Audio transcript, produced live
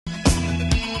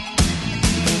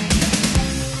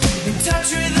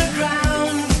touch with the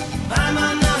ground. I'm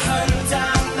on the hunt,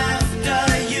 I'm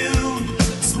after you.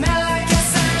 Smell like a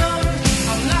sound,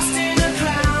 I'm lost in a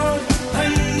crowd.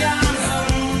 And I'm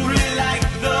hungry like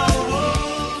the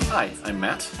wolf. Hi, I'm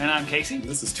Matt. And I'm Casey.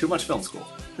 This is Too Much Film School.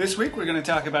 This week we're going to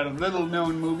talk about a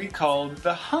little-known movie called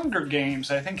The Hunger Games,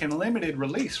 I think in limited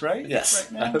release, right? Yes,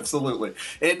 Right now? absolutely.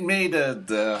 It made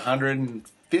the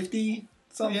 150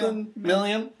 something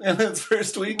million in its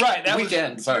first week. Right, that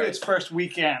weekend. was Sorry, its first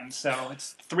weekend, so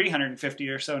it's 350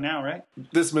 or so now, right?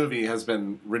 this movie has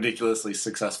been ridiculously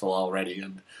successful already,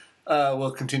 and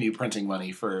will continue printing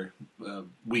money for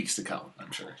weeks to come.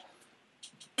 I'm sure.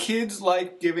 Kids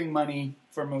like giving money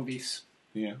for movies.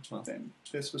 Yeah. Well, And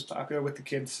this was popular with the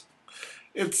kids.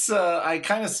 it's I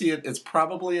kind of see it. It's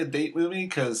probably a date movie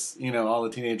because all the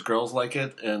teenage girls like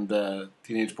it, and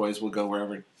teenage boys will go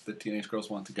wherever the teenage girls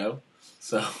want to go.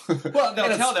 So, Well, they'll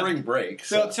and it's tell them. spring break.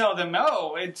 They'll So. tell them,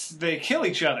 they kill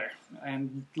each other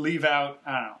and leave out,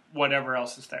 I don't know, whatever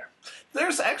else is there.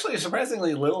 There's actually a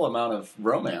surprisingly little amount of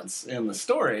romance in the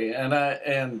story, and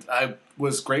I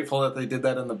was grateful that they did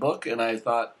that in the book, and I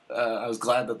thought I was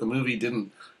glad that the movie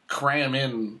didn't cram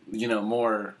in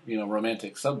more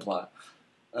romantic subplot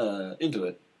into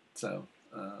it. So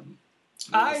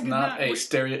it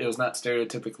was not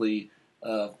stereotypically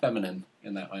feminine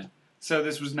in that way. So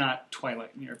this was not Twilight,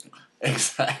 in your opinion?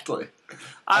 Exactly.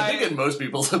 I think in most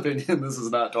people's opinion, this is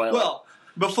not Twilight. Well,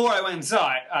 before I went and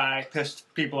saw it, I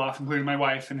pissed people off, including my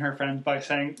wife and her friends, by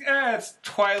saying, it's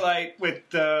Twilight with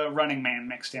the Running Man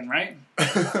mixed in, right?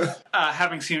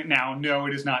 Having seen it now, no,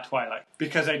 it is not Twilight.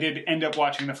 Because I did end up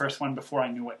watching the first one before I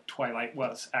knew what Twilight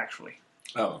was, actually.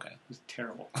 Oh, okay. It was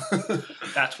terrible.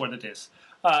 That's what it is.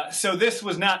 So this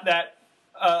was not that.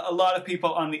 A lot of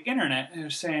people on the internet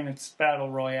are saying it's Battle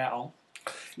Royale.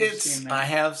 I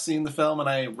have seen the film and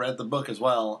I read the book as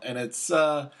well, and it's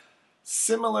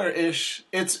similar-ish.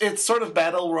 It's sort of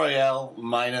Battle Royale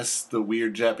minus the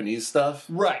weird Japanese stuff,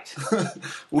 Right.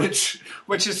 which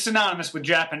Which is synonymous with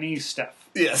Japanese stuff.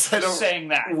 yes, I don't Saying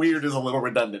that. weird is a little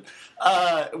redundant.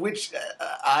 Which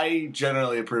I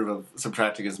generally approve of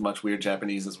subtracting as much weird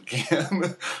Japanese as we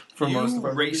can from most of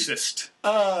our movies. racist.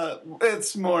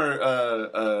 It's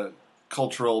more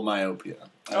cultural myopia.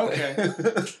 Okay.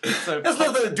 So, It has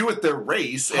nothing to do with their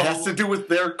race. It has to do with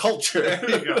their culture. there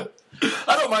you go.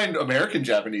 I don't mind American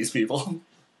Japanese people.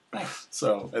 Nice.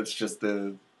 So it's just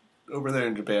over there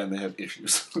in Japan they have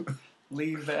issues.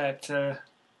 Leave that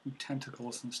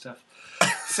tentacles and stuff.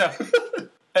 So,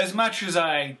 as much as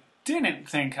I didn't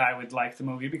think I would like the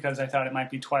movie because I thought it might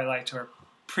be Twilight or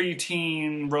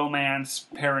preteen romance,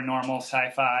 paranormal,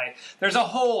 sci-fi, there's a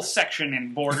whole section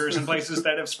in Borders and places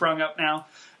that have sprung up now.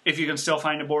 If you can still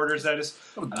find a Borders, that is.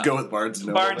 Go with Barnes and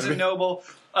Noble. Barnes and Noble,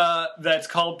 that's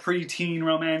called preteen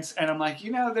romance, and I'm like,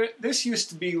 this used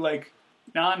to be like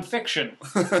nonfiction.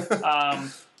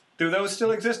 Do those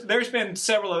still exist? There's been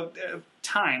several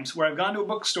times where I've gone to a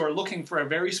bookstore looking for a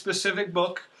very specific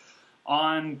book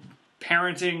on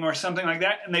parenting or something like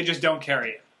that, and they just don't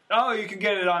carry it. Oh, you can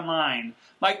get it online.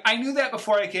 Like, I knew that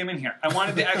before I came in here. I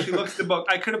wanted to actually look at the book.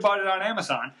 I could have bought it on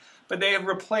Amazon, but they have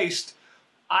replaced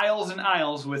aisles and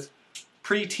aisles with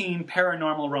preteen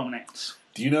paranormal romance.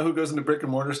 Do you know who goes into brick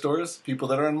and mortar stores? People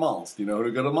that are in malls. Do you know who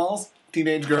to go to malls?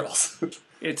 Teenage girls.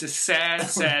 It's a sad,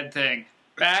 sad thing.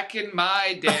 Back in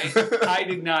my day, I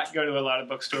did not go to a lot of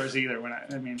bookstores either.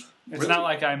 It's Really? not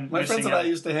like I'm My friends missing and I out.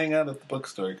 used to hang out at the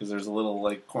bookstore because there's a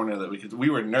little corner that we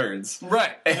were nerds.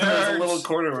 Right. And there was a Nerds. little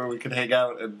corner where we could hang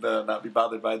out and not be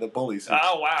bothered by the bullies who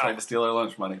Oh, wow. tried to steal our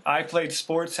lunch money. I played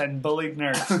sports and bullied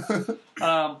nerds.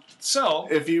 So,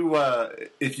 If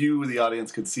you, the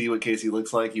audience, could see what Casey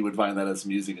looks like, you would find that as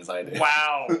amusing as I did.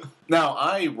 wow. Now,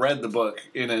 I read the book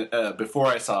before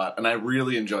I saw it, and I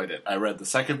really enjoyed it. I read the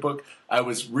second book. I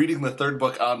was reading the third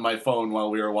book on my phone while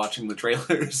we were watching the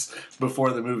trailers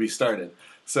before the movie started.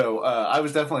 So I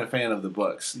was definitely a fan of the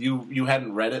books. You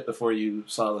hadn't read it before you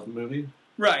saw the movie?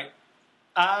 Right.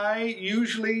 I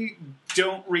usually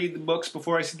don't read the books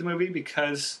before I see the movie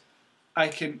because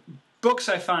books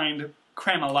I find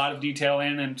cram a lot of detail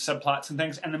in and subplots and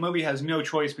things, and the movie has no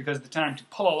choice because of the time to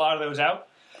pull a lot of those out.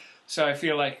 So I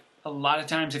feel like a lot of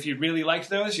times if you really liked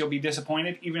those, you'll be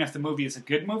disappointed. Even if the movie is a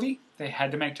good movie, they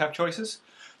had to make tough choices.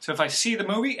 So if I see the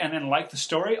movie and then like the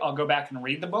story, I'll go back and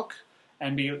read the book.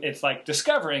 And it's like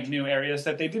discovering new areas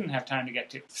that they didn't have time to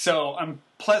get to. So I'm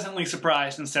pleasantly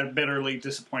surprised instead of bitterly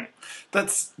disappointed.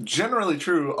 That's generally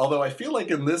true, although I feel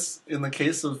like in the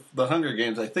case of The Hunger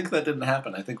Games, I think that didn't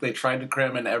happen. I think they tried to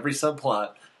cram in every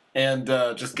subplot and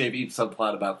just gave each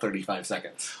subplot about 35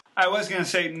 seconds. I was going to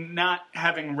say, not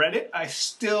having read it, I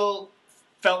still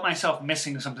felt myself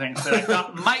missing some things that I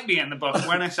thought might be in the book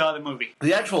when I saw the movie.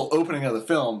 The actual opening of the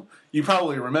film, you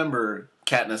probably remember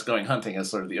Katniss going hunting as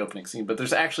sort of the opening scene, but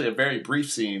there's actually a very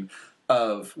brief scene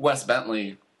of Wes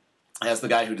Bentley as the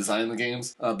guy who designed the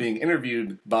games, being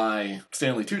interviewed by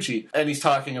Stanley Tucci, and he's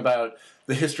talking about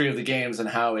the history of the games and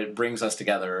how it brings us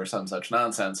together or some such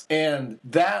nonsense. And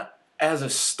that, as a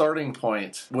starting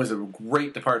point, was a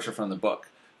great departure from the book.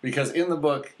 Because in the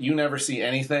book, you never see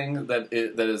anything that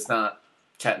is not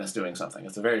Katniss doing something.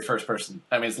 It's the very first person.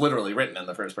 I mean, it's literally written in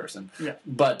the first person. Yeah.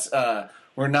 But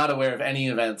we're not aware of any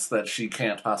events that she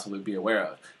can't possibly be aware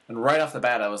of. And right off the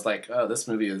bat, I was like, oh, this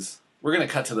movie is... We're going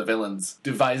to cut to the villains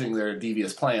devising their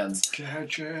devious plans.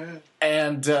 Gotcha.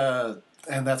 And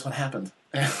that's what happened.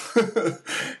 I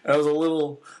was a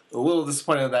little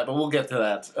disappointed in that, but we'll get to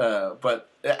that. But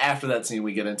after that scene,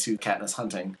 we get into Katniss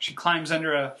hunting. She climbs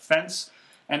under a fence,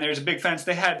 and there's a big fence.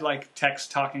 They had, like, text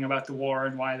talking about the war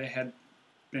and why they had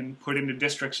been put into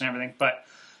districts and everything, but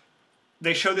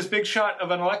they show this big shot of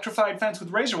an electrified fence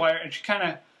with razor wire, and she kind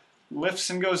of lifts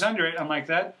and goes under it. I'm like,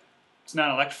 it's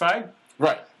not electrified.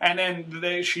 Right. And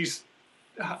then she's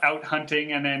out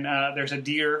hunting, and then there's a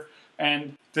deer,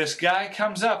 and this guy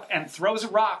comes up and throws a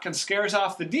rock and scares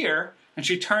off the deer, and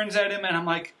she turns at him, and I'm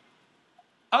like,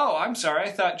 oh, I'm sorry,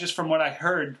 I thought just from what I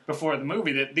heard before the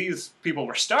movie that these people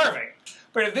were starving.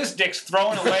 But if this dick's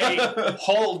throwing away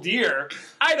whole deer,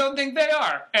 I don't think they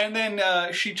are. And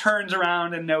then she turns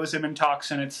around and knows him and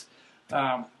talks, and it's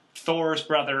Thor's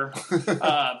brother.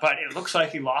 But it looks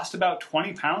like he lost about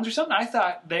 20 pounds or something. I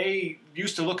thought they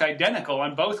used to look identical,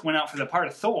 and both went out for the part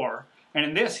of Thor. And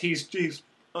in this, he's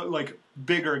like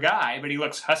bigger guy, but he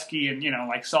looks husky and,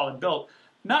 like solid built.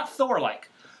 Not Thor-like.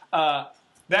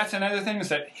 That's another thing, is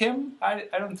that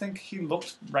I don't think he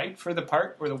looked right for the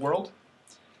part or the world.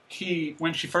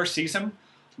 When she first sees him,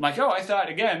 I'm like, oh, I thought,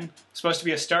 again, supposed to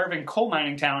be a starving coal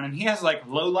mining town, and he has, like,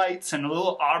 lowlights and a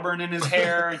little auburn in his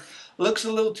hair, and looks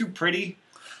a little too pretty.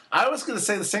 I was going to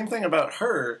say the same thing about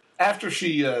her. After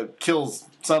she kills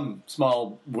some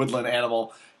small woodland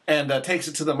animal and takes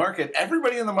it to the market,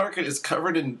 everybody in the market is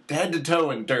covered in head to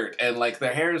toe in dirt, and, like,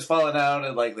 their hair is falling out,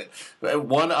 and, like,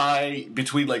 one eye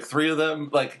between, like, three of them,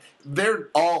 like, they're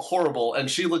all horrible, and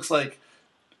she looks like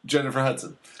Jennifer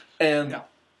Hudson. And... Yeah.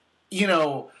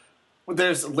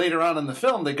 There's later on in the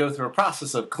film, they go through a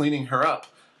process of cleaning her up.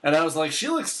 And I was like, she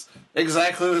looks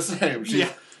exactly the same.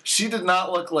 She did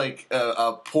not look like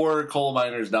a poor coal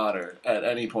miner's daughter at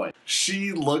any point.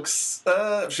 She looks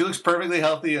perfectly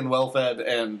healthy and well-fed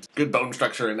and good bone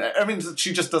structure. And I mean,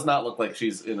 she just does not look like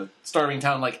she's in a starving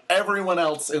town like everyone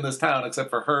else in this town except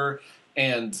for her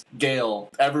and Gale.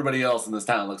 Everybody else in this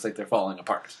town looks like they're falling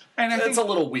apart. And it's a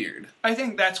little weird. I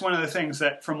think that's one of the things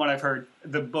that, from what I've heard,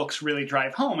 the books really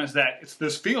drive home, is that it's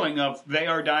this feeling of they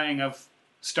are dying of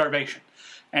starvation.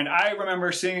 And I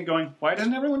remember seeing it going, why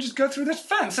doesn't everyone just go through this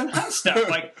fence and hunt stuff?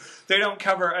 Like, they don't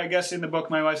cover, I guess in the book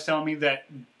my wife's telling me that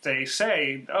they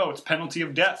say, oh, it's penalty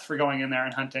of death for going in there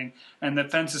and hunting. And the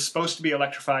fence is supposed to be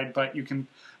electrified, but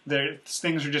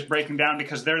things are just breaking down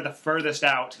because they're the furthest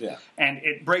out. Yeah. And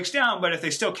it breaks down, but if they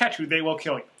still catch you, they will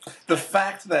kill you. The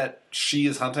fact that she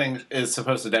is hunting is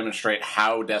supposed to demonstrate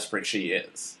how desperate she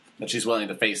is. That she's willing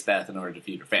to face death in order to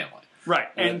feed her family. Right.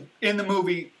 And in the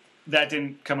movie, that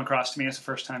didn't come across to me as a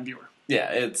first-time viewer.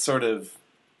 Yeah, it's sort of,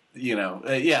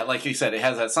 like you said, it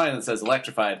has that sign that says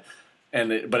electrified,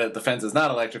 but the fence is not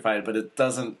electrified, but it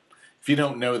doesn't, if you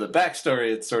don't know the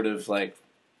backstory, it's sort of like,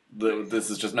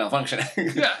 this is just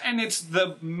malfunctioning. Yeah, and it's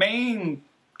the main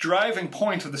driving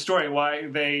point of the story, why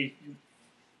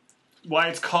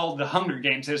it's called the Hunger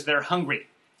Games, is they're hungry.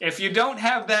 If you don't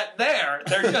have that there,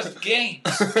 they're just games.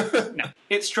 No.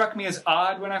 It struck me as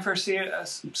odd when I first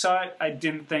saw it. I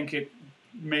didn't think it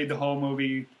made the whole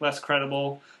movie less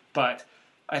credible, but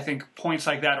I think points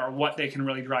like that are what they can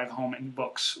really drive home in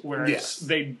books, whereas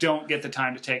they don't get the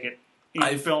time to take it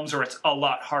in films, or it's a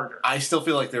lot harder. I still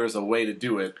feel like there was a way to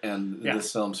do it, and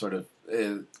this film sort of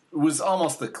was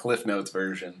almost the Cliff Notes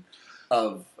version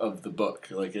of the book.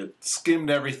 Like, it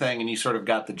skimmed everything, and you sort of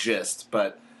got the gist,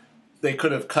 but they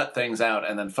could have cut things out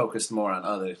and then focused more on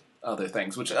other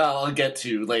things, which I'll get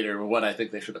to later, what I think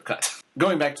they should have cut.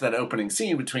 Going back to that opening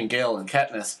scene between Gale and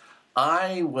Katniss,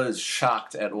 I was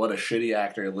shocked at what a shitty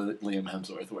actor Liam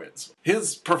Hemsworth was.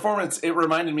 His performance, it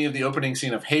reminded me of the opening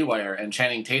scene of Haywire and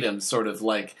Channing Tatum's sort of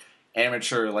like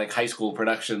amateur, like high school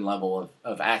production level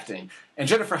of acting. And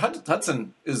Jennifer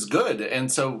Hudson is good,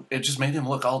 and so it just made him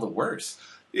look all the worse.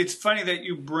 It's funny that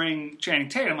you bring Channing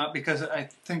Tatum up, because I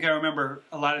think I remember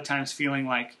a lot of times feeling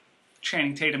like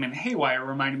Channing Tatum in Haywire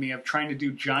reminded me of trying to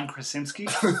do John Krasinski.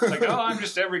 Like, oh, I'm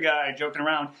just every guy joking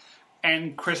around.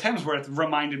 And Chris Hemsworth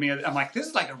reminded me of, I'm like, this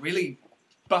is like a really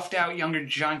buffed out younger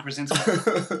John Krasinski.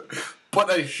 But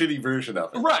a shitty version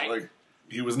of it. Right. Like,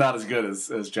 he was not as good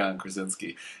as John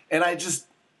Krasinski. And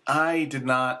I did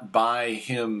not buy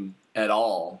him at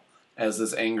all as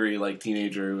this angry, like,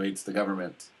 teenager who hates the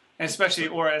government. Especially,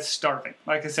 or as starving.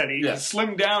 Like I said, he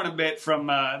slimmed down a bit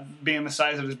from being the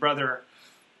size of his brother,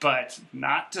 but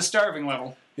not to starving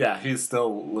level. Yeah, he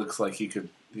still looks like he could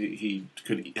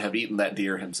have eaten that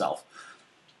deer himself.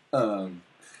 And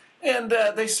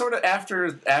they sort of,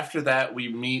 after that, we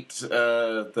meet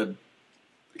the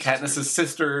Katniss's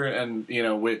sister, and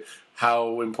with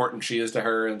how important she is to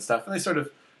her and stuff. And they sort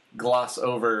of gloss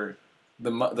over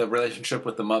the relationship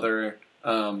with the mother,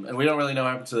 and we don't really know what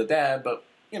happened to the dad. But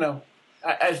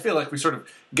I feel like we sort of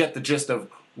get the gist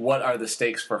of what are the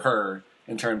stakes for her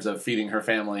in terms of feeding her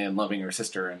family and loving her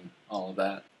sister and all of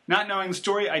that. Not knowing the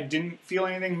story, I didn't feel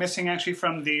anything missing actually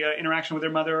from the interaction with her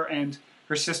mother and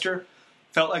her sister.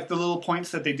 Felt like the little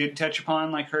points that they did touch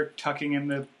upon, like her tucking in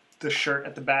the shirt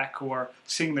at the back or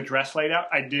seeing the dress laid out,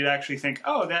 I did actually think,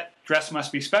 oh, that dress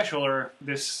must be special, or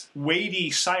this weighty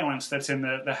silence that's in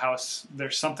the house,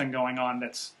 there's something going on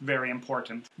that's very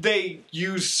important. They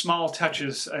used small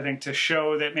touches, I think, to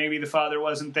show that maybe the father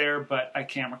wasn't there, but I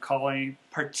can't recall any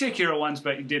particular ones,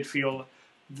 but you did feel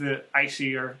the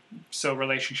icy or so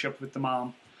relationship with the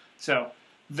mom. So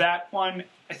that one,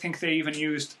 I think they even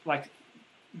used, like,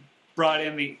 brought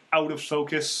in the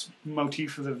out-of-focus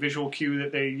motif of the visual cue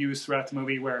that they use throughout the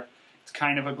movie, where it's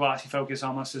kind of a glossy focus,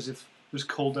 almost as if there's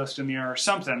coal dust in the air or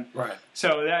something. Right.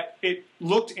 So that it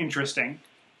looked interesting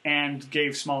and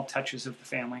gave small touches of the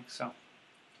family. So,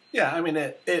 yeah, I mean,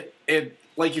 it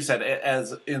like you said,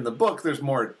 as in the book, there's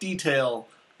more detail,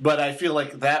 but I feel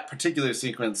like that particular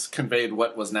sequence conveyed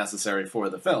what was necessary for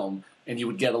the film, and you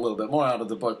would get a little bit more out of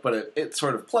the book, but it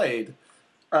sort of played.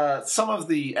 Some of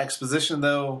the exposition,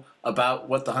 though, about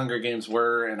what the Hunger Games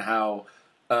were and how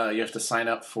you have to sign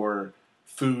up for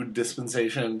food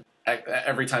dispensation.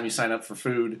 Every time you sign up for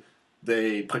food,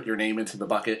 they put your name into the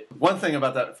bucket. One thing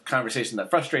about that conversation that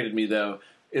frustrated me, though,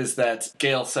 is that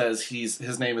Gale says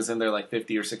his name is in there like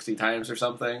 50 or 60 times or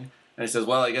something. And he says,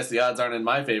 well, I guess the odds aren't in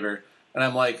my favor. And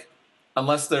I'm like,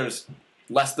 unless there's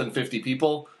less than 50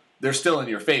 people, they're still in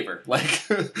your favor. Like,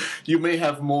 you may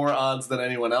have more odds than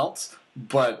anyone else,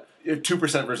 but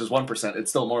 2% versus 1%, it's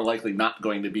still more likely not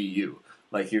going to be you.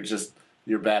 Like,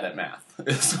 you're bad at math.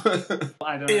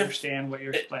 I don't understand what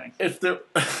you're explaining. If they're...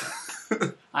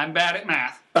 I'm bad at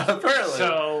math. Apparently.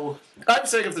 So I'm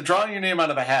saying if they're drawing your name out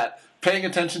of a hat, paying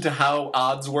attention to how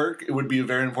odds work, it would be a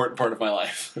very important part of my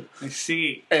life. I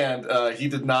see. And he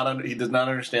did not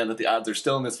understand that the odds are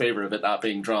still in his favor of it not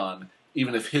being drawn,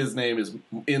 even if his name is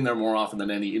in there more often than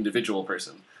any individual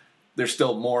person. There's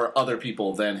still more other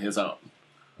people than his own.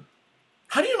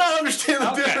 How do you not understand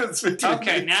the difference between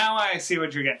Okay, now I see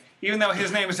what you're getting. Even though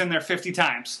his name is in there 50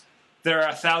 times, there are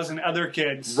 1,000 other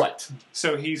kids. Right.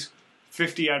 So he's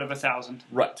 50 out of 1,000.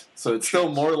 Right. So it's still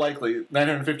more likely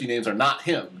 950 names are not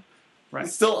him. Right.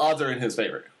 Still, odds are in his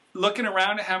favor. Looking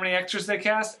around at how many extras they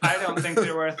cast, I don't think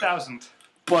there were 1,000.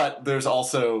 But there's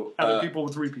also... Other people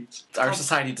with repeats. Our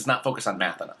society does not focus on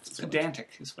math enough. It's pedantic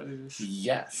is what it is.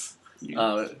 Yes.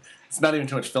 Yeah. It's not even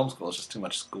too much film school, it's just too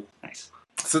much school. Nice.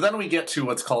 So then we get to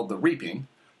what's called the reaping,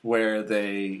 where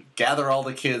they gather all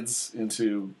the kids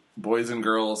into boys and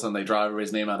girls and they draw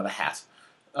everybody's name out of a hat.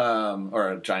 Or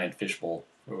a giant fishbowl,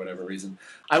 for whatever reason.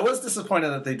 I was disappointed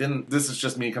that they didn't... This is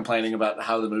just me complaining about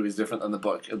how the movie's different than the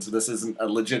book, and so this isn't a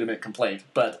legitimate complaint.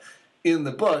 But in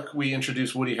the book, we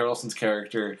introduce Woody Harrelson's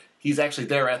character. He's actually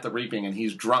there at the reaping, and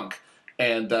he's drunk.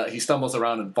 And he stumbles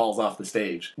around and falls off the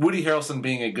stage. Woody Harrelson,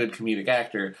 being a good comedic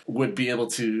actor, would be able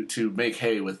to make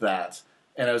hay with that.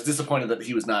 And I was disappointed that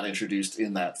he was not introduced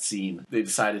in that scene. They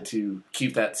decided to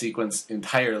keep that sequence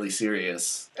entirely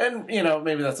serious. And,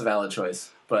 maybe that's a valid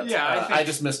choice. But yeah, I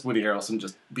just missed Woody Harrelson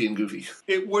just being goofy.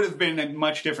 It would have been a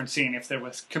much different scene if there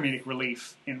was comedic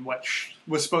relief in what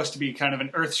was supposed to be kind of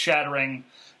an earth-shattering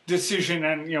decision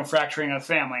and, fracturing of the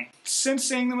family. Since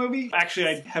seeing the movie, actually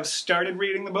I have started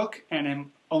reading the book and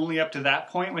am only up to that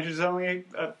point, which is only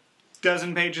a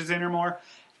dozen pages in or more.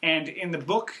 And in the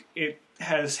book, it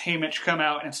has Haymitch come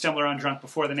out and stumble around drunk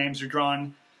before the names are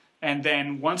drawn. And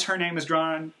then once her name is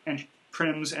drawn and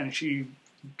Prims and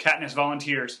Katniss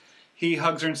volunteers, he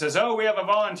hugs her and says, "Oh, we have a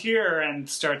volunteer," and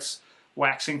starts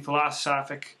waxing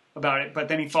philosophic about it. But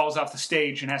then he falls off the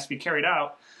stage and has to be carried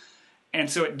out. And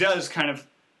so it does kind of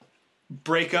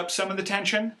break up some of the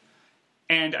tension.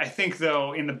 And I think,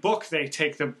 though, in the book, they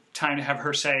take the time to have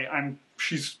her say,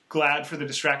 she's glad for the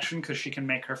distraction because she can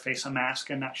make her face a mask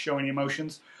and not show any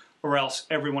emotions. or else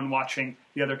everyone watching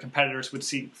the other competitors would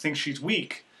think she's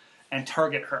weak and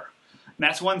target her. And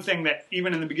that's one thing that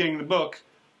even in the beginning of the book,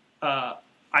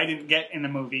 I didn't get in the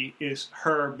movie, is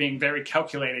her being very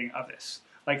calculating of this.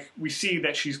 Like, we see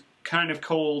that she's kind of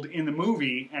cold in the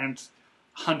movie and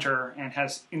hunter and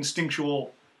has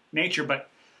instinctual nature, but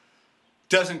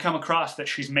doesn't come across that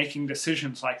she's making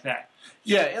decisions like that.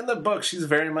 Yeah, in the book, she's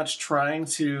very much trying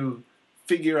to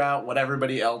figure out what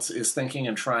everybody else is thinking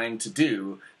and trying to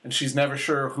do, and she's never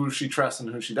sure who she trusts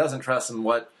and who she doesn't trust, and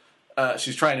what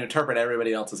she's trying to interpret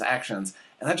everybody else's actions.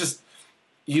 And that just,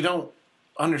 you don't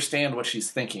understand what she's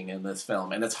thinking in this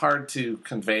film, and it's hard to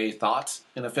convey thought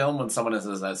in a film when someone is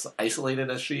as isolated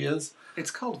as she is. It's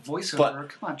called voiceover. But-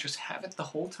 Come on, just have it the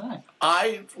whole time.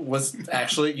 I was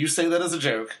actually, you say that as a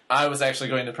joke, I was actually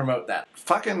going to promote that.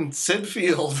 Fucking Sid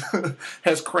Field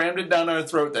has crammed it down our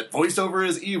throat that voiceover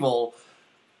is evil.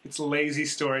 It's lazy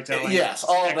storytelling. Yes,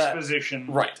 all of that.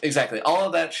 Exposition. Right, exactly. All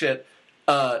of that shit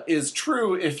is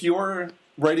true if you're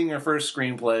writing your first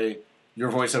screenplay,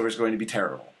 your voiceover is going to be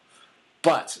terrible.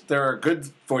 But there are good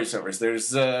voiceovers. There's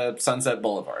Sunset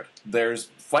Boulevard. There's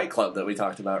Fight Club that we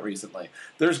talked about recently.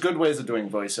 There's good ways of doing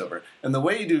voiceover. And the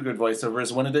way you do good voiceover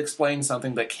is when it explains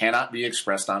something that cannot be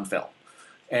expressed on film.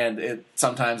 And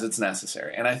sometimes it's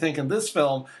necessary. And I think in this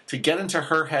film, to get into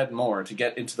her head more, to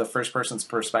get into the first person's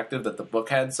perspective that the book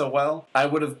had so well, I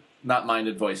would have not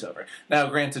minded voiceover. Now,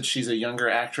 granted, she's a younger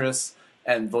actress,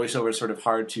 and voiceover is sort of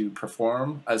hard to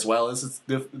perform, as well as it's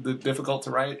difficult to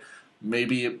write.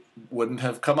 Maybe it wouldn't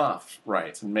have come off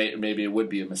right, and maybe it would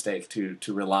be a mistake to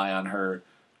rely on her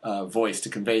voice to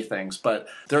convey things. But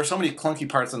there are so many clunky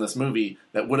parts in this movie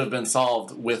that would have been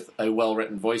solved with a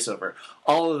well-written voiceover.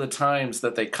 All of the times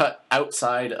that they cut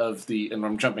outside of and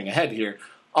I'm jumping ahead here,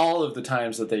 all of the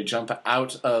times that they jump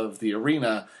out of the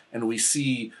arena and we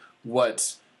see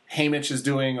what Haymitch is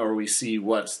doing, or we see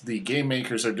what the game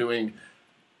makers are doing,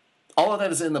 all of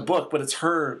that is in the book, but it's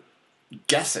her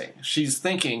guessing. She's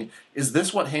thinking, is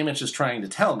this what Haymitch is trying to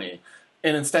tell me?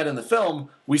 And instead in the film,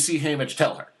 we see Haymitch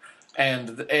tell her.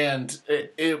 And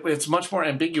it's much more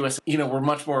ambiguous. You know, we're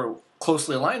much more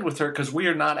closely aligned with her because we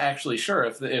are not actually sure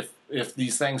if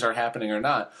these things are happening or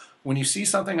not. When you see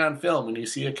something on film, when you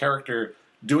see a character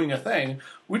doing a thing,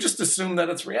 we just assume that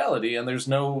it's reality, and there's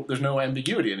no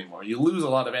ambiguity anymore. You lose a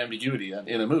lot of ambiguity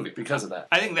in a movie because of that.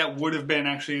 I think that would have been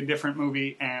actually a different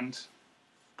movie and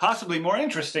possibly more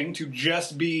interesting to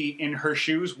just be in her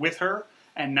shoes with her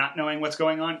and not knowing what's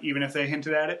going on, even if they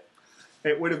hinted at it.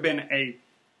 It would have been a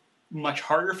much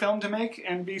harder film to make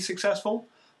and be successful,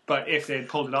 but if they had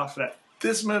pulled it off, that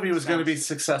This movie was going to be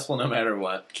successful no matter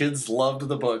what. Kids loved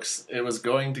the books. It was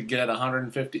going to get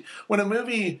 150. When a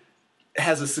movie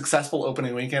has a successful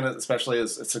opening weekend, especially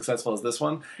as successful as this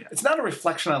one, it's not a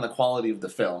reflection on the quality of the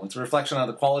film. It's a reflection on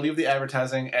the quality of the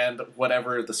advertising and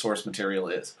whatever the source material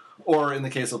is. Or in the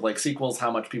case of like sequels, how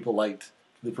much people liked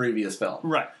the previous film.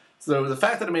 right. So the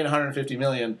fact that it made $150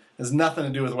 million has nothing to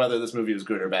do with whether this movie was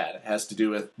good or bad. It has to do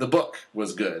with the book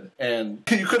was good. And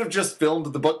you could have just filmed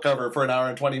the book cover for an hour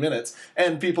and 20 minutes,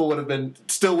 and people would have made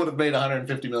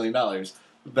 $150 million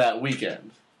that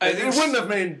weekend. It wouldn't have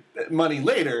made money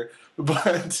later,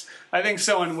 but I think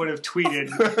someone would have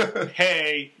tweeted,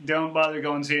 hey, don't bother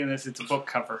going and seeing this, it's a book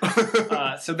cover.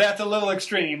 So that's a little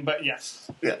extreme, but yes.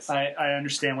 yes. I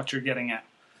understand what you're getting at.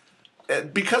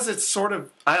 Because it's sort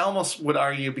of, I almost would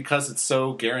argue, because it's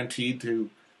so guaranteed to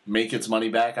make its money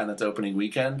back on its opening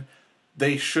weekend,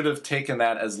 they should have taken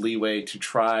that as leeway to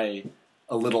try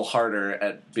a little harder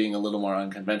at being a little more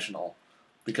unconventional,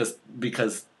 because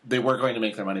they were going to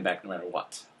make their money back no matter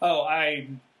what. Oh, I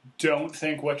don't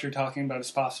think what you're talking about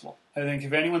is possible. I think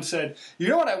if anyone said, you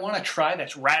know what I want to try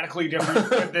that's radically different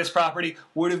with this property,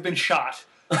 would have been shot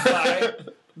by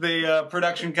the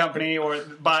production company or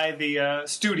by the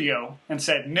studio and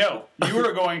said, no, you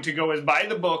are going to go as by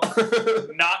the book,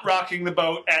 not rocking the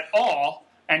boat at all,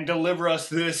 and deliver us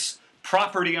this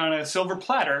property on a silver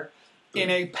platter in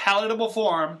a palatable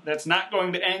form that's not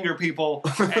going to anger people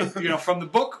from the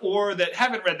book or that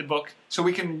haven't read the book, so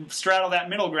we can straddle that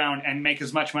middle ground and make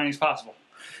as much money as possible.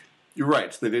 You're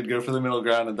right. They did go for the middle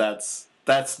ground, and that's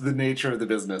the nature of the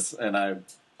business, and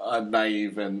I'm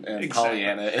naive and Exactly.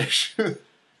 Pollyanna-ish.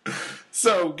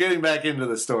 So, getting back into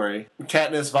the story,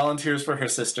 Katniss volunteers for her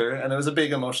sister, and it was a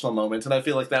big emotional moment, and I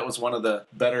feel like that was one of the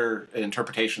better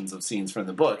interpretations of scenes from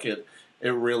the book. It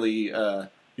really,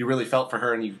 you really felt for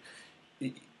her, and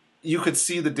you could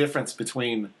see the difference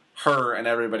between her and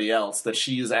everybody else, that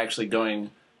she is actually going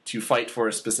to fight for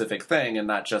a specific thing, and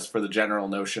not just for the general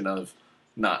notion of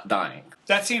not dying.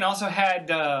 That scene also had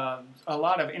a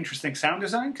lot of interesting sound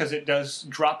design, because it does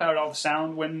drop out all the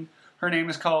sound when her name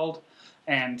is called.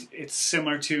 and it's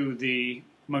similar to the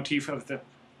motif of the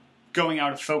going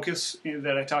out of focus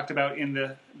that I talked about in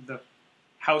the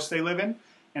house they live in,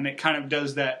 and it kind of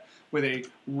does that with a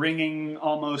ringing,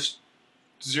 almost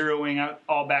zeroing out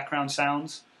all background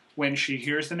sounds when she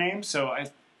hears the name. So I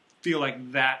feel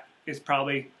like that is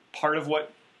probably part of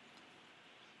what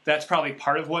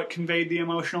conveyed the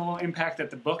emotional impact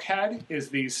that the book had, is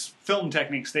these film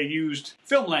techniques. They used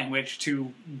film language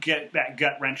to get that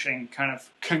gut-wrenching kind of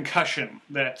concussion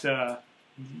that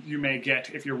you may get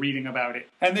if you're reading about it.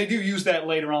 And they do use that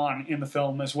later on in the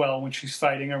film as well, when she's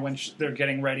fighting or when they're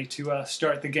getting ready to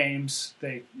start the games.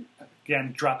 They,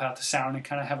 again, drop out the sound and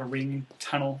kind of have a ringing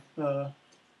tunnel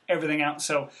everything out.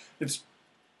 So it's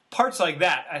parts like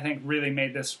that, I think, really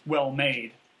made this well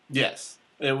made. Yes.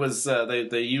 It was,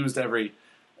 they used every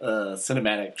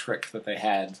cinematic trick that they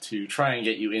had to try and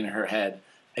get you in her head,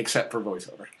 except for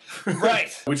voiceover.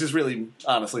 Right. Which is really,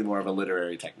 honestly, more of a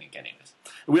literary technique anyways.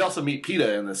 We also meet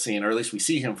Peeta in this scene, or at least we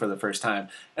see him for the first time.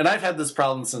 And I've had this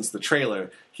problem since the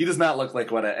trailer. He does not look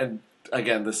like and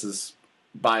again, this is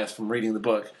biased from reading the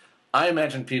book. I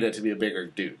imagine Peeta to be a bigger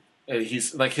dude.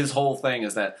 He's, like, his whole thing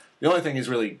is that the only thing he's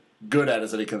really good at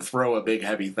is that he can throw a big,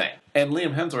 heavy thing. And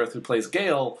Liam Hemsworth, who plays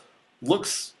Gale,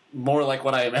 looks more like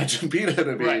what I imagine Peeta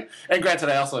to be. Right. And granted,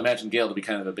 I also imagine Gale to be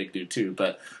kind of a big dude, too.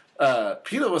 But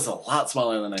Peeta was a lot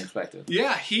smaller than I expected.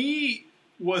 Yeah, he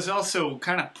was also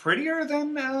kind of prettier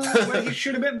than what he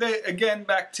should have been. Again,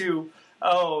 back to,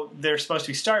 they're supposed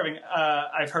to be starving.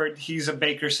 I've heard he's a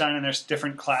baker's son and there's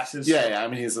different classes. Yeah, I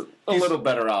mean, he's a little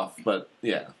better off, but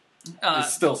yeah.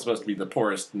 It's still supposed to be the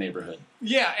poorest neighborhood.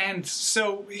 Yeah, and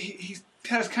so he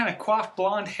has kind of coiffed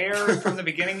blonde hair from the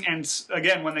beginning, and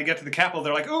again, when they get to the capital,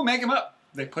 they're like, "Oh, make him up."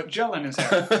 They put gel in his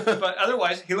hair. But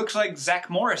otherwise, he looks like Zach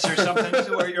Morris or something,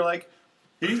 to where you're like,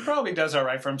 he probably does all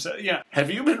right for himself. Yeah. Have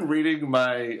you been reading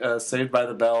my Saved by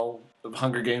the Bell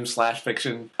Hunger Games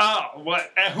 /fiction? Oh,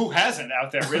 what? Who hasn't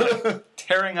out there, really?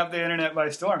 Tearing up the internet by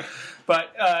storm.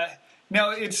 But, no,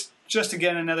 it's just,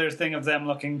 again, another thing of them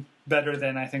looking better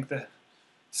than I think the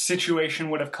situation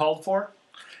would have called for.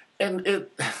 And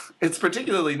it's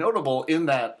particularly notable in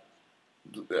that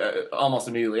almost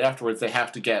immediately afterwards they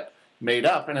have to get made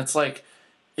up. And it's like,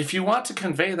 if you want to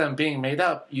convey them being made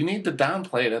up, you need to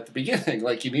downplay it at the beginning.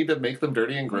 Like, you need to make them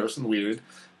dirty and gross and weird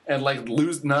and, like,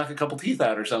 knock a couple teeth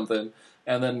out or something,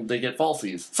 and then they get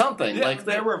falsies. Something. Yeah, like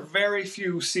there were very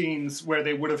few scenes where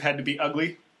they would have had to be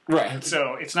ugly. Right.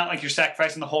 So it's not like you're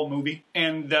sacrificing the whole movie.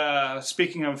 And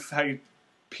speaking of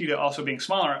Peeta also being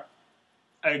smaller,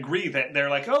 I agree that they're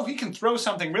like, oh, he can throw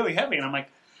something really heavy. And I'm like,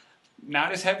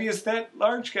 not as heavy as that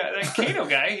large guy, that Kato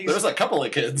guy. There's a couple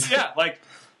of kids. Yeah, like,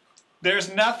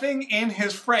 there's nothing in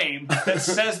his frame that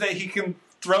says that he can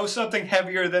throw something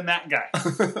heavier than that guy.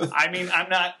 I mean, I'm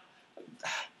not...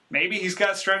 Maybe he's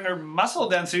got stronger muscle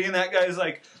density, and that guy's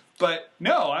like... But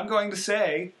no, I'm going to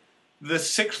say the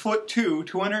 6'2",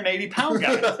 280-pound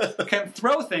guy can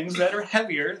throw things that are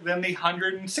heavier than the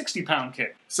 160-pound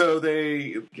kid. So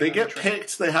they get train.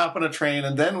 picked, they hop on a train,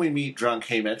 and then we meet drunk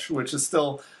Haymitch, which is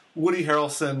still Woody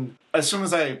Harrelson. As soon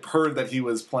as I heard that he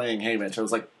was playing Haymitch, I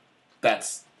was like,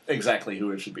 that's exactly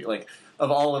who it should be. Like,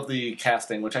 of all of the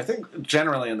casting, which I think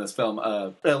generally in this film,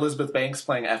 Elizabeth Banks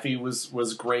playing Effie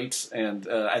was great, and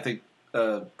I think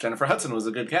Jennifer Hudson was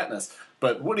a good Katniss.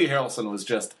 But Woody Harrelson was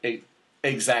just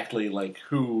exactly like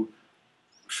who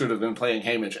should have been playing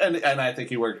Haymitch, and I think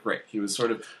he worked great. He was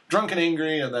sort of drunk and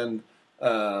angry, and then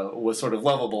was sort of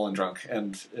lovable and drunk,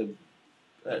 and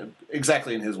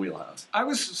exactly in his wheelhouse. I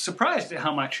was surprised at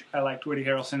how much I liked Woody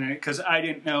Harrelson in it, because I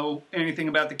didn't know anything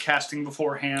about the casting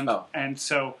beforehand. Oh. And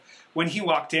so when he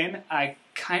walked in, I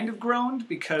kind of groaned,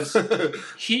 because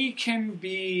he can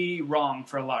be wrong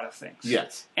for a lot of things.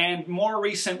 Yes. And more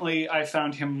recently, I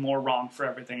found him more wrong for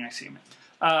everything I see him in.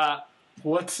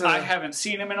 I haven't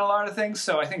seen him in a lot of things,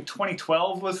 so I think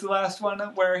 2012 was the last one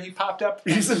where he popped up.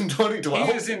 He's in 2012?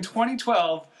 He is in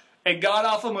 2012, a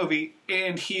god-awful movie,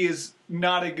 and he is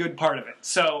not a good part of it.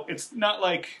 So it's not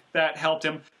like that helped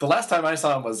him. The last time I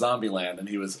saw him was Zombieland, and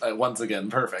he was, once again,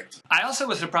 perfect. I also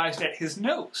was surprised at his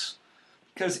nose,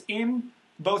 because in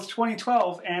both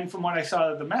 2012 and from what I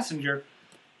saw of The Messenger,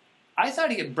 I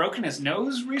thought he had broken his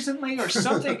nose recently or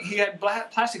something. He had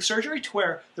plastic surgery to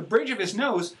where the bridge of his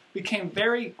nose became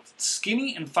very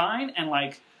skinny and fine and,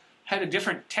 like, had a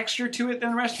different texture to it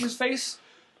than the rest of his face,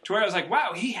 to where I was like,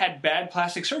 wow, he had bad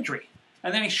plastic surgery.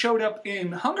 And then he showed up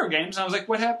in Hunger Games, and I was like,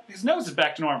 what happened? His nose is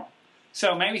back to normal.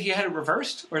 So maybe he had it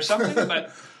reversed or something,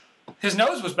 but his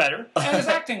nose was better, and his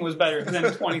acting was better than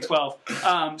 2012.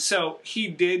 So he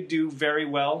did do very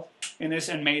well in this,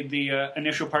 and made the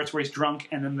initial parts where he's drunk,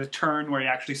 and then the turn where he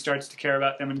actually starts to care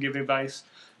about them and give advice,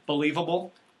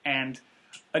 believable, and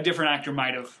a different actor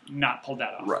might have not pulled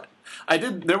that off. Right.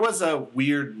 There was a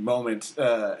weird moment.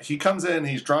 He comes in,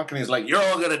 he's drunk, and he's like, "You're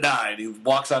all gonna die." And he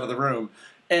walks out of the room.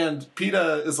 And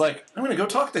PETA is like, "I'm gonna go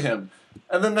talk to him."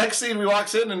 And the next scene, we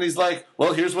walks in, and he's like,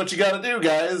 "Well, here's what you gotta do,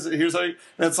 guys. Here's how you..."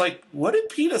 And it's like, what did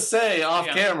PETA say off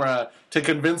camera to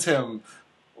convince him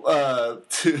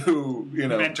to,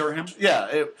 Mentor him?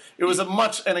 Yeah, it was a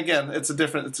much, and again, it's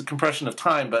a compression of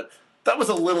time, but that was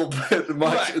a little bit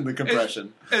much in the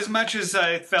compression. As much as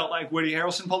I felt like Woody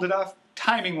Harrelson pulled it off,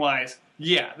 timing-wise,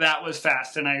 yeah, that was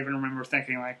fast. And I even remember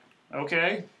thinking, like,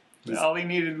 okay, all he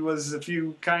needed was a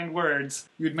few kind words.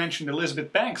 You had mentioned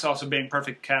Elizabeth Banks also being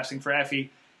perfect casting for Effie,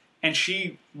 and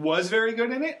she was very good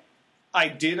in it. I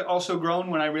did also groan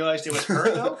when I realized it was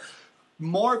her, though.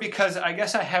 More because I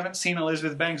guess I haven't seen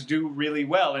Elizabeth Banks do really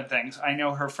well in things. I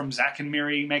know her from Zack and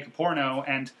Miri Make a Porno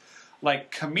and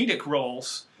like comedic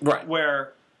roles, Right.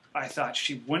 where I thought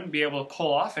she wouldn't be able to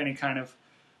pull off any kind of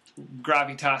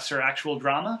gravitas or actual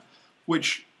drama,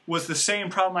 which was the same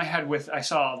problem I had with, I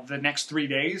saw The Next 3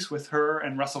 Days with her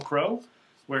and Russell Crowe,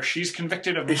 where she's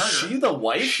convicted of murder. Is she the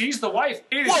wife? She's the wife.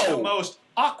 It is Whoa. the most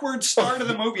awkward start of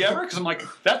the movie ever, because I'm like,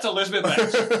 that's Elizabeth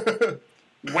Banks.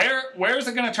 Where is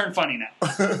it going to turn funny now?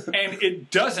 And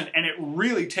it doesn't, and it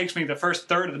really takes me the first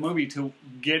third of the movie to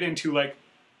get into, like,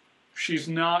 she's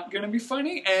not going to be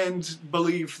funny and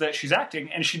believe that she's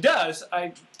acting, and she does.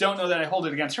 I don't know that I hold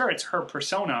it against her. It's her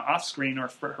persona off-screen or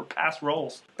for her past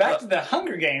roles. Back to the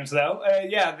Hunger Games, though.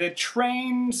 Yeah, the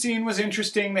train scene was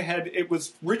interesting. It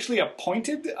was richly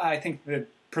appointed. I think the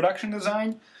production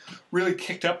design really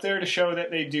kicked up there to show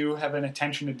that they do have an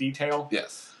attention to detail.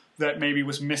 Yes. That maybe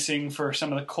was missing for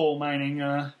some of the coal mining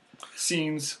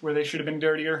scenes where they should have been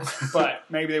dirtier, but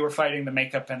maybe they were fighting the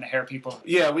makeup and the hair people.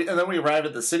 Yeah, and then we arrived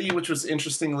at the city, which was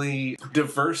interestingly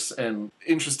diverse and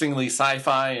interestingly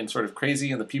sci-fi and sort of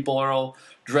crazy, and the people are all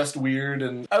dressed weird,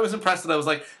 and I was impressed that I was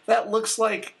like, that looks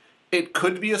like it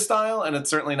could be a style, and it's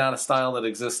certainly not a style that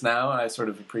exists now. I sort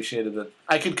of appreciated that.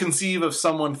 I could conceive of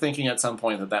someone thinking at some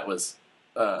point that was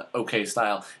okay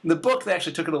style. In the book, they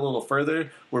actually took it a little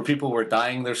further, where people were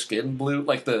dyeing their skin blue.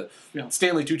 Like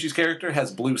Stanley Tucci's character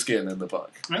has blue skin in the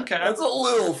book. Okay. That's a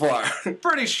little far.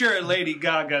 Pretty sure Lady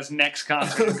Gaga's next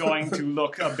concert is going to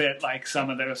look a bit like some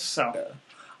of those. So, Yeah.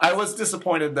 I was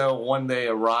disappointed, though, when they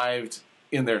arrived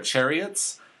in their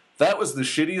chariots. That was the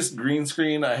shittiest green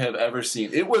screen I have ever seen.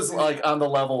 It was like on the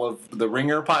level of the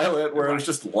Ringer pilot, where it was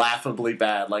just laughably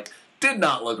bad. Like, did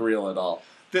not look real at all.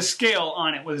 the scale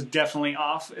on it was definitely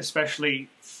off, especially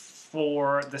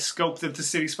for the scope that the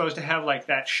city's supposed to have, like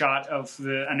that shot of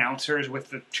the announcers with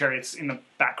the chariots in the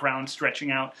background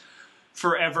stretching out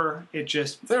forever. It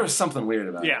just... There was something weird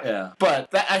about Yeah. it. Yeah. But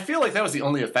I feel like that was the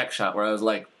only effect shot where I was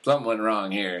like, something went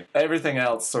wrong here. Everything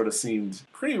else sort of seemed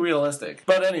pretty realistic.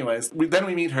 But anyways, then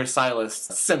we meet her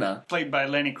stylist, Cinna, played by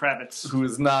Lenny Kravitz. who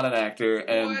is not an actor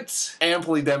and What?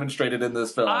 amply demonstrated in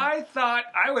this film. I thought,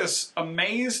 I was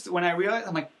amazed when I realized,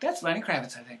 I'm like, that's Lenny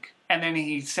Kravitz, I think. And then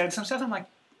he said some stuff, I'm like,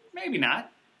 maybe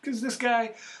not. Because this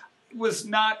guy was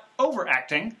not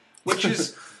overacting, which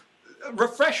is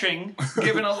refreshing,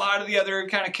 given a lot of the other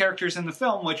kind of characters in the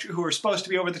film, who are supposed to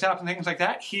be over the top and things like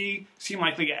that. He seemed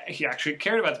like he actually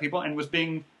cared about the people and was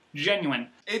being genuine.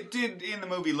 It did, in the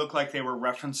movie, look like they were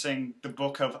referencing the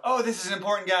book of, oh, this is an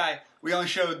important guy. We only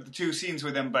showed the 2 scenes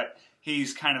with him, but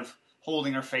he's kind of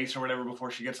holding her face or whatever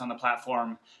before she gets on the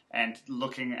platform and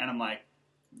looking, and I'm like,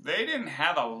 they didn't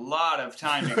have a lot of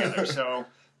time together, so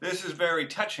this is very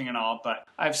touching and all, but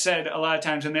I've said a lot of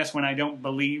times in this, when I don't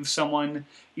believe someone,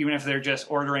 even if they're just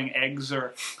ordering eggs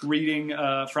or reading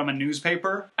from a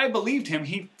newspaper, I believed him.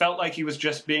 He felt like he was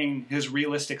just being his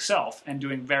realistic self and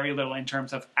doing very little in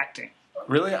terms of acting.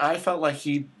 Really? I felt like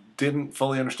he didn't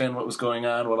fully understand what was going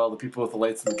on, what all the people with the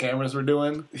lights and the cameras were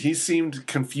doing. He seemed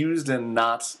confused and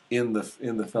not in the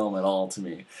film at all to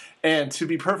me. And to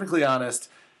be perfectly honest,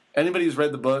 anybody who's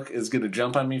read the book is going to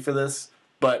jump on me for this,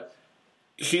 but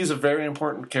he's a very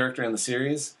important character in the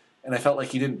series, and I felt like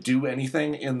he didn't do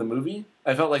anything in the movie.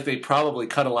 I felt like they probably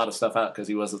cut a lot of stuff out because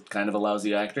he was kind of a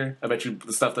lousy actor. I bet you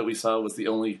the stuff that we saw was the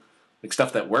only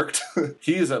stuff that worked.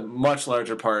 He is a much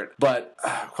larger part, but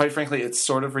quite frankly, it's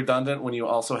sort of redundant when you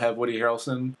also have Woody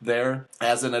Harrelson there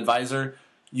as an advisor.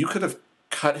 You could have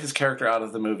cut his character out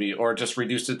of the movie or just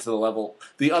reduced it to the level.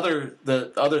 The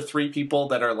other 3 people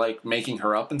that are like making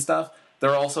her up and stuff, they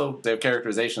have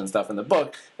characterization and stuff in the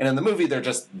book, and in the movie they're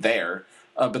just there.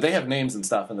 But they have names and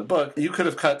stuff in the book. You could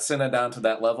have cut Cinna down to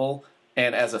that level,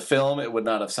 and as a film, it would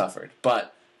not have suffered.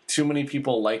 But too many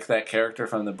people like that character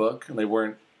from the book, and they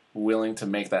weren't willing to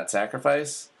make that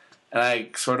sacrifice. And I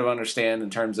sort of understand in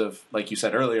terms of, like you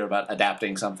said earlier, about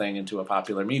adapting something into a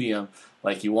popular medium.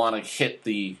 Like, you want to hit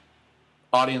the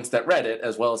audience that read it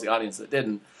as well as the audience that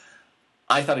didn't.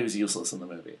 I thought he was useless in the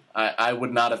movie. I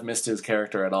would not have missed his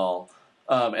character at all.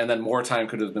 And then more time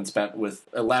could have been spent with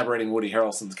elaborating Woody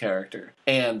Harrelson's character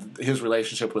and his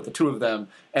relationship with the two of them,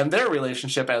 and their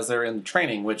relationship as they're in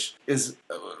training, which is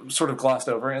sort of glossed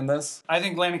over in this. I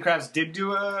think Lenny Kravitz did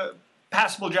do a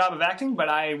passable job of acting, but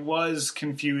I was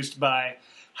confused by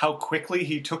how quickly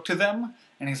he took to them.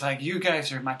 And he's like, you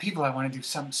guys are my people. I want to do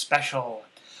something special.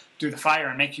 Do the fire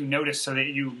and make you notice so that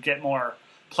you get more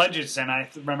pledges. And I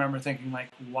remember thinking, like,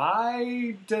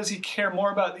 why does he care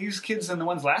more about these kids than the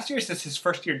ones last year? Is this his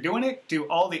first year doing it? Do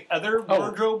all the other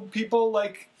wardrobe people,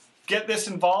 like, get this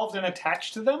involved and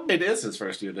attached to them? It is his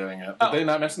first year doing it. Did they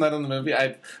not mention that in the movie?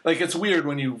 It's weird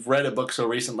when you've read a book so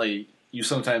recently, you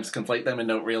sometimes conflate them and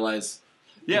don't realize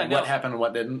what happened and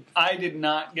what didn't. I did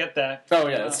not get that. Oh,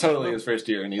 yeah, it's totally his first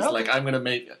year. And he's like, I'm going to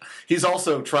make... He's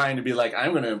also trying to be like,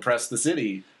 I'm going to impress the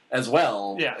city as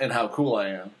well and how cool I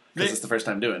am. Because it's the first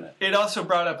time doing it. It also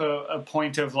brought up a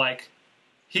point of, like,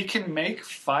 he can make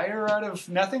fire out of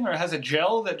nothing, or has a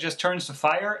gel that just turns to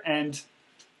fire, and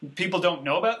people don't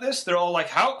know about this. They're all like,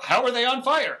 how are they on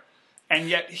fire? And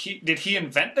yet, did he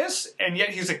invent this? And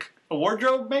yet he's a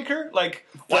wardrobe maker? Like,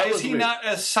 why is he not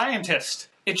a scientist?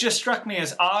 It just struck me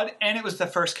as odd, and it was the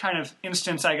first kind of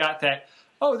instance I got that,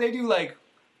 they do, like,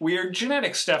 weird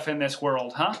genetic stuff in this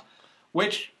world, huh?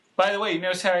 Which, by the way, you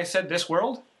notice how I said this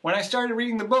world? When I started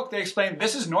reading the book, they explained,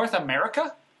 this is North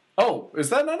America? Oh, is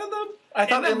that none of them? I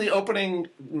thought in the opening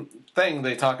thing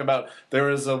they talk about there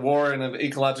was a war and an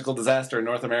ecological disaster in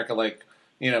North America, like,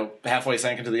 halfway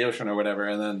sank into the ocean or whatever,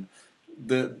 and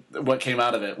then what came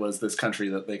out of it was this country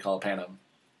that they call Panem.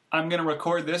 I'm going to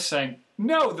record this saying,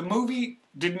 no, the movie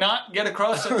did not get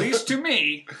across, at least to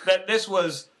me, that this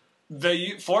was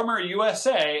the former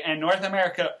USA and North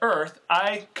America Earth.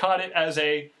 I caught it as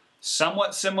a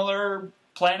somewhat similar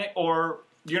planet or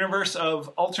universe of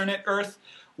alternate Earth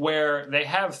where they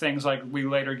have things like we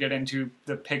later get into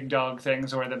the pig dog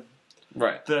things or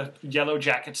the yellow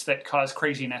jackets that cause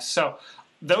craziness. So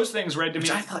those things read to me...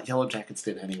 Which I thought yellow jackets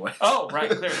did anyway. Oh,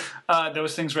 right, clear.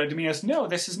 Those things read to me as, no,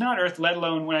 this is not Earth, let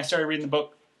alone when I started reading the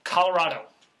book, Colorado.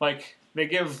 Like, they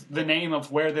give the name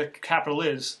of where the capital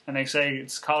is, and they say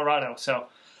it's Colorado. So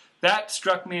that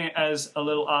struck me as a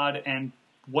little odd and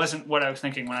wasn't what I was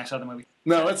thinking when I saw the movie.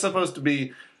 No, it's supposed to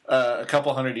be a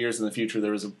couple hundred years in the future.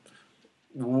 There was a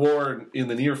war in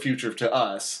the near future to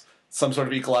us, some sort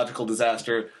of ecological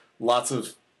disaster, lots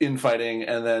of infighting,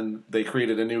 and then they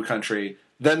created a new country.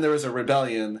 Then there was a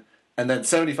rebellion, and then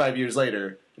 75 years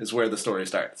later is where the story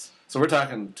starts. So we're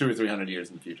talking 200 or 300 years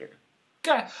in the future.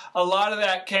 Okay. A lot of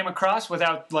that came across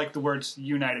without, like, the words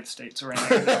United States or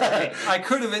anything. I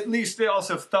could have at least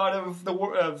also thought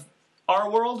of our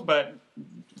world, but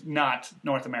not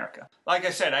North America. Like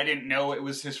I said, I didn't know it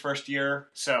was his first year,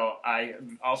 so I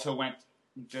also went,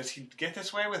 does he get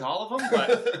this way with all of them?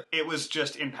 But it was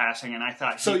just in passing, and I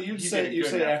thought so you'd say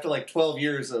after like 12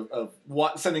 years of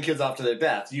sending kids off to their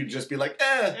death, you'd just be like,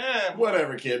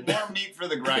 whatever, kid. More meat for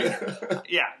the grinder.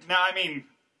 Yeah. No, I mean,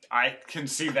 I can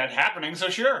see that happening, so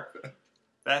sure.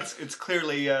 It's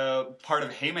clearly part of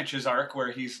Haymitch's arc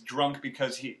where he's drunk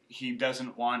because he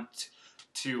doesn't want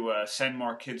to send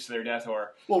more kids to their death,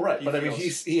 or but I mean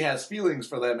he has feelings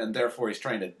for them, and therefore he's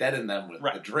trying to deaden them with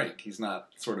the drink. He's not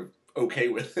sort of okay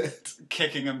with it,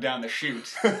 kicking them down the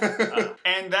chute.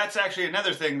 And that's actually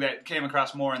another thing that came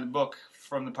across more in the book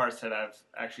from the parts that I've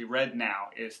actually read now,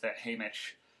 is that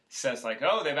Haymitch says, like,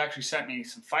 oh, they've actually sent me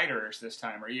some fighters this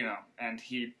time, or and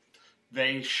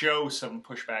they show some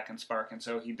pushback and spark, and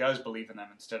so he does believe in them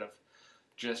instead of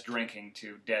just drinking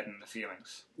to deaden the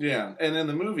feelings. Yeah, and in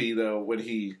the movie, though, when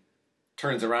he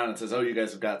turns around and says, oh, you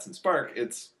guys have got some spark,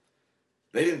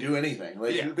 they didn't do anything.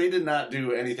 They did not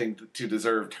do anything to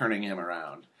deserve turning him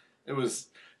around.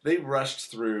 They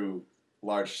rushed through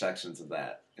large sections of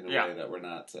that in a way that were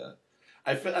not...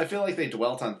 I feel like they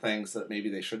dwelt on things that maybe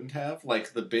they shouldn't have,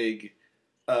 like the big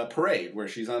parade where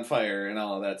she's on fire and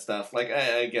all of that stuff. Like,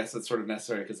 I guess it's sort of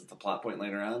necessary because it's a plot point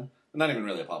later on. Not even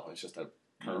really a plot point, it's just a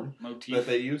term motif that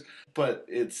they use. But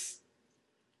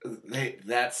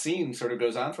that scene sort of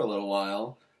goes on for a little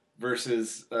while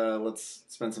versus let's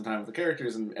spend some time with the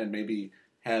characters and maybe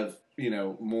have,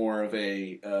 more of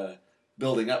a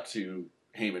building up to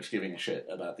Haymitch giving a shit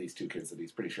about these two kids that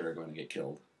he's pretty sure are going to get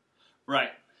killed.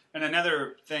 Right. And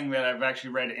another thing that I've actually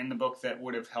read in the book that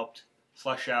would have helped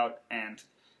flesh out, and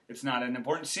it's not an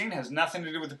important scene, has nothing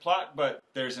to do with the plot, but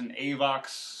there's an Avox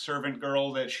servant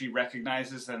girl that she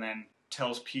recognizes, and then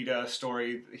tells Peta a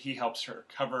story. He helps her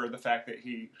cover the fact that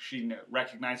she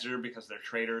recognizes her because they're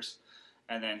traitors.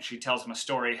 And then she tells him a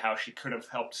story how she could have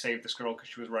helped save this girl because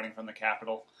she was running from the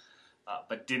Capitol,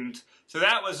 but didn't. So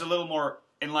that was a little more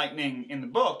enlightening in the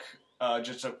book,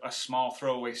 just a small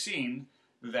throwaway scene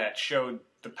that showed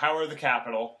the power of the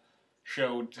Capitol,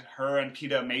 showed her and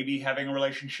Peta maybe having a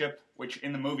relationship, which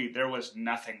in the movie there was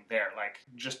nothing there. Like,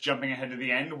 just jumping ahead to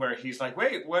the end where he's like,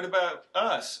 wait, what about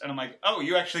us? And I'm like, oh,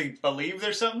 you actually believe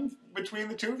there's something between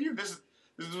the two of you? This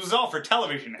was all for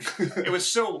television. It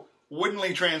was so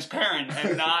woodenly transparent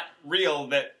and not real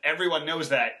that everyone knows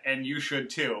that, and you should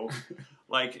too.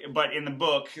 Like, but in the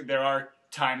book, there are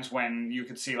times when you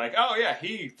could see, like, oh yeah,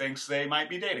 he thinks they might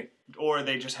be dating. Or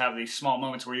they just have these small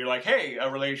moments where you're like, hey, a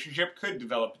relationship could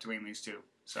develop between these two.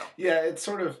 So Yeah, it's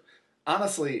sort of,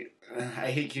 honestly, I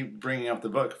hate keep bringing up the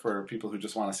book for people who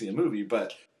just want to see a movie,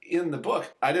 but in the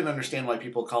book, I didn't understand why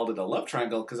people called it a love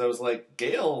triangle, because I was like,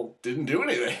 Gale didn't do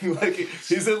anything. Like,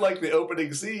 he's in, like, the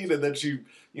opening scene, and then she,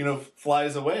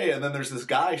 flies away, and then there's this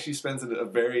guy she spends a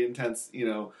very intense,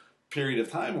 period of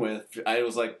time with. I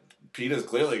was like, Peta's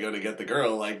clearly going to get the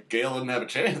girl. Like, Gale didn't have a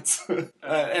chance.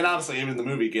 And honestly, even in the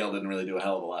movie, Gale didn't really do a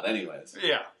hell of a lot anyways.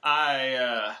 yeah,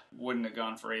 I wouldn't have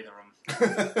gone for either of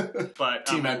them. But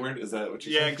Team Edward, is that what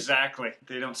you yeah, said? exactly.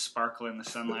 They don't sparkle in the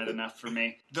sunlight enough for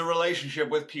me. The relationship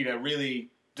with Peta really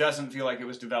doesn't feel like it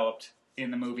was developed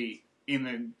in the movie, in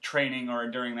the training or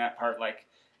during that part. Like,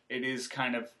 it is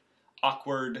kind of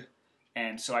awkward,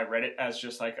 and so I read it as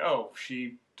just like, oh,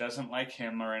 she doesn't like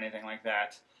him or anything like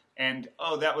that. And,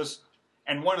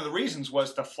 and one of the reasons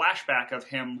was the flashback of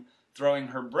him throwing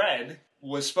her bread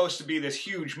was supposed to be this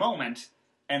huge moment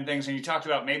and things, and you talked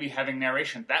about maybe having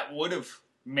narration. That would have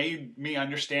made me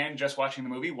understand, just watching the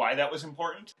movie, why that was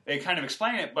important. They kind of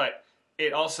explain it, but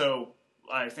it also,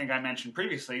 I think I mentioned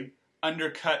previously,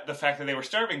 undercut the fact that they were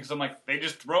starving, because I'm like, they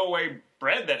just throw away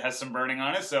bread that has some burning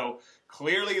on it, so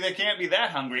clearly they can't be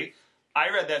that hungry. I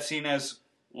read that scene as,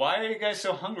 why are you guys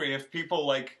so hungry if people,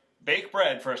 like, bake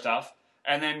bread, first off,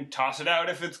 and then toss it out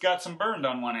if it's got some burned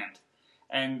on one end?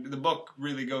 And the book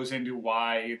really goes into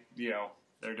why,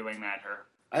 they're doing that.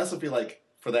 I also feel like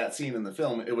for that scene in the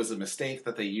film, it was a mistake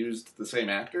that they used the same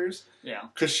actors. Yeah.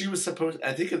 Because she was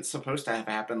I think it's supposed to have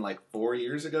happened like 4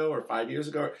 years ago or 5 years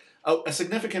ago. Oh, a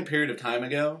significant period of time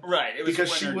ago. Right. It was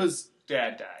because when her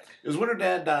dad died. It was when her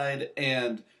dad died,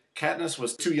 and Katniss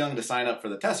was too young to sign up for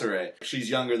the Tesserae. She's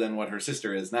younger than what her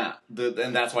sister is now.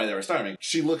 And that's why they were starving.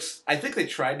 She looks... I think they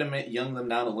tried to young them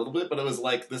down a little bit, but it was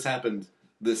like, this happened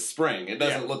this spring. It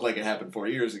doesn't look like it happened 4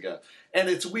 years ago. And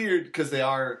it's weird, because they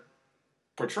are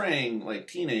portraying, like,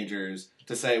 teenagers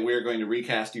to say, we're going to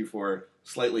recast you for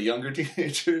slightly younger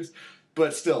teenagers.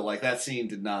 But still, like, that scene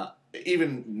did not...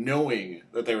 Even knowing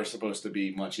that they were supposed to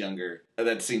be much younger,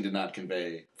 that scene did not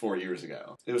convey 4 years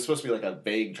ago. It was supposed to be like a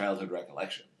vague childhood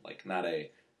recollection. Like, not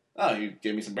oh, you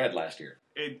gave me some bread last year.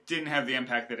 It didn't have the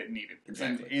impact that it needed.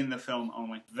 Exactly. In the film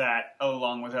only. That,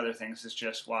 along with other things, is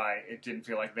just why it didn't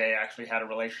feel like they actually had a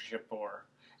relationship or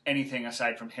anything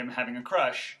aside from him having a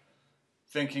crush,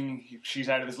 thinking she's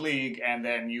out of his league, and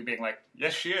then you being like,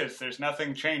 yes, she is. There's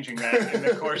nothing changing that in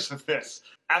the course of this.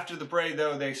 After the parade,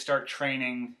 though, they start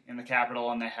training in the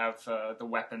Capitol, and they have the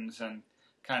weapons and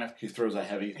kind of... He throws a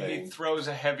heavy thing. He throws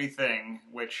a heavy thing,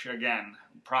 which, again,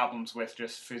 problems with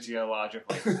just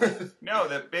physiologically. No,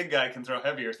 that big guy can throw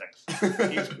heavier things.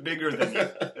 He's bigger than you,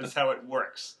 is how it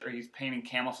works. Or he's painting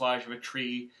camouflage of a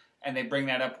tree, and they bring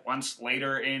that up once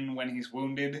later in when he's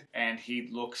wounded, and he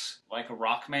looks like a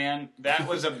rock man. That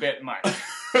was a bit much.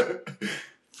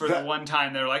 For the one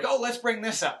time, they're like, oh, let's bring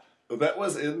this up. That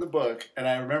was in the book, and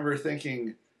I remember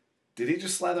thinking, did he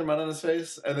just slather mud on his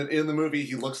face? And then in the movie,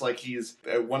 he looks like he's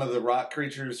one of the rock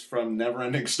creatures from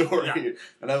Neverending Story. Yeah.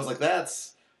 And I was like,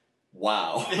 that's...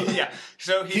 wow. Yeah.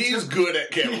 So he's good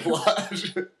at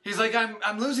camouflage. He's like,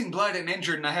 I'm losing blood and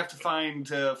injured, and I have to find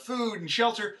food and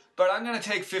shelter, but I'm going to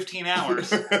take 15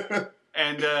 hours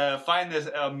and find this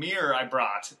mirror I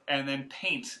brought, and then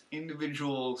paint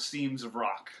individual seams of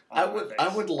rock. I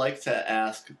would like to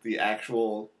ask the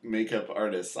actual makeup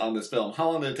artists on this film,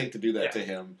 how long did it take to do that to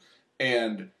him?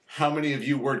 And how many of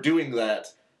you were doing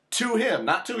that to him,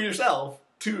 not to yourself?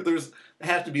 There's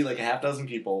have to be like a half dozen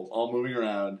people all moving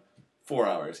around. 4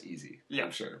 hours, easy. Yeah.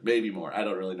 I'm sure. Maybe more. I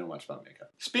don't really know much about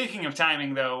makeup. Speaking of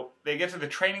timing, though, they get to the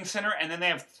training center, and then they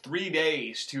have 3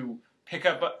 days to pick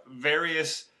up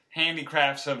various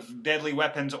handicrafts of deadly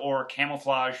weapons or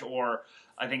camouflage or,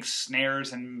 I think,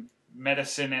 snares and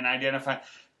medicine and identify.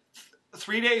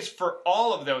 3 days for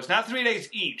all of those. Not 3 days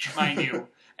each, mind you.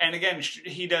 And again,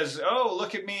 he does, oh,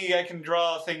 look at me, I can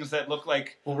draw things that look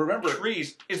like Well, remember,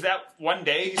 trees. Is that one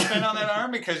day he spent on that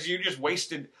arm? Because you just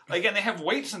wasted... Again, they have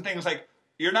weights and things like,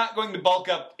 you're not going to bulk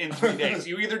up in 3 days.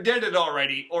 You either did it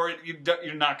already, or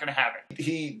you're not going to have it.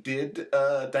 he did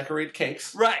decorate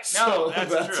cakes. Right. No, So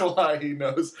that's true. why he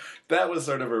knows. That was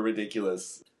sort of a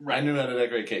ridiculous... Right. I knew how to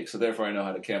decorate cakes, so therefore I know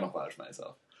how to camouflage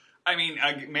myself. I mean,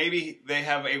 maybe they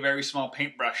have a very small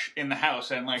paintbrush in the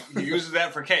house, and, like, he uses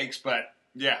that for cakes, but,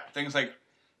 yeah, things like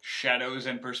shadows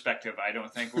and perspective, I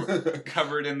don't think were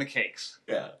covered in the cakes.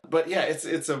 Yeah. But yeah,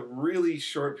 it's a really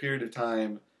short period of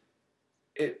time.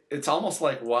 It's almost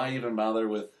like, why even bother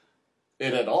with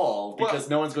it at all? Because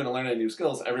no one's going to learn any new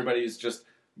skills. Everybody's just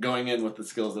going in with the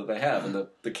skills that they have. And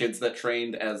the kids that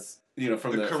trained as,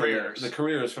 from The careers. the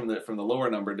careers from the lower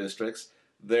number districts,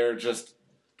 they're just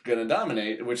going to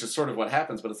dominate, which is sort of what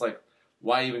happens. But it's like,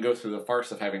 why even go through the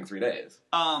farce of having 3 days?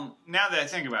 Now that I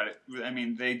think about it, I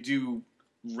mean, they do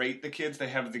rate the kids. They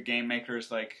have the game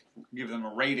makers, like, give them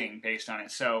a rating based on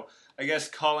it. So I guess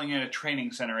calling it a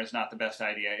training center is not the best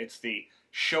idea. It's the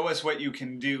show us what you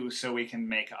can do so we can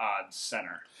make odds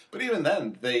center. But even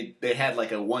then, they had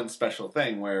like a one special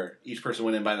thing where each person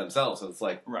went in by themselves. So it's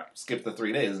like, Right. skip the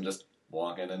 3 days and just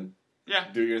walk in and Yeah.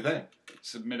 do your thing.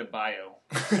 Submit a bio.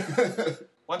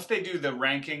 Once they do the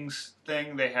rankings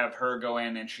thing, they have her go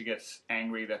in and she gets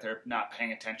angry that they're not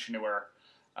paying attention to her.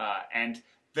 And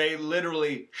they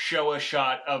literally show a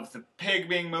shot of the pig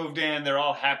being moved in. They're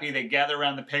all happy. They gather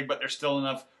around the pig, but there's still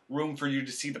enough room for you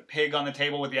to see the pig on the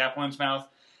table with the apple in its mouth.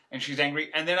 And she's angry.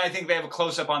 And then I think they have a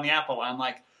close-up on the apple. I'm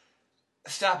like,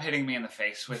 stop hitting me in the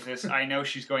face with this. I know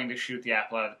she's going to shoot the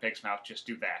apple out of the pig's mouth. Just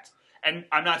do that. And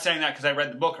I'm not saying that because I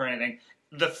read the book or anything.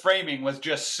 The framing was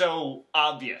just so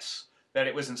obvious that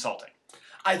it was insulting.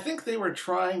 I think they were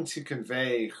trying to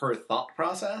convey her thought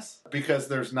process because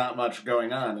there's not much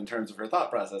going on in terms of her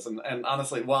thought process. And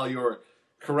honestly, while you're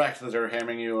correct that they're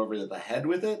hammering you over the head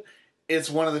with it, it's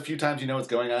one of the few times you know what's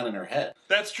going on in her head.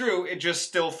 That's true. It just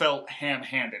still felt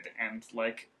ham-handed, and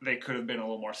like they could have been a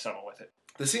little more subtle with it.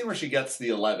 The scene where she gets the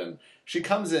 11, she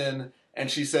comes in and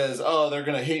she says, oh, they're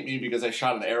going to hate me because I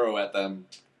shot an arrow at them.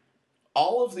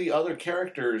 All of the other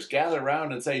characters gather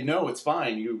around and say, no, it's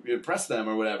fine, you impress them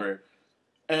or whatever.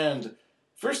 And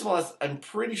first of all, I'm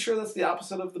pretty sure that's the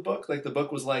opposite of the book. Like, the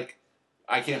book was like,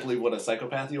 I can't believe what a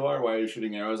psychopath you are. Why are you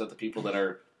shooting arrows at the people that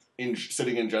are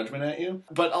sitting in judgment at you?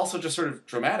 But also just sort of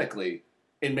dramatically,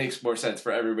 it makes more sense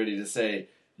for everybody to say,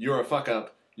 you're a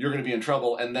fuck-up, you're going to be in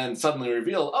trouble, and then suddenly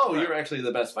reveal, oh, Right. You're actually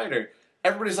the best fighter.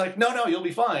 Everybody's like, no, you'll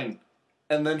be fine.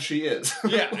 And then she is.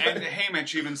 Yeah, and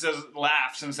Haymitch even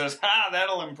laughs and says,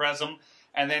 that'll impress him.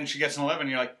 And then she gets an 11, and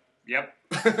you're like, yep.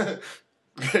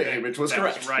 Which was that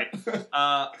correct. was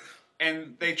right.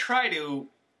 And they try to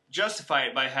justify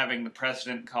it by having the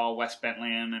president call Wes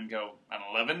Bentley in and go, an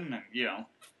 11? And,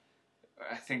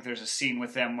 I think there's a scene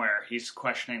with them where he's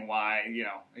questioning why,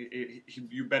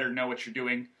 you better know what you're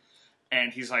doing.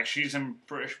 And he's like, she's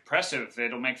impressive.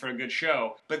 It'll make for a good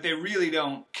show. But they really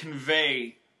don't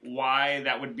convey why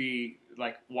that would be,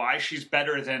 like, why she's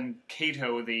better than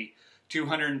Kato, the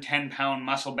 210-pound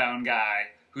muscle-bound guy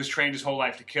who's trained his whole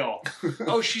life to kill.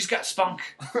 Oh, she's got spunk.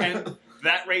 And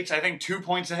that rate's, I think, 2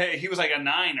 points ahead. He was like a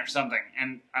 9 or something.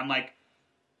 And I'm like,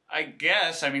 I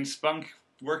guess, spunk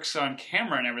works on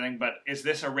camera and everything, but is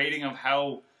this a rating of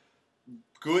how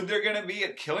good they're going to be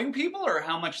at killing people or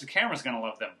how much the camera's going to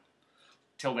love them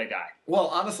till they die? Well,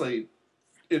 honestly,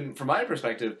 from my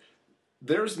perspective,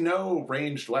 there's no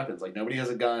ranged weapons. Like, nobody has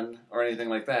a gun or anything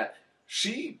like that.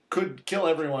 She could kill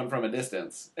everyone from a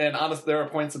distance. And honestly, there are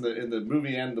points in the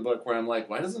movie and the book where I'm like,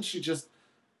 why doesn't she just...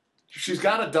 She's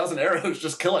got a dozen arrows,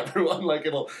 just kill everyone. Like,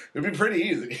 it'd be pretty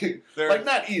easy.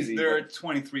 Not easy. There are but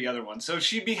 23 other ones, so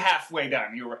she'd be halfway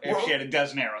done if she had a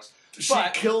dozen arrows. she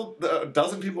killed... A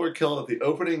dozen people were killed at the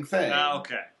opening thing.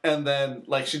 Okay. And then,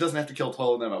 like, she doesn't have to kill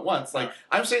 12 of them at once. Like,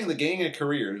 I'm saying the gang of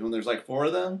careers, when there's, like, 4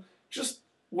 of them, just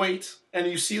wait. And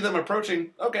you see them approaching,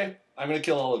 okay, I'm going to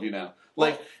kill all of you now.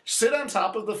 Like, sit on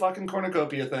top of the fucking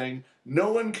cornucopia thing.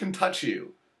 No one can touch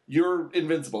you. You're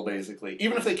invincible, basically.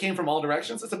 Even if they came from all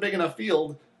directions, it's a big enough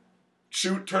field.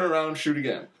 Shoot, turn around, shoot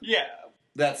again. Yeah.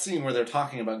 That scene where they're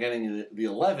talking about getting the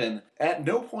 11, at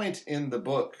no point in the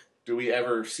book do we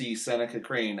ever see Seneca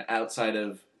Crane outside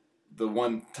of the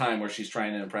one time where she's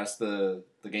trying to impress the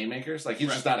game makers. Like, he's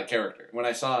just not a character. When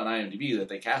I saw on IMDb that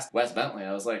they cast Wes Bentley,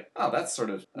 I was like, oh, that's sort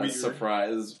of a Weird.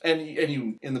 surprise. And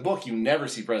you in the book, you never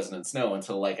see President Snow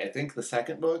until, like, I think the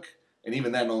second book, and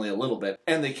even then only a little bit.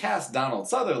 And they cast Donald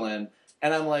Sutherland,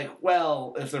 and I'm like,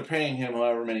 well, if they're paying him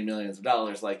however many millions of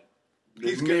dollars, like,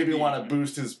 He's they gonna maybe be- want to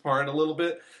boost his part a little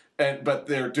bit. But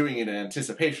they're doing it in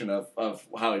anticipation of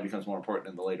how he becomes more important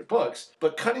in the later books.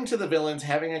 But cutting to the villains,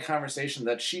 having a conversation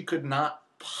that she could not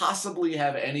possibly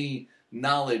have any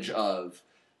knowledge of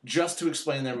just to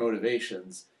explain their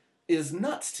motivations is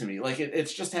nuts to me. Like,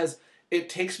 it's just has... It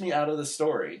takes me out of the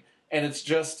story. And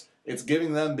it's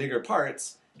giving them bigger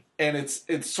parts. And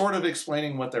it's sort of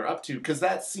explaining what they're up to. Because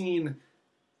that scene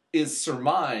is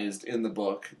surmised in the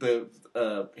book. The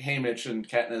Haymitch and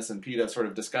Katniss and Peeta sort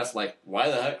of discuss, like, why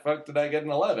the fuck did I get an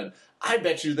 11? I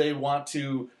bet you they want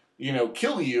to,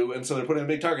 kill you, and so they're putting a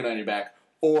big target on your back.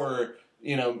 Or,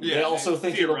 they also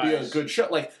think it'll be a good show.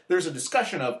 Like, there's a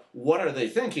discussion of what are they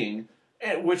thinking,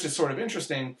 which is sort of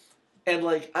interesting. And,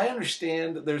 like, I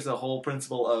understand there's a whole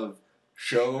principle of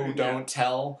show, don't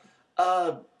tell.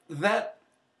 That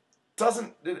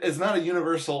is not a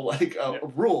universal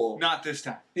rule. Not this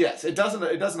time. Yes, it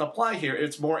doesn't apply here.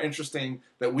 It's more interesting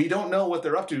that we don't know what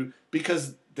they're up to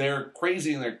because they're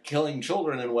crazy and they're killing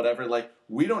children and whatever. Like,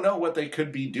 we don't know what they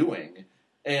could be doing.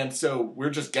 And so we're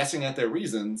just guessing at their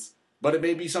reasons, but it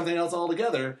may be something else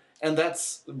altogether, and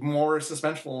that's more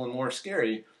suspenseful and more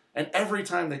scary. And every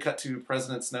time they cut to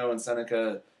President Snow and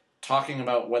Seneca talking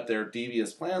about what their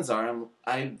devious plans are,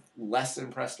 I'm less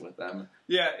impressed with them.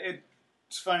 Yeah,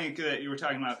 it's funny that you were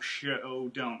talking about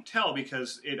show, don't tell,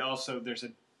 because there's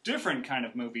a different kind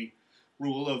of movie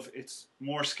rule of it's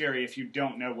more scary if you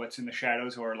don't know what's in the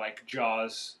shadows, or like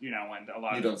Jaws, and a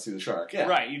lot You don't see the shark, yeah.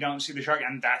 Right, you don't see the shark,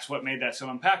 and that's what made that so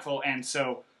impactful. And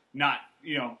so not,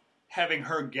 having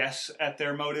her guess at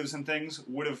their motives and things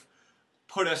would have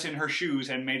put us in her shoes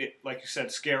and made it, like you said,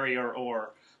 scarier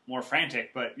or more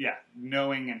frantic. But yeah,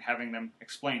 knowing and having them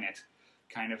explain it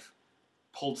kind of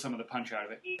pulled some of the punch out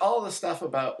of it. All the stuff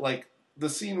about, like, the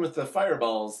scene with the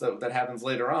fireballs that happens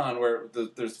later on, where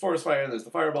there's forest fire, there's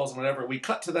the fireballs and whatever, we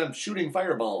cut to them shooting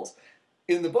fireballs.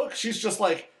 In the book, she's just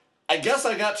like, I guess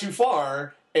I got too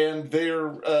far, and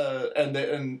they're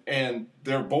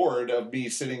they're bored of me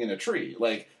sitting in a tree.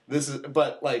 Like,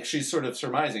 but like, she's sort of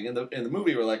surmising. In the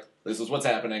movie, we're like, this is what's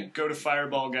happening. Go to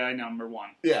fireball guy number 1.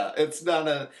 Yeah, it's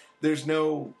not there's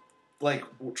no, like,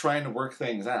 trying to work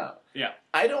things out. Yeah.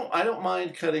 I don't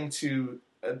mind cutting to...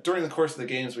 during the course of the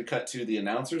games, we cut to the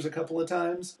announcers a couple of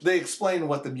times. They explain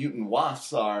what the mutant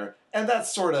wasps are, and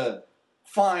that's sort of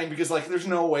fine, because, like, there's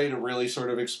no way to really sort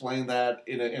of explain that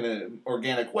in an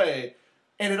organic way.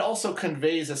 And it also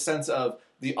conveys a sense of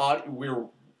the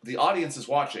audience is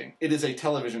watching. It is a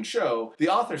television show. The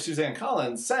author, Suzanne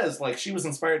Collins, says, like, she was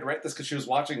inspired to write this because she was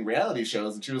watching reality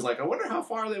shows, and she was like, I wonder how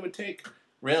far they would take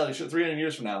reality show 300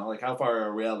 years from now, like, how far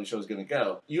a reality show is going to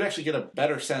go. You actually get a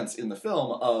better sense in the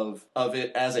film of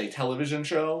it as a television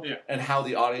show, yeah, and how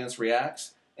the audience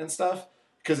reacts and stuff,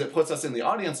 because it puts us in the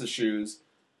audience's shoes.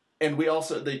 And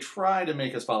they try to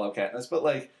make us follow Katniss, but,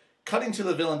 like, cutting to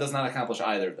the villain does not accomplish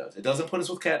either of those. It doesn't put us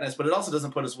with Katniss, but it also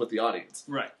doesn't put us with the audience.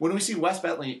 Right. When we see Wes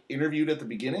Bentley interviewed at the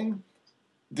beginning,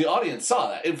 the audience saw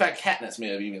that. In fact, Katniss may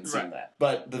have even seen that.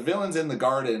 But the villains in the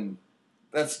garden,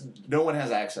 no one has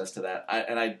access to that.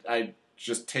 I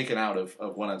just taken out of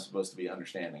what I'm supposed to be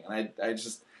understanding. And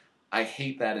I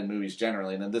hate that in movies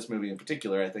generally, and in this movie in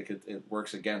particular, I think it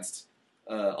works against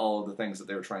all of the things that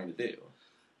they were trying to do.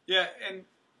 Yeah, and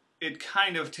it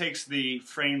kind of takes the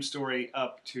frame story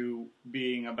up to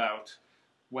being about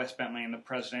Wes Bentley and the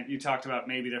president. You talked about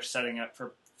maybe they're setting up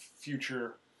for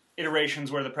future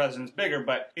iterations where the president's bigger,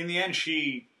 but in the end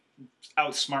she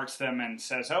outsmarts them and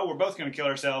says, oh, we're both going to kill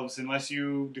ourselves unless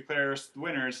you declare us the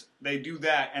winners. They do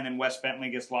that, and then Wes Bentley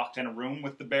gets locked in a room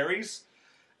with the berries.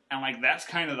 And, like, that's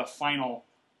kind of the final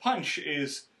punch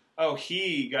is, oh,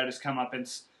 he got his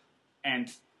comeuppance,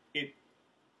 and it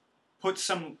puts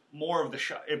some more of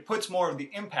it puts more of the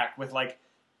impact with, like,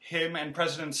 him and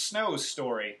President Snow's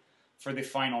story for the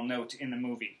final note in the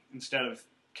movie instead of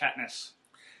Katniss.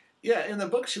 Yeah, in the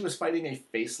book she was fighting a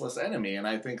faceless enemy, and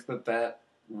I think that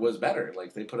was better.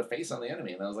 Like, they put a face on the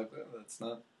enemy, and I was like, that's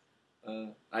not...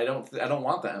 I don't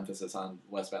want the emphasis on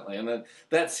Wes Bentley. And then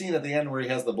that scene at the end where he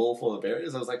has the bowl full of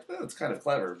berries, I was like, it's kind of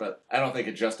clever, but I don't think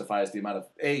it justifies the amount of,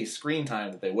 A, screen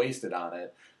time that they wasted on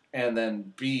it, and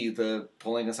then, B, the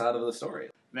pulling us out of the story.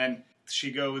 Then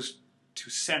she goes to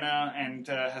Senna and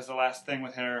has the last thing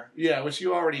with her. Yeah, which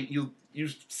you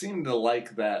seem to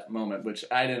like that moment, which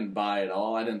I didn't buy at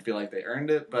all. I didn't feel like they earned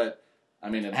it, but, I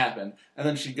mean, it happened. And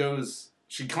then she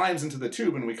climbs into the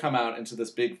tube, and we come out into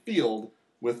this big field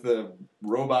with the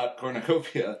robot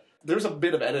cornucopia. There's a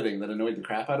bit of editing that annoyed the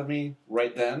crap out of me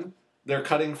right then. They're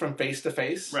cutting from face to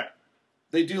face. Right.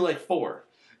 They do like 4.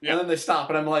 Yeah. And then they stop,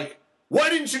 and I'm like, why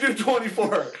didn't you do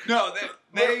 24? No,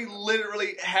 they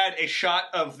literally had a shot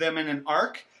of them in an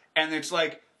arc, and it's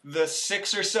like, the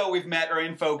 6 or so we've met are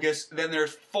in focus. Then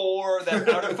there's 4 that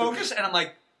are out of focus, and I'm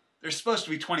like, there's supposed to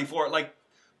be 24. Like,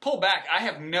 pull back. I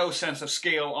have no sense of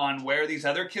scale on where these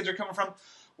other kids are coming from.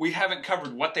 We haven't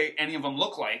covered what any of them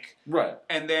look like. Right.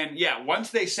 And then, yeah, once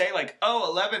they say, like,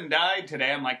 oh, 11 died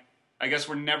today, I'm like, I guess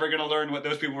we're never going to learn what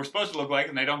those people were supposed to look like,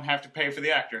 and they don't have to pay for the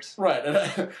actors. Right,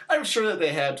 and I'm sure that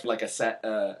they had like a set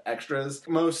extras.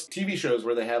 Most TV shows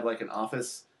where they have like an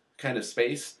office kind of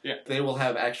space, they will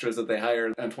have extras that they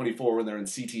hire on 24 when they're in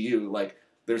CTU. Like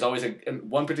there's always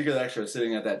one particular extra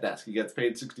sitting at that desk. He gets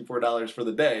paid $64 for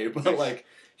the day, but like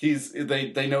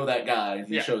they know that guy, and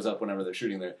he shows up whenever they're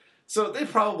shooting there. So they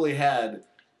probably had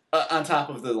on top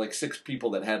of the like 6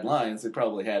 people that had lines, they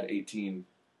probably had 18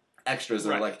 extras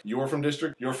that are like, you're from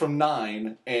District, you're from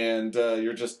 9, and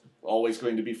you're just always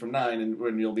going to be from 9, and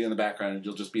when you'll be in the background, and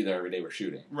you'll just be there every day we're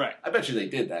shooting. Right. I bet you they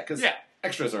did that, because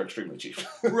extras are extremely cheap.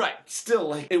 Right. Still,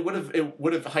 like, it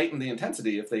would have heightened the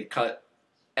intensity if they cut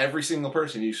every single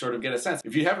person. You sort of get a sense.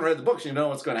 If you haven't read the books, you know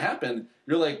what's going to happen.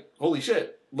 You're like, holy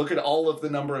shit, look at all of the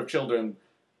number of children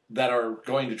that are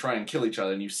going to try and kill each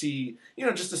other, and you see,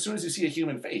 just as soon as you see a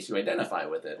human face, you identify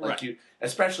with it. Like you,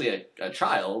 especially a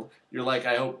child, you're like,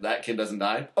 I hope that kid doesn't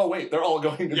die. Oh wait, they're all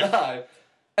going to die.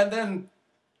 And then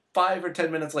 5 or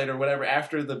 10 minutes later, whatever,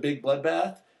 after the big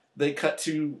bloodbath, they cut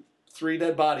to 3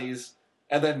 dead bodies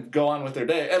and then go on with their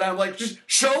day. And I'm like, just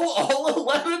show all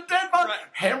 11 dead bodies. Right.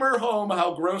 Hammer home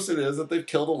how gross it is that they've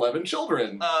killed 11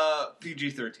 children.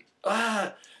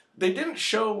 PG-13. They didn't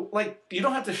show, like, you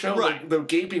don't have to show the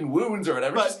gaping wounds or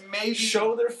whatever. But just maybe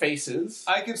show their faces.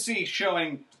 I could see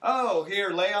showing, oh, here,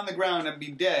 lay on the ground and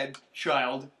be dead,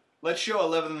 child. Let's show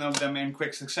 11 of them in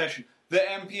quick succession. The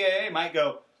MPAA might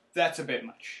go, that's a bit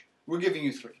much. We're giving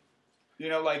you 3.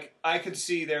 Like, I could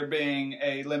see there being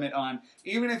a limit on,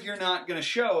 even if you're not going to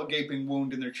show a gaping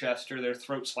wound in their chest or their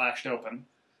throat slashed open,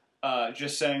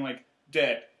 just saying, like,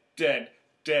 dead, dead,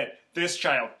 dead, this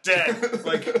child, dead.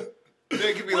 Like...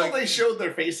 They could be they showed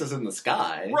their faces in the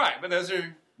sky. Right, but those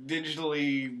are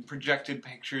digitally projected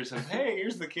pictures of, hey,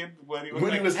 here's the kid when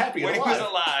he was happy when alive. he was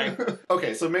alive.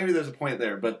 Okay, so maybe there's a point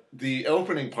there, but the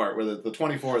opening part where the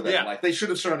 24 of them, like, they should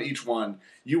have shown each one.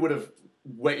 You would have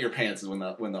wet your pants when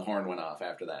the horn went off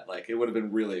after that. Like, it would have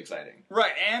been really exciting.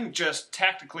 Right, and just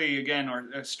tactically, again,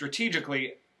 or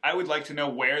strategically, I would like to know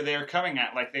where they're coming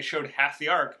at. Like, they showed half the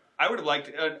arc. I would have liked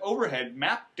an overhead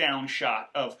map down shot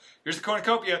of, here's the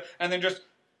cornucopia, and then just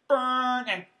burn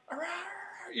and,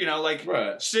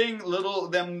 seeing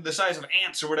them the size of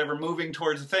ants or whatever moving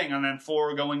towards the thing, and then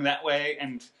 4 going that way,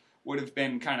 and would have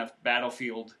been kind of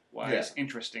battlefield-wise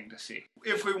interesting to see.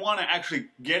 If we want to actually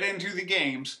get into the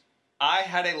games, I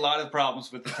had a lot of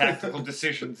problems with the tactical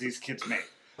decisions these kids made.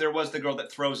 There was the girl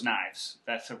that throws knives.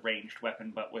 That's a ranged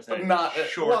weapon, but with a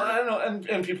shorter... Well, I don't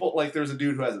know, and people, like, there's a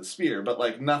dude who has a spear, but,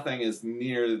 like, nothing is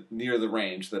near the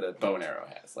range that a bow and arrow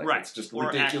has. Like, it's just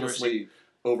ridiculously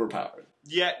overpowered.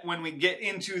 Yet, when we get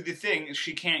into the thing,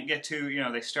 she can't get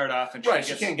to, they start off and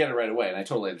she can't get it right away, and I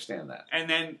totally understand that. And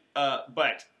then,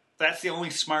 but that's the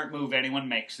only smart move anyone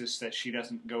makes, is that she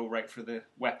doesn't go right for the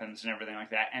weapons and everything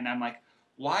like that. And I'm like,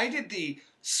 why did the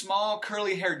small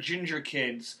curly-haired ginger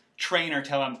kids... trainer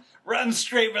tell him, run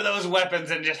straight for those weapons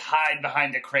and just hide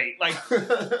behind a crate? Like,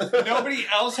 nobody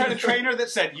else had a trainer that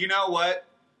said, you know what,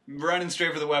 running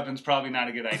straight for the weapons probably not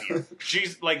a good idea.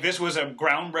 She's like, this was a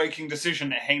groundbreaking decision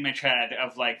that Haymitch had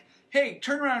of like, hey,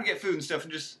 turn around and get food and stuff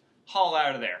and just haul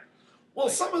out of there. Well,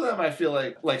 some of them I feel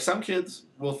like some kids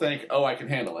will think, oh, I can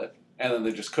handle it, and then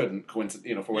they just couldn't,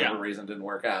 for whatever reason didn't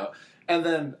work out. And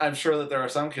then I'm sure that there are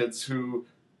some kids who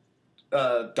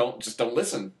don't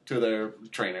listen to their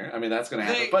trainer. I mean, that's going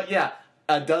to happen. But yeah,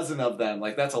 a dozen of them,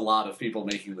 like, that's a lot of people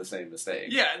making the same mistake.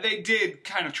 Yeah, they did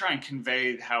kind of try and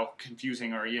convey how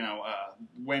confusing, or,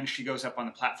 when she goes up on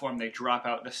the platform, they drop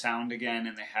out the sound again,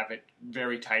 and they have it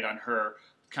very tight on her,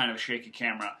 kind of a shaky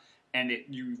camera, and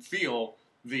you feel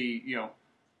your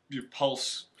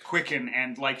pulse quicken,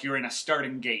 and like you're in a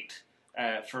starting gate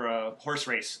for a horse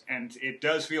race, and it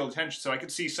does feel tension. So I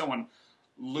could see someone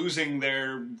losing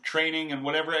their training and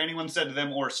whatever anyone said to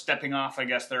them, or stepping off, I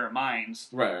guess, their minds.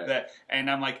 Right.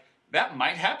 And I'm like, that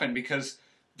might happen, because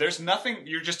there's nothing,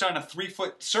 you're just on a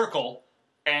 3-foot circle,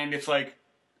 and it's like,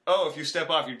 oh, if you step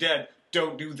off, you're dead.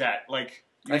 Don't do that. Like,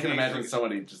 I can imagine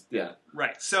somebody just,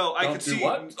 Right. So I could see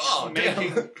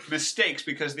making damn. mistakes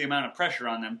because of the amount of pressure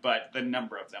on them, but the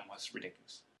number of them was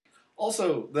ridiculous.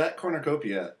 Also, that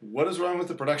cornucopia, what is wrong with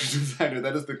the production designer?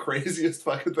 That is the craziest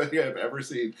fucking thing I've ever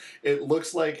seen. It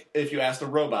looks like if you asked a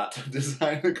robot to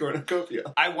design a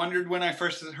cornucopia. I wondered when I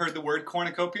first heard the word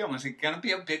cornucopia, was it going to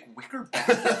be a big wicker bag?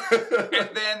 And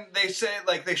then they say,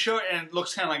 like, they show it and it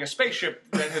looks kind of like a spaceship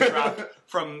that has dropped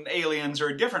from Aliens or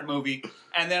a different movie.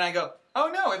 And then I go,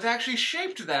 oh no, it's actually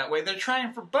shaped that way. They're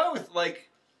trying for both. Like,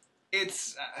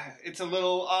 it's a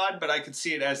little odd, but I could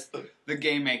see it as the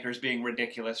game makers being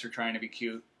ridiculous or trying to be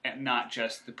cute, and not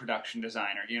just the production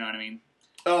designer. You know what I mean?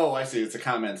 Oh, I see. It's a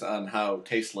comment on how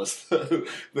tasteless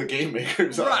the game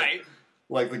makers are. Right.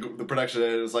 Like, the production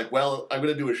editor is like, well, I'm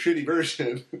going to do a shitty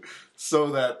version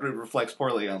so that it reflects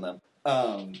poorly on them.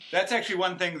 That's actually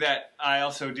one thing that I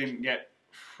also didn't get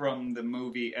from the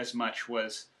movie as much,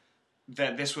 was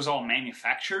that this was all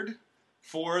manufactured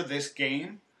for this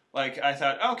game. Like, I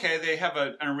thought, okay, they have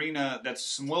an arena that's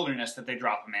some wilderness that they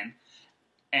drop them in,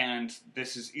 and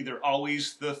this is either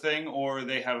always the thing or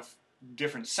they have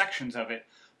different sections of it.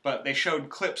 But they showed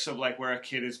clips of, like, where a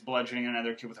kid is bludgeoning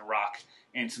another kid with a rock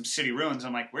in some city ruins.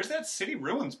 I'm like, where's that city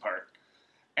ruins part?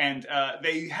 And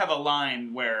they have a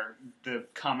line where the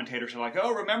commentators are like,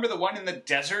 oh, remember the one in the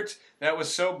desert? That was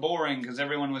so boring because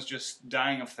everyone was just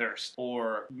dying of thirst.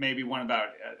 Or maybe one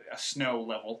about a snow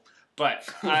level.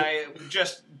 But I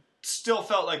just still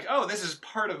felt like, oh, this is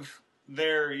part of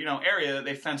their, area that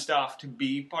they fenced off to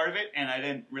be part of it. And I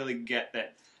didn't really get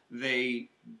that they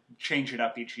change it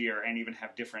up each year and even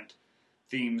have different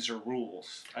themes or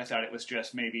rules. I thought it was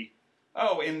just maybe,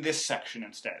 in this section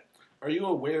instead. Are you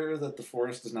aware that the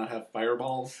forest does not have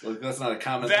fireballs? Like, that's not a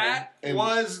common That thing.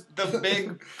 was the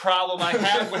big problem I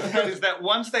had with it, is that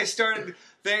once they started,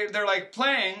 they're like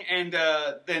playing, and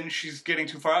then she's getting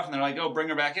too far off, and they're like, oh, bring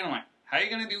her back in. I'm like, how are you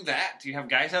going to do that? Do you have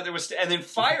guys out there with... And then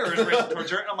fire is racing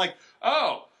towards her, and I'm like,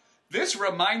 oh, this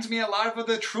reminds me a lot of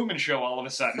the Truman Show all of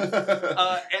a sudden.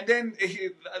 And then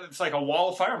it's like a wall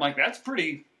of fire. I'm like, that's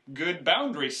pretty good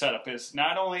boundary setup. Is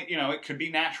not only, it could be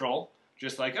natural,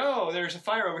 just like, oh, there's a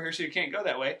fire over here, so you can't go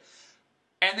that way.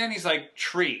 And then he's like,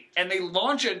 tree. And they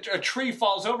launch a tree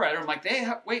falls over at her. I'm like, they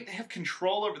have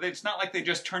control over... It's not like they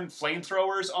just turned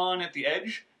flamethrowers on at the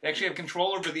edge. They actually have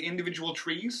control over the individual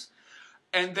trees.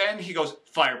 And then he goes,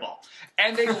 fireball.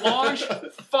 And they launch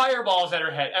fireballs at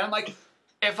her head. And I'm like,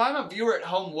 if I'm a viewer at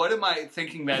home, what am I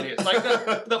thinking that is? Like,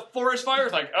 the forest fire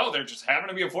is like, oh, there just happened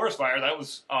to be a forest fire. That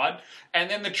was odd. And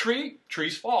then the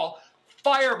trees fall,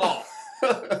 fireball.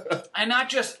 And not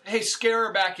just, hey, scare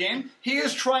her back in. He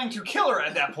is trying to kill her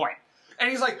at that point. And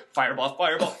he's like, fireball,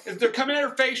 fireball. They're coming at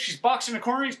her face. She's boxing in a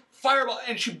corner. He's fireball.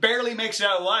 And she barely makes it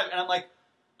out alive. And I'm like,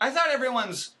 I thought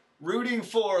everyone's rooting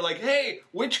for, like, hey,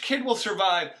 which kid will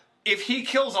survive? If he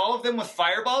kills all of them with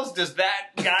fireballs, does that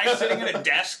guy sitting at a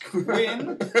desk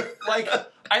win? Like,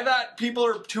 I thought people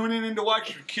are tuning in to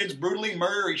watch kids brutally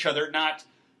murder each other, not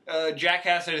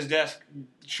jackass at his desk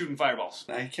shooting fireballs.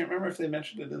 I can't remember if they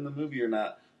mentioned it in the movie or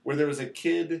not, where there was a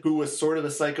kid who was sort of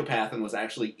a psychopath and was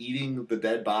actually eating the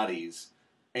dead bodies.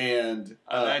 And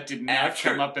that did not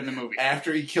come up in the movie.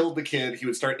 After he killed the kid, he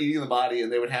would start eating the body,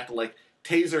 and they would have to, like,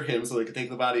 taser him so they could take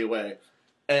the body away.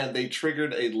 And they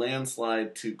triggered a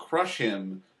landslide to crush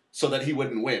him so that he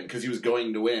wouldn't win, because he was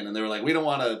going to win. And they were like, we don't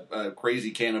want a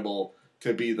crazy cannibal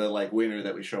to be the, like, winner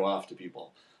that we show off to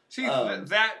people. See,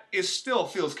 that still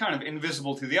feels kind of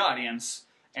invisible to the audience.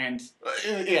 And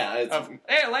yeah,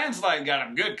 hey, a landslide got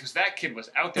him good because that kid was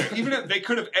out there. Even if they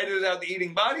could have edited out the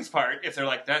eating bodies part, if they're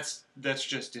like, that's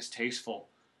just distasteful.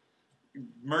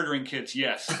 Murdering kids,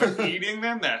 yes, but eating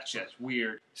them, that's just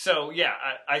weird. So yeah,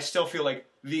 I still feel like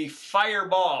the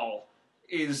fireball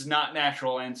is not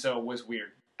natural, and so was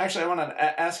weird. Actually, I want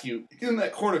to ask you, in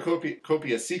that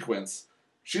cornucopia sequence,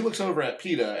 she looks over at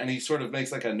PETA, and he sort of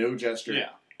makes like a no gesture. Yeah.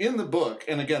 In the book,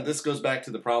 and again, this goes back to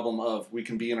the problem of we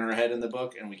can be in her head in the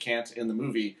book and we can't in the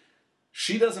movie,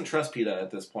 she doesn't trust PETA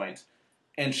at this point.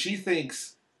 And she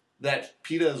thinks that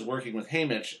PETA is working with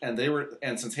Haymitch, and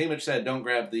since Haymitch said don't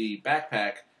grab the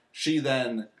backpack, she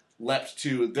then leapt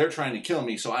to, they're trying to kill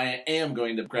me, so I am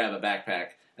going to grab a backpack.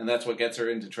 And that's what gets her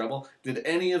into trouble. Did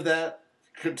any of that,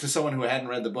 to someone who hadn't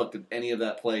read the book, did any of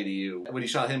that play to you? When he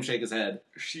saw him shake his head.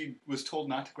 She was told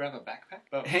not to grab a backpack?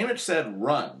 Oh. Haymitch said,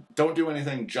 run. Don't do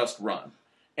anything, just run.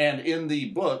 And in the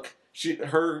book,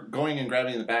 her going and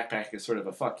grabbing the backpack is sort of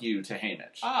a fuck you to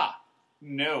Haymitch. Ah,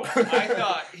 no. I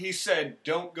thought he said,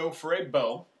 don't go for a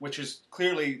bow, which is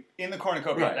clearly in the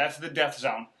cornucopia. Right. That's the death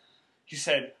zone. He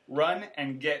said, run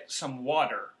and get some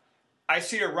water. I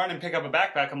see her run and pick up a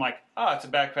backpack. I'm like, it's a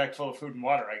backpack full of food and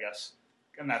water, I guess.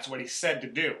 And that's what he said to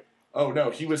do. Oh, no,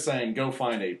 he was saying go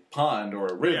find a pond or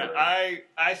a river. Yeah,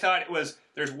 I thought it was,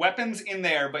 there's weapons in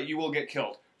there, but you will get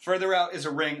killed. Further out is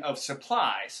a ring of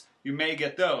supplies. You may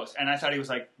get those. And I thought he was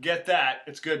like, get that,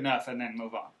 it's good enough, and then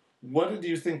move on. What did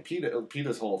you think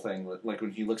Peeta's whole thing, like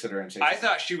when he looks at her and shakes? I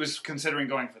thought she was considering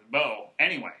going for the bow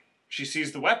anyway. She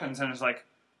sees the weapons and is like,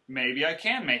 maybe I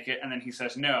can make it, and then he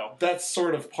says no. That's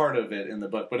sort of part of it in the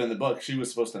book, but in the book, she was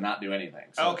supposed to not do anything.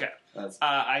 So Okay.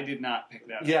 I did not pick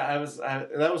that up. Yeah,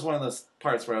 that was one of those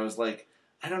parts where I was like,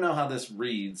 I don't know how this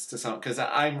reads to some, because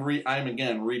I'm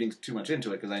again reading too much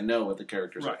into it because I know what the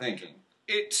characters are thinking.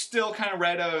 It still kind of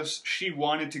read as she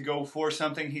wanted to go for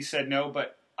something. He said no,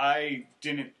 but I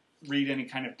didn't read any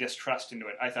kind of distrust into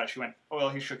it. I thought she went, oh, well,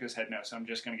 he shook his head no, so I'm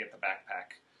just going to get the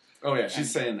backpack. Oh, yeah,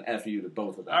 she's saying F you to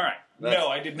both of them. All right. No,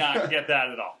 I did not get that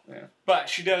at all. Yeah. But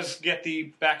she does get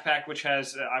the backpack, which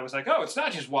has, I was like, oh, it's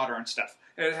not just water and stuff.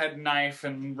 It had knife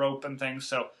and rope and things,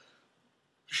 so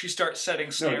she starts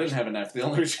setting snares. No, it didn't have a knife. The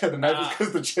only reason she had the knife is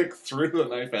because the chick threw the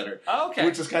knife at her. Okay.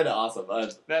 Which is kind of awesome.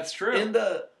 That's true. In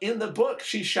the book,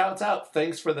 she shouts out,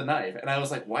 thanks for the knife. And I was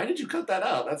like, why did you cut that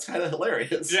out? That's kind of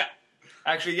hilarious. Yeah.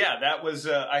 Actually, yeah, that was,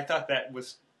 I thought that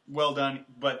was well done,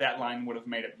 but that line would have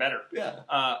made it better.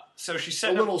 Yeah. So she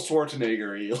set a little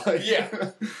Schwarzenegger-y. Like.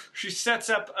 Yeah. She sets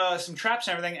up some traps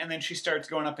and everything, and then she starts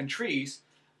going up in trees.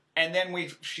 And then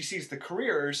she sees the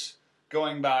careers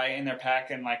going by in their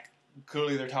pack, and like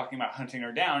clearly they're talking about hunting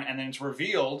her down. And then it's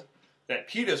revealed that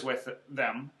Peeta's with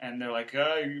them, and they're like,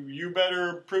 you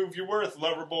better prove your worth,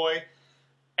 lover boy.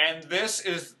 And this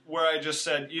is where I just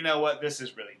said, you know what, this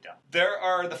is really dumb. There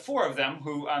are the four of them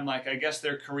who I'm like, I guess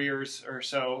they're careers or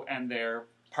so, and they're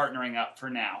partnering up for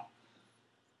now.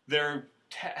 They're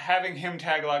having him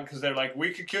tag along because they're like,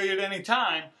 we could kill you at any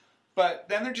time. But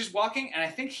then they're just walking, and I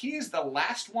think he is the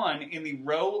last one in the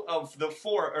row of the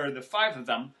five of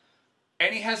them,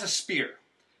 and he has a spear.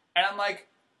 And I'm like,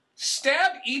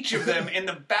 stab each of them in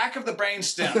the back of the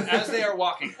brainstem as they are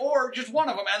walking, or just one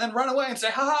of them, and then run away and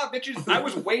say, haha, bitches. I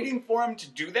was waiting for him to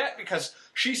do that because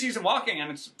she sees him walking,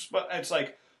 and it's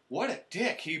like, what a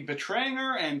dick. He betraying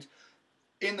her, and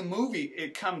in the movie,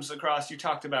 it comes across, you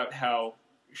talked about how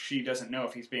she doesn't know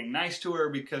if he's being nice to her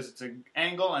because it's an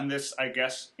angle, and this, I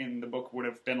guess, in the book would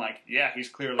have been like, yeah, he's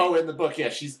clearly... Oh, in the book,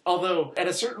 yeah. Although, at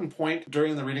a certain point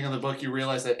during the reading of the book, you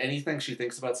realize that anything she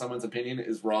thinks about someone's opinion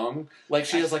is wrong. Like,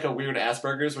 she has like a weird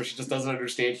Asperger's where she just doesn't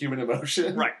understand human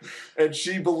emotion. Right. And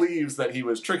she believes that he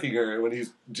was tricking her when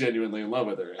he's genuinely in love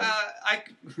with her. I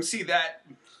see that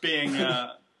being...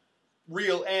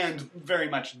 real and very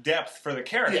much depth for the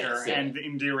character and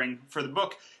endearing for the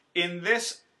book. In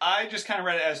this, I just kind of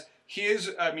read it as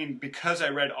because I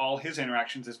read all his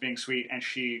interactions as being sweet, and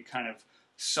she kind of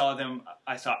saw them,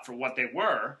 I thought, for what they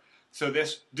were. So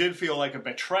this did feel like a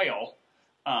betrayal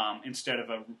instead of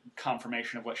a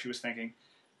confirmation of what she was thinking.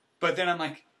 But then I'm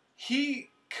like, he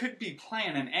could be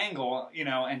playing an angle,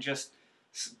 and just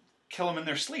kill him in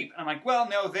their sleep. I'm like, well,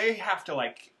 no, they have to,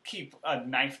 like, keep a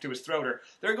knife to his throat, or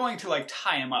they're going to, like,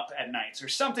 tie him up at nights, or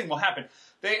something will happen.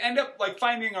 They end up, like,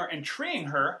 finding her and treeing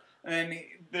her, and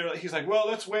he's like, well,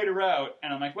 let's wait her out.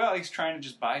 And I'm like, well, he's trying to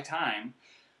just buy time.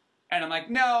 And I'm like,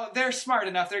 no, they're smart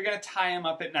enough. They're going to tie him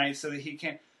up at night so that he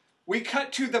can't. We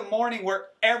cut to the morning where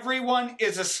everyone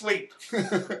is asleep.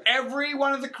 Every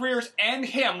one of the careers and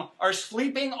him are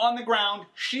sleeping on the ground.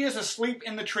 She is asleep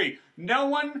in the tree. No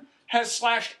one has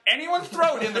slashed anyone's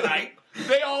throat in the night.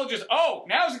 They all just,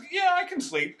 I can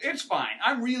sleep. It's fine.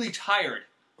 I'm really tired.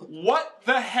 What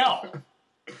the hell?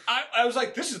 I was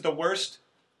like, this is the worst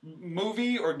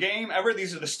movie or game ever.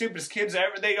 These are the stupidest kids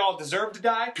ever. They all deserve to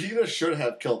die. Peeta should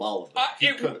have killed all of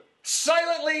them.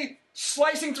 Silently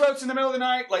slicing throats in the middle of the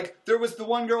night. Like, there was the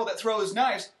one girl that throws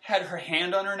knives, had her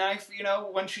hand on her knife,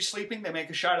 when she's sleeping. They make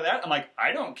a shot of that. I'm like,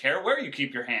 I don't care where you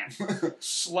keep your hand.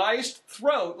 Sliced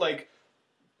throat,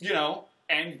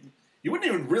 and... You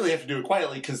wouldn't even really have to do it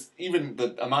quietly, because even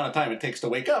the amount of time it takes to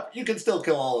wake up, you can still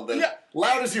kill all of them. Yeah.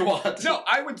 Loud as you want. No,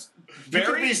 I would... You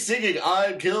could be singing,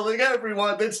 I'm killing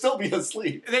everyone, they'd still be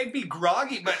asleep. They'd be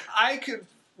groggy, but I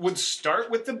would start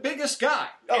with the biggest guy.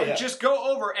 Just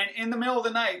go over, and in the middle of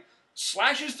the night,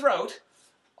 slash his throat,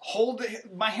 hold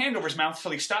my hand over his mouth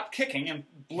till he stopped kicking and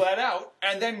bled out,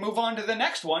 and then move on to the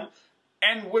next one,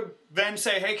 and would then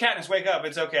say, hey, Katniss, wake up.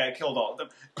 It's okay, I killed all of them.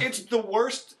 It's the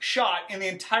worst shot in the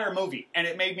entire movie, and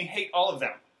it made me hate all of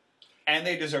them. And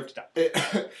they deserve to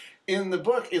die. In the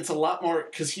book, it's a lot more...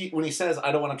 Because when he says,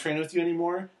 I don't want to train with you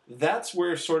anymore, that's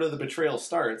where sort of the betrayal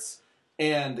starts.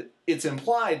 And it's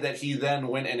implied that he then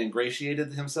went and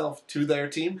ingratiated himself to their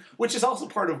team, which is also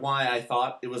part of why I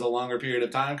thought it was a longer period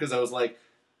of time, because I was like,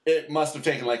 it must have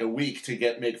taken like a week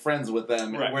to make friends with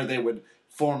them, where they would...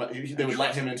 They would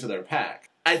let him into their pack.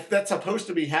 That's supposed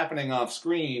to be happening off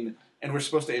screen, and we're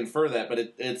supposed to infer that,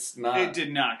 but it's not. It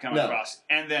did not come No. across.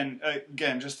 And then,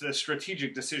 again, just the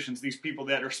strategic decisions these people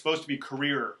that are supposed to be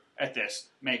career at this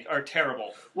make are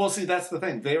terrible. Well, see, that's the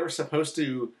thing. They are supposed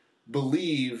to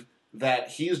believe that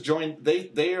he's joined.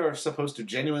 They are supposed to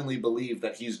genuinely believe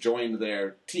that he's joined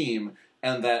their team,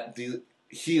 and that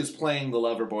he is playing the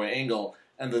lover boy angle,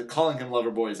 and calling him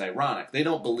lover boy is ironic. They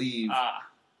don't believe.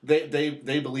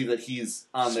 They believe that he's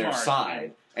on their Smart,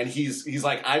 side, and he's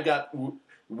like, I've got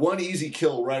one easy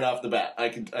kill right off the bat. I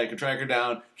can track her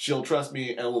down. She'll trust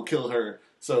me, and we'll kill her.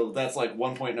 So that's like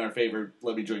 1 point in our favor.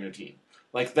 Let me join your team.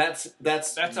 Like that's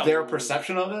their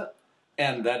perception of it,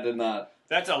 and that did not.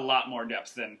 That's a lot more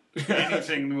depth than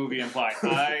anything the movie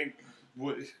implied.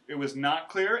 It was not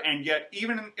clear, and yet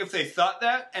even if they thought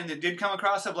that and it did come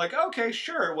across, of like, okay,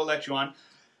 sure, we'll let you on.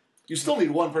 You still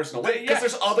need one person to win because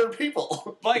there's other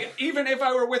people. Like, even if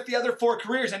I were with the other 4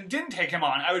 careers and didn't take him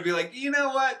on, I would be like, you know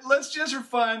what? Let's just for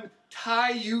fun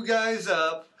tie you guys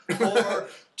up, or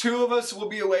 2 of us will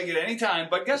be awake at any time.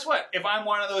 But guess what? If I'm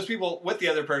one of those people with the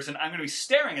other person, I'm going to be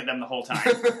staring at them the whole time.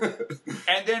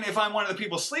 And then if I'm one of the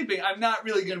people sleeping, I'm not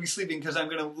really going to be sleeping because I'm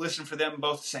going to listen for them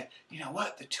both to say, you know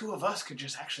what? The 2 of us could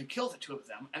just actually kill the 2 of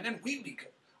them, and then we'd be good.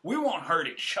 We won't hurt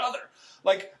each other.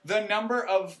 Like, the number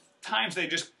of times they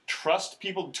just trust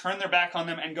people, turn their back on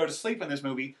them, and go to sleep in this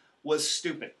movie was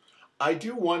stupid. I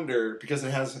do wonder, because it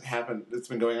hasn't happened, it's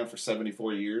been going on for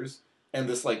 74 years, and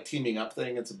this like teaming up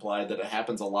thing, it's implied that it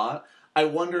happens a lot. I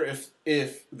wonder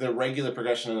if the regular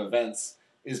progression of events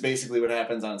is basically what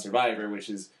happens on Survivor, which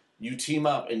is you team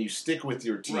up and you stick with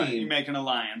your team. Right, you make an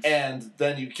alliance. And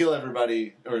then you kill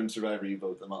everybody, or in Survivor you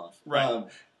vote them off. Right.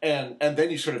 And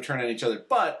then you sort of turn on each other.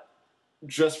 But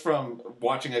just from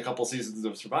watching a couple seasons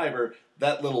of Survivor,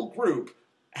 that little group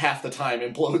half the time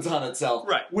implodes on itself.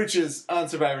 Right. Which is, on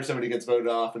Survivor, somebody gets voted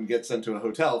off and gets sent to a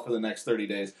hotel for the next 30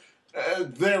 days.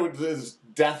 There's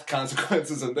death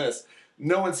consequences in this.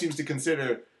 No one seems to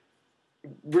consider,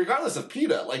 regardless of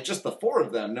PETA, like just the 4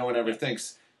 of them, no one ever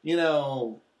thinks,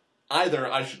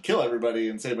 either I should kill everybody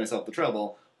and save myself the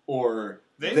trouble, or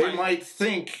they might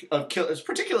think of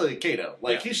particularly Kato.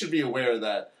 Like, he should be aware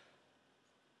that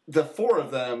the 4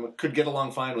 of them could get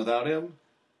along fine without him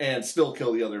and still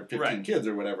kill the other 15 kids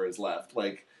or whatever is left.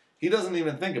 Like, he doesn't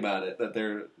even think about it, that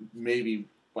they're maybe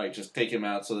like just take him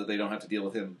out so that they don't have to deal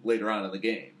with him later on in the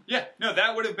game. Yeah, no,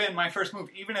 that would have been my first move,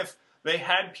 even if they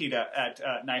had PETA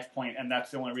at knife point, and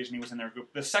that's the only reason he was in their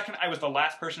group. The second I was the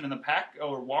last person in the pack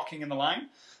or walking in the line,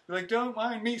 they're like, don't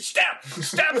mind me, stab,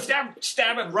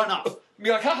 and run off. And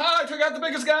be like, haha, I took out the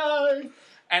biggest guy.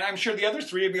 And I'm sure the other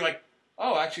 3 would be like,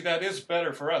 oh, actually, that is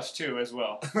better for us, too, as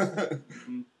well.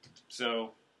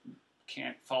 So,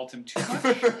 can't fault him too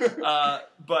much.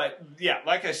 But, yeah,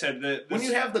 like I said... when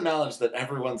you have the knowledge that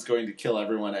everyone's going to kill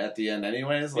everyone at the end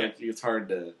anyways, it's hard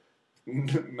to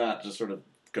not just sort of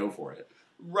go for it.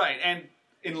 Right, and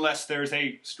unless there's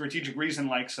a strategic reason,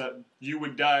 like you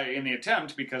would die in the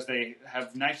attempt because they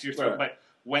have knives to your throat, Right. But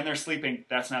when they're sleeping,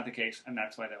 that's not the case, and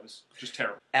that's why that was just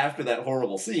terrible. After that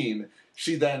horrible scene,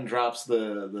 she then drops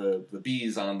the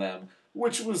bees on them,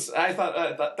 which was, I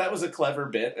thought that was a clever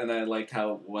bit, and I liked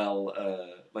how well,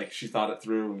 she thought it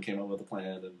through and came up with a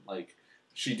plan, and,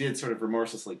 she did sort of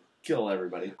remorselessly kill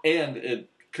everybody. And it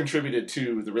contributed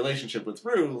to the relationship with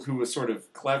Rue, who was sort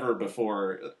of clever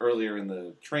before, earlier in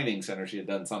the training center, she had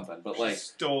done something, but, She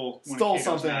stole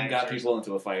something and got people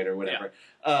into a fight or whatever.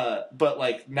 Yeah.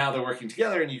 But, now they're working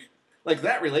together, and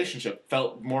that relationship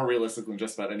felt more realistic than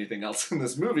just about anything else in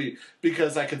this movie,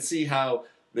 because I could see how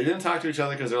they didn't talk to each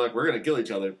other because they're like, we're going to kill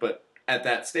each other, but at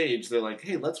that stage, they're like,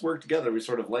 hey, let's work together. We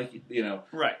sort of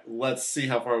right. Let's see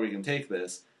how far we can take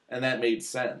this. And that made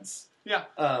sense. Yeah.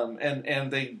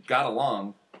 And they got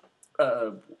along.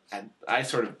 And I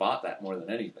sort of bought that more than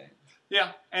anything.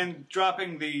 Yeah, and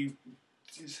dropping these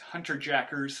hunter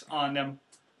jackers on them.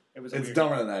 It's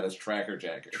dumber than that. It's tracker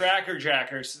jackers. Tracker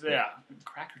jackers, yeah.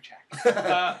 Cracker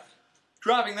jack.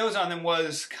 Dropping those on them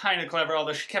was kind of clever,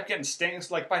 although she kept getting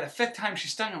stings. Like, by the 5th time she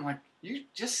stung, I'm like, you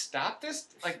just stop this?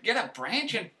 Like, get a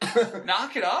branch and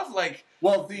knock it off? Like,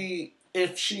 well,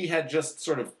 if she had just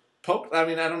sort of poked, I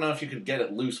mean, I don't know if you could get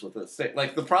it loose with a stick.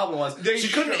 Like, the problem was, she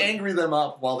couldn't angry them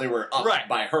up while they were up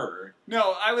by her.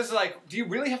 No, I was like, do you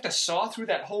really have to saw through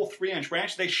that whole 3-inch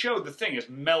branch? They showed the thing is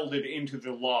melded into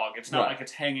the log. It's not like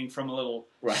it's hanging from a little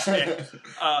stick.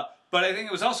 But I think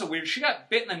it was also weird. She got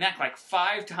bit in the neck like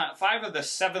 5 times, 5 of the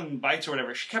 7 bites or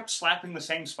whatever. She kept slapping the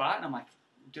same spot, and I'm like,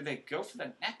 did they go for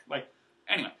the neck? Like,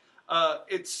 anyway,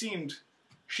 it seemed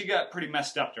she got pretty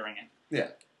messed up during it. Yeah.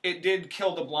 It did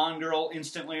kill the blonde girl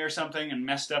instantly or something and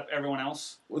messed up everyone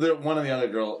else. Well,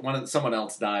 someone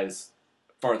else dies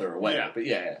farther away. Yeah. But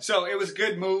yeah. So it was a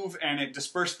good move, and it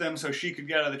dispersed them so she could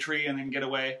get out of the tree and then get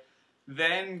away.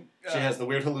 Then She has the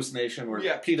weird hallucination where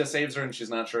Yeah. PETA saves her and she's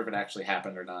not sure if it actually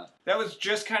happened or not. that was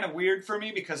just kind of weird for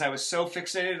me because I was so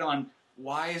fixated on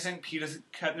why isn't PETA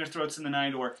cutting their throats in the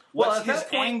night or Well, what's at his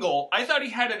that point- angle. I thought he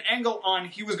had an angle on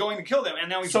he was going to kill them, and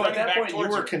now he's So at running that back point, you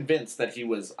towards were her. convinced that he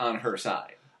was on her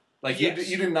side. Like, Yes.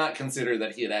 you did not consider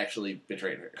that he had actually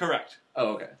betrayed her. Correct.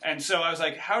 Oh, okay. And so I was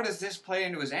like, how does this play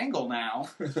into his angle now?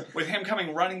 With him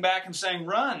coming running back and saying,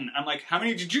 run. I'm like, how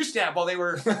many did you stab while they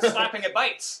were slapping at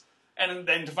bites? And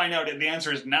then to find out the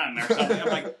answer is none or something. I'm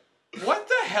like, what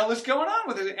the hell is going on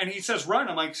with it? And he says, run.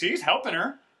 I'm like, see, he's helping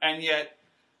her. And yet,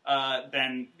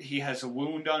 then he has a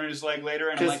wound on his leg later.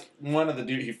 And I'm Because like,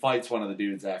 he fights one of the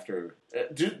dudes after.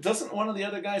 Doesn't one of the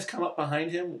other guys come up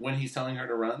behind him when he's telling her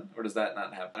to run? Or does that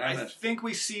not happen? I think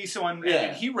we see someone, Yeah.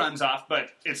 and he runs off, but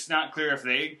it's not clear if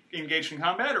they engaged in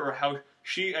combat or how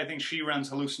I think she runs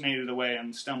hallucinated away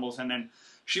and stumbles, and then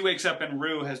she wakes up and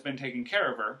Rue has been taking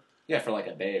care of her. Yeah, for like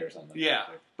a day or something. Yeah,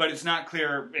 but it's not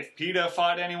clear if PETA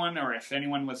fought anyone or if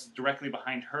anyone was directly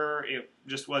behind her. It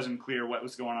just wasn't clear what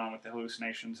was going on with the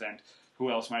hallucinations and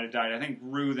who else might have died. I think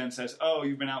Rue then says, oh,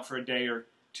 you've been out for a day or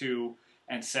two,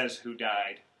 and says who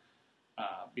died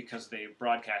because they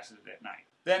broadcasted it at night.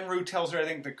 Then Rue tells her, I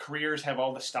think the careers have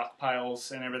all the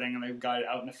stockpiles and everything, and they've got it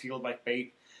out in the field like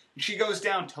bait. And she goes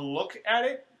down to look at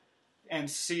it and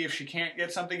see if she can't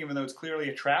get something, even though it's clearly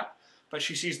a trap. But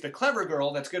she sees the clever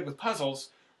girl that's good with puzzles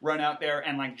run out there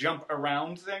and like jump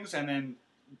around things, and then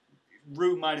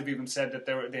Rue might have even said that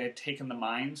they had taken the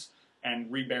mines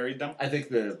and reburied them. I think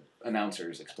the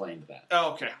announcers explained that.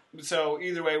 Oh, okay. So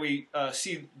either way, we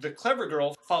see the clever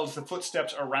girl follows the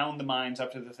footsteps around the mines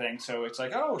up to the thing. So it's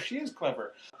like, oh, she is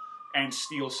clever, and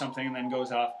steals something and then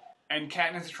goes off. And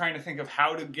Katniss is trying to think of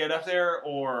how to get up there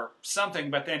or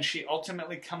something, but then she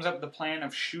ultimately comes up with the plan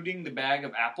of shooting the bag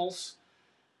of apples.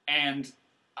 And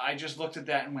I just looked at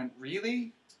that and went,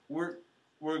 really? We're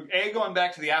going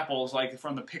back to the apples like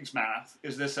from the pig's mouth.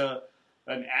 Is this an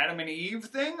Adam and Eve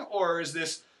thing, or is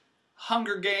this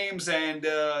Hunger Games and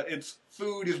its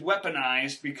food is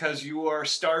weaponized because you are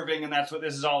starving and that's what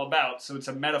this is all about? So it's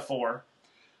a metaphor.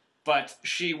 But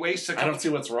she wastes a I couple. don't see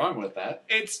what's wrong with that.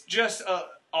 It's just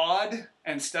odd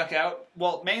and stuck out.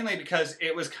 Well, mainly because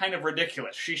it was kind of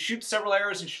ridiculous. She shoots several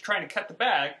arrows and she's trying to cut the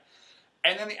bag,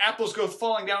 and then the apples go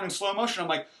falling down in slow motion. I'm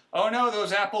like, oh no,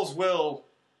 those apples will...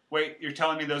 Wait, you're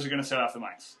telling me those are going to set off the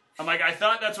mines? I'm like, I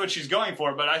thought that's what she's going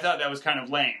for, but I thought that was kind of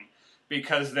lame,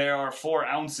 because there are 4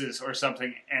 ounces or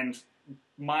something, and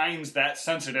mines that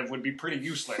sensitive would be pretty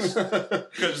useless,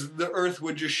 because the earth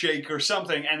would just shake or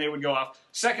something, and they would go off.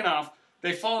 Second off,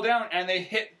 they fall down, and they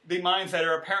hit the mines that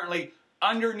are apparently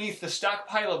underneath the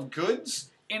stockpile of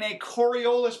goods in a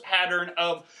Coriolis pattern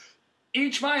of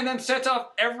each mine then sets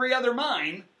off every other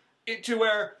mine, to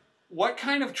where, what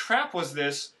kind of trap was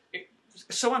this?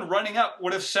 Someone running up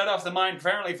would have set off the mine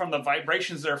apparently from the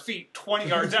vibrations of their feet 20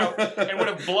 yards out and would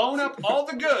have blown up all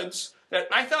the goods that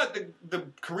I thought the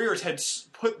careers had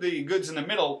put the goods in the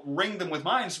middle, ringed them with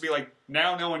mines to be like,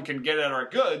 now no one can get at our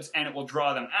goods and it will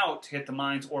draw them out to hit the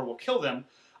mines or will kill them.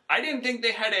 I didn't think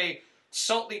they had a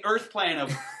salt the earth plan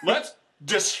of let's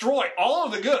destroy all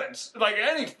of the goods. Like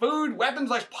any food, weapons,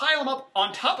 let's pile them up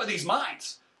on top of these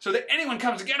mines so that anyone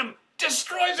comes to get them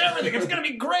destroys everything. It's going to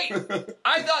be great.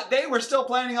 I thought they were still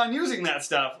planning on using that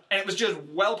stuff, and it was just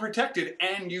well protected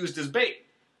and used as bait.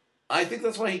 I think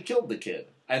that's why he killed the kid.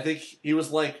 I think he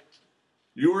was like,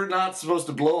 you were not supposed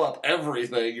to blow up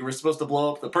everything. You were supposed to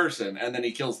blow up the person, and then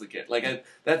he kills the kid. Like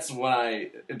that's what I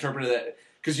interpreted that,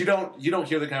 because you don't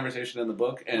hear the conversation in the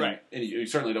book, and, Right. and you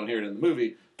certainly don't hear it in the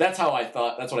movie. That's how I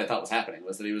thought. That's what I thought was happening.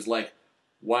 Was that he was like,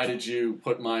 why did you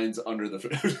put mines under the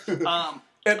food?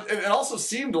 And it also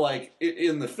seemed like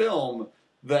in the film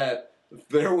that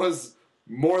there was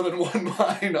more than one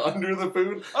mine under the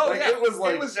food. Oh, like, yeah.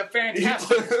 it was a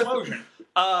fantastic explosion.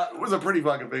 It was a pretty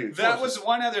fucking big explosion. That was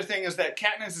one other thing, is that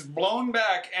Katniss is blown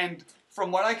back, and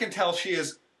from what I can tell, she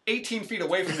is 18 feet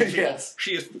away from the field. Yes.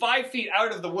 She is 5 feet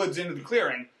out of the woods into the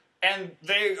clearing, and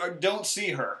they don't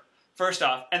see her, first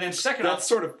off. And then second off... That's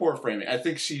sort of poor framing. I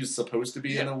think she's supposed to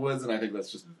be in the woods, and I think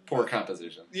that's just poor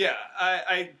composition. Yeah,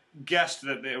 I guessed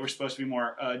that they were supposed to be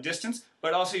more distance,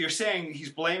 but also you're saying he's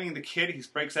blaming the kid, he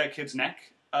breaks that kid's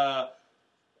neck.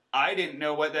 I didn't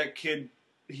know what that kid...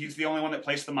 He's the only one that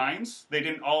placed the mines? They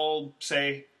didn't all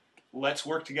say, let's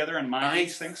work together and mine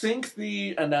these things? I think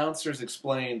the announcers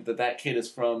explained that kid is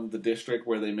from the district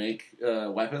where they make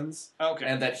weapons, Okay.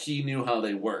 and that he knew how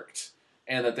they worked.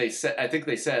 And that they said... I think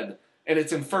they said... And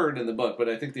it's inferred in the book, but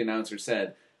I think the announcer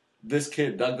said, this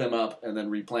kid dug them up and then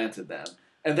replanted them.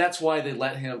 And that's why they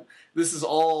let him. This is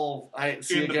all I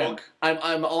see In the again. book. I'm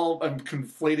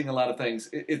conflating a lot of things.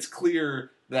 It's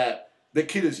clear that the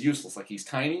kid is useless. Like, he's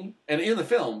tiny, and in the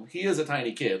film, he is a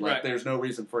tiny kid. Like, Right. there's no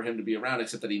reason for him to be around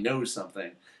except that he knows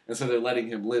something, and so they're letting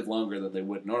him live longer than they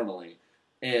would normally.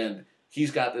 And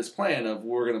he's got this plan of,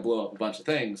 we're going to blow up a bunch of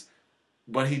things,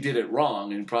 but he did it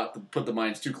wrong and put the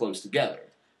minds too close together,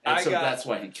 and that's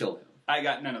why he killed him. I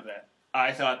got none of that.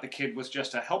 I thought the kid was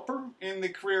just a helper in the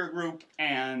career group,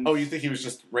 and Oh, you think he was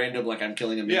just random, like, I'm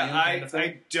killing a minion kind of thing?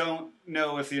 I don't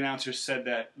know if the announcer said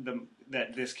that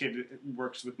that this kid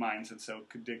works with mines and so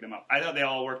could dig them up. I thought they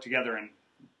all worked together, and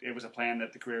it was a plan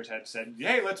that the careers had said,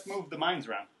 "Hey, let's move the mines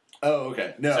around." Oh,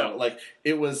 okay. No, So- like,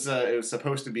 it was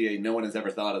supposed to be no one has ever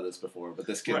thought of this before, but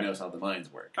this kid Right. knows how the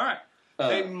mines work. All right,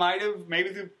 they might have. Maybe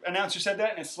the announcer said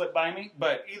that and it slipped by me.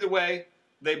 But either way,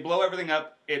 they blow everything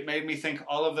up. It made me think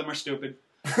all of them are stupid.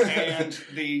 And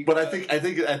the But I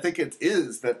think it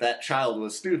is that child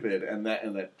was stupid, and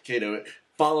that Kato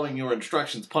following your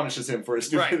instructions punishes him for his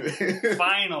stupidity.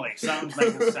 finally sounds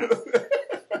making sense.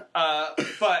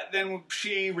 But then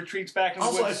she retreats back in the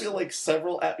Also, I woods. feel like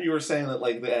you were saying that,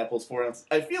 like, the apple's 4 ounces.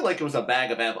 I feel like it was a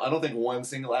bag of apple. I don't think one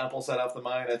single apple set off the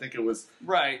mine. I think it was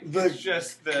right. the It's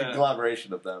just the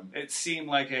collaboration of them. it seemed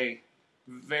like a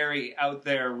very out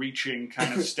there reaching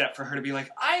kind of step for her to be like,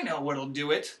 I know what'll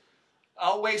do it.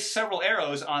 I'll waste several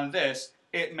arrows on this.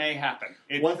 It may happen.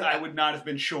 I would not have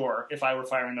been sure if I were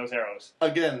firing those arrows.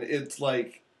 Again, it's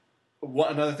like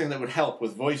another thing that would help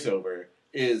with voiceover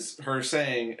is her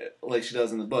saying, like she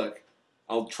does in the book,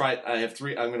 I have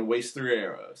 3, I'm going to waste 3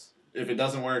 arrows. If it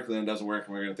doesn't work, then it doesn't work,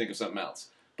 and we're going to think of something else.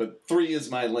 But 3 is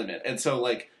my limit. And so,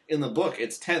 like, in the book,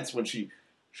 it's tense when she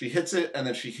hits it, and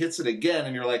then she hits it again,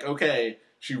 and you're like, okay,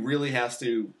 she really has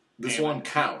to, this Damn one it.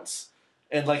 counts.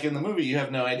 And, like, in the movie, you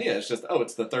have no idea. It's just,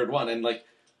 it's the third one. And, like,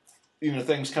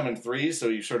 things come in 3, so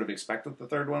you sort of expect that the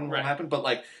third one will Right. happen. But,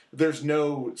 like, there's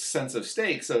no sense of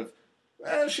stakes of,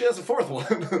 she has a 4th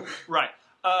one. Right.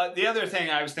 The other thing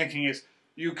I was thinking is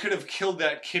you could have killed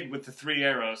that kid with the 3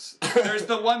 arrows. There's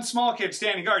the one small kid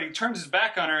standing guard. He turns his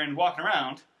back on her and walking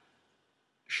around.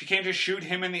 She can't just shoot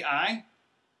him in the eye?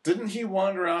 Didn't he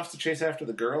wander off to chase after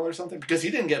the girl or something? Because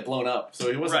he didn't get blown up, so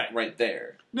he wasn't right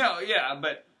there. No, yeah,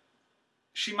 but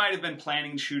she might have been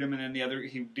planning to shoot him, and then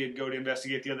he did go to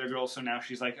investigate the other girl, so now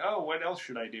she's like, oh, what else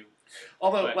should I do?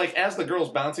 Although, But- like, as the girl's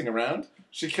bouncing around,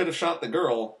 she could have shot the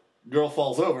girl. Girl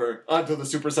falls over onto the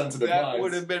super sensitive That mines.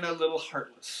 would have been a little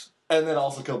heartless. And then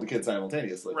also killed the kid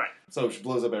simultaneously. Right. So she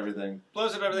blows up everything.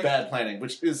 Blows up everything. Bad planning,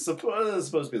 which is supposed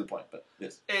to be the point, but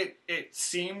yes. It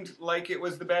seemed like it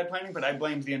was the bad planning, but I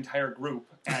blamed the entire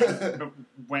group and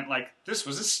went like, this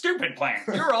was a stupid plan.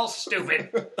 You're all stupid.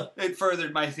 It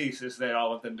furthered my thesis that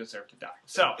all of them deserve to die.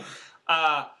 So,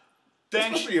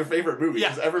 then Especially your favorite movie,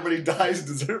 because Yeah. everybody dies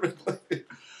deservedly.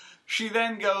 she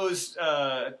then goes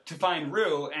to find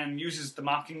Rue and uses the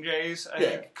Mockingjays, I Yeah.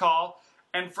 think, call.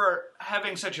 And for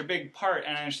having such a big part,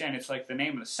 and I understand it's like the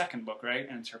name of the second book, right?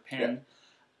 And it's her pin.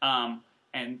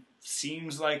 And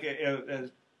seems like a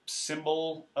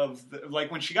symbol of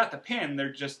like when she got the pin,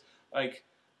 they're just like,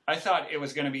 I thought it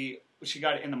was going to be, she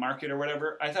got it in the market or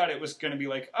whatever. I thought it was going to be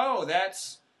like, oh,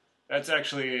 that's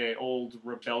actually an old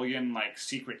rebellion, like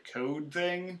secret code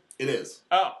thing. It is.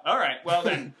 Oh, all right. Well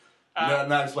then,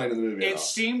 Not explained in the movie at it all.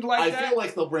 seemed like I that. feel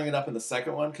like they'll bring it up in the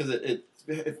second one, because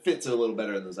it fits a little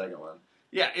better in the second one.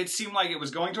 Yeah, it seemed like it was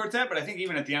going towards that, but I think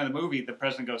even at the end of the movie, the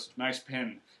president goes, nice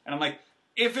pin. And I'm like,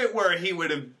 if it were, he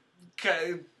would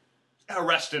have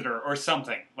arrested her or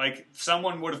something. Like,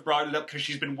 someone would have brought it up because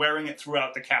she's been wearing it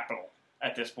throughout the Capitol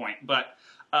at this point. But,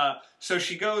 so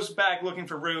she goes back looking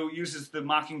for Rue, uses the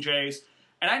Mockingjays,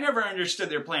 and I never understood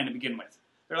their plan to begin with.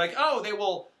 They're like, oh, they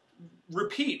will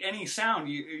repeat any sound,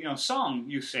 song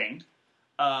you sing.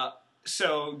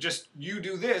 So just you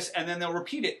do this, and then they'll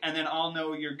repeat it, and then I'll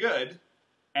know you're good,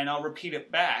 and I'll repeat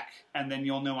it back, and then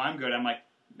you'll know I'm good. I'm like,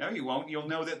 no, you won't. You'll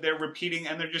know that they're repeating,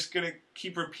 and they're just going to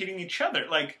keep repeating each other.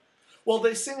 Like, Well,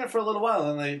 they sing it for a little while,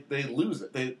 and they lose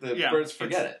it. The Yeah, birds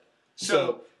forget it.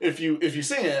 So if you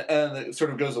sing it, and it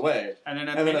sort of goes away, and then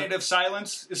a and then minute of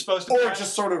silence is supposed to or pass.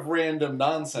 just sort of random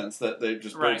nonsense that they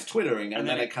just Right. birds twittering, and And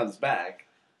then then it comes back.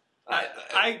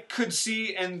 I could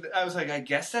see, and I was like, I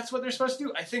guess that's what they're supposed to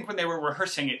do. I think when they were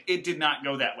rehearsing it, it did not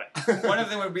go that way. One of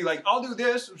them would be like, I'll do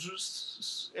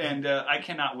this, and I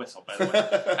cannot whistle, by the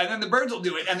way. And then the birds will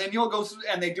do it, and then you'll go through,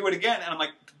 and they do it again, and I'm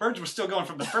like, the birds were still going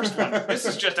from the first one. This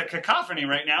is just a cacophony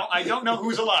right now. I don't know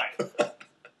who's alive.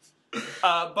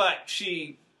 But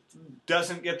she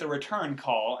doesn't get the return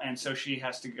call, and so she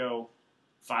has to go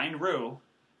find Rue,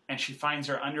 and she finds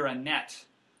her under a net,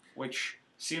 which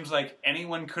seems like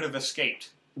anyone could have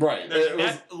escaped. Right. There's a It was-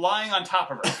 net lying on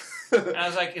top of her. And I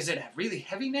was like, is it a really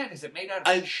heavy net? Is it made out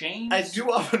of chains? I do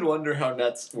often wonder how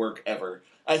nets work ever.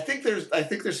 I think there's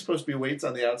supposed to be weights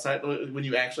on the outside when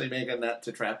you actually make a net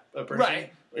to trap a person.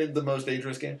 Right. In the most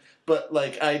dangerous game. But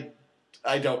like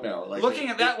I don't know. Like Looking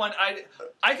at that one,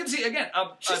 I can see again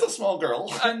she's a small girl.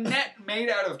 a net made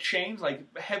out of chains,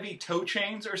 like heavy toe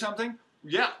chains or something.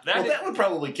 Yeah, that would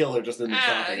probably kill her just in the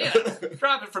dropping. yeah.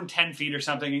 Drop it from 10 feet or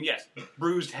something, and yes,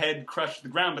 bruised head crushed to the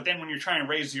ground. But then when you're trying to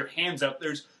raise your hands up,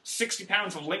 there's 60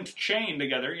 pounds of linked chain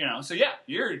together, So yeah,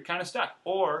 you're kind of stuck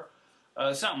or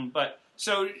something. But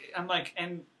so I'm like,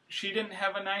 and she didn't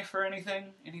have a knife or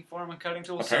anything, any form of cutting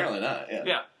tool. Apparently not. Yeah.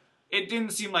 Yeah. It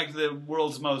didn't seem like the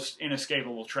world's most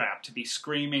inescapable trap to be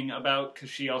screaming about because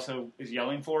she also is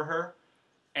yelling for her.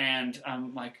 And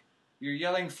I'm like, you're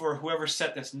yelling for whoever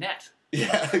set this net.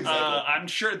 Yeah, exactly. I'm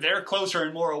sure they're closer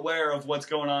and more aware of what's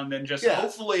going on than just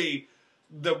hopefully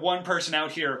the one person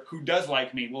out here who does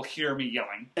like me will hear me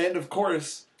yelling. And of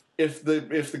course, if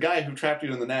the guy who trapped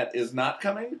you in the net is not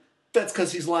coming, that's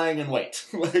because he's lying in wait.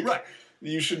 Right.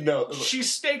 You should know. She's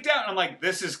staked out, and I'm like,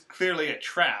 this is clearly a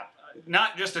trap.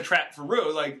 Not just a trap for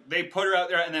Rue. Like, they put her out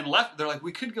there and then left. They're like,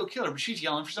 we could go kill her, but she's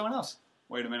yelling for someone else.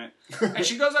 Wait a minute. And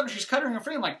she goes up and she's cutting her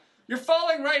free. I'm like, you're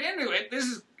falling right into it.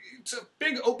 It's a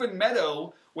big open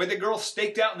meadow with the girl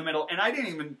staked out in the middle, and I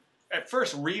didn't even at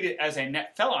first read it as a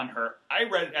net fell on her. I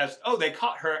read it as, oh, they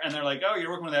caught her, and they're like, oh, you're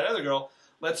working with that other girl.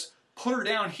 Let's put her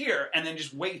down here and then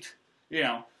just wait,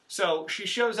 So she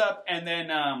shows up, and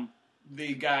then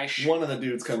the guy one of the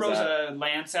dudes comes throws out. a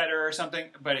lance at her or something,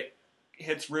 but it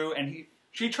hits Rue, and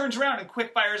she turns around and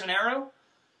quick fires an arrow,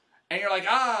 and you're like,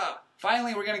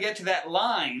 finally we're going to get to that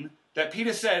line that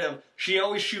Peter said of she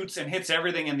always shoots and hits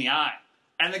everything in the eye.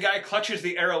 And the guy clutches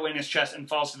the arrow in his chest and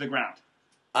falls to the ground.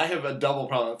 I have a double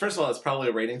problem. First of all, it's probably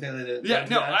a rating thing they did. Yeah,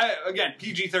 no, again,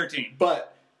 PG-13.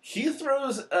 But he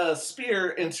throws a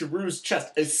spear into Rue's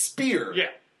chest. A spear. Yeah.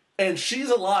 And she's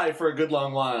alive for a good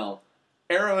long while.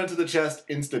 Arrow into the chest,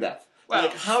 insta-death. Well,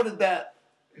 how did that...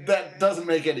 That doesn't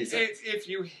make any sense. If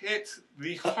you hit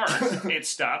the heart, it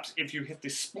stops. If you hit the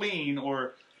spleen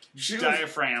or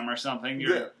diaphragm or something,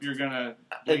 you're gonna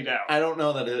bleed out. I don't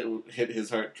know that it hit his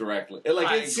heart directly.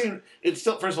 It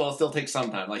still, first of all, it still takes some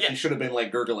time. He should have been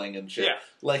gurgling and shit.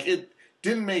 Yeah. It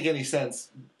didn't make any sense.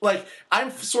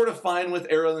 I'm sort of fine with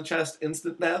arrow in the chest,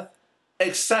 instant death,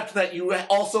 except that you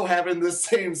also have in this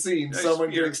same scene someone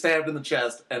getting stabbed in the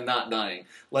chest and not dying.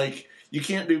 You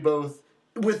can't do both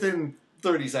within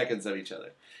 30 seconds of each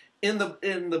other. In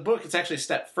the book, it's actually a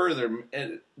step further.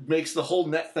 It makes the whole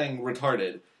net thing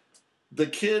retarded. The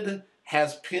kid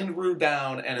has pinned Rue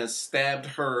down and has stabbed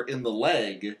her in the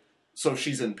leg, so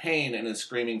she's in pain and is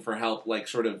screaming for help,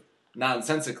 sort of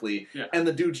nonsensically. Yeah. And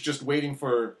the dude's just waiting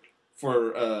for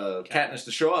Katniss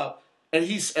to show up, and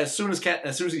as soon as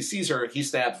he sees her, he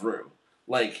stabs Rue.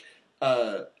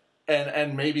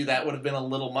 And maybe that would have been a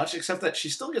little much, except that she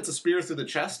still gets a spear through the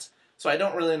chest. So I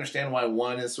don't really understand why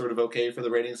one is sort of okay for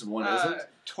the ratings and one isn't.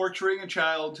 Torturing a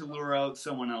child to lure out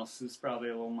someone else is probably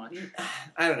a little much.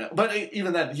 I don't know. But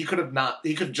even then, he could have not...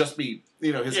 He could just be...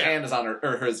 his hand is on her...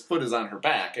 Or his foot is on her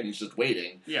back, and he's just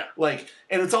waiting. Yeah.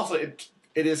 And it's also... It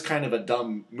is kind of a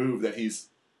dumb move that he's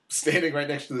standing right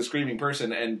next to the screaming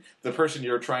person, and the person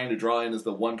you're trying to draw in is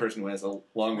the one person who has a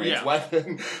long-range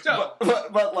weapon. So,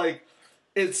 but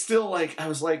it's still I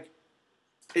was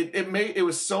it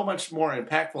was so much more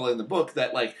impactful in the book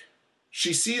that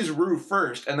she sees Rue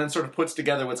first and then sort of puts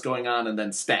together what's going on and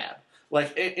then stab.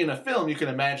 In a film, you can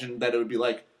imagine that it would be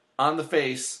on the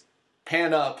face,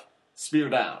 pan up, spear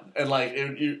down, and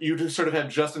you just sort of have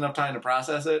just enough time to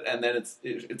process it, and then it's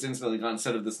instantly gone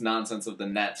instead of this nonsense of the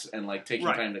nets and taking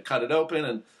time to cut it open.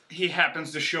 And he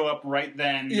happens to show up right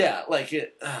then. Yeah,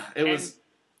 it was.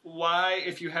 Why,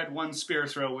 if you had one spear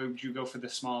throw, would you go for the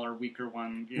smaller, weaker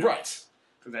one? Right.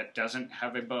 That doesn't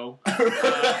have a bow.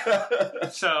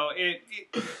 So it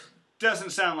doesn't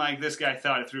sound like this guy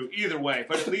thought it through either way.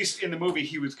 But at least in the movie,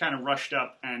 he was kind of rushed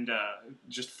up and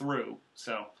just threw.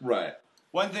 So right.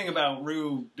 One thing about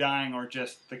Rue dying, or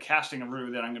just the casting of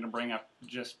Rue, that I'm going to bring up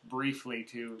just briefly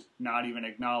to not even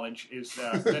acknowledge, is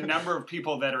the number of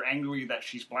people that are angry that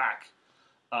she's black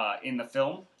in the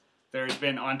film. There's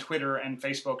been on Twitter and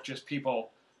Facebook just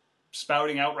people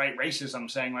spouting outright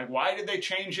racism, saying why did they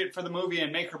change it for the movie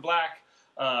and make her black?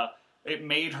 It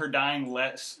made her dying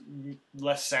less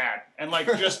sad, and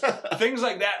just things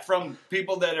like that from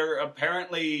people that are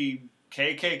apparently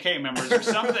KKK members or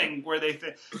something, where they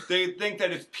think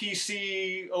that it's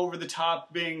PC, over the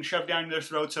top, being shoved down their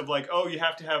throats of you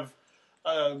have to have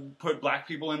put black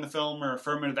people in the film or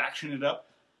affirmative action it up.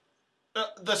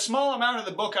 The small amount of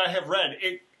the book I have read,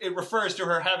 it refers to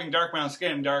her having dark brown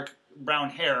skin, dark brown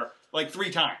hair, like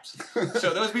 3 times.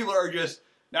 So those people are just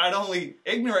not only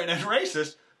ignorant and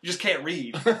racist, you just can't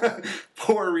read.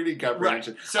 Poor reading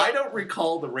comprehension. Right. So I don't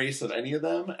recall the race of any of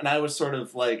them, and I was sort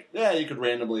of like, yeah, you could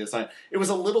randomly assign. It was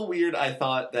a little weird. I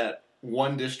thought that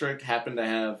one district happened to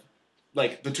have,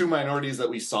 like, the 2 minorities that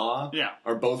we saw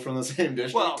are both from the same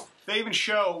district. Well, they even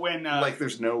show when like,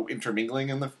 there's no intermingling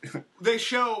in the. they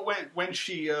show when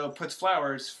she puts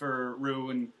flowers for Rue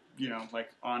and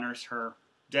like honors her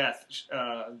death.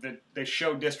 That they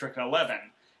show District 11,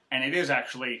 and it is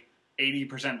actually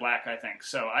 80% black, I think.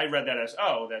 So I read that as,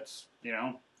 that's,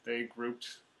 they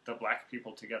grouped the black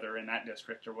people together in that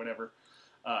district or whatever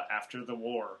after the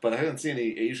war. But I didn't see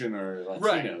any Asian or Latinos.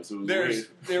 Right. It was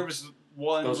there was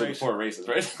one Those race. are the 4 races,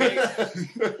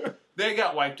 right? They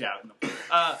got wiped out.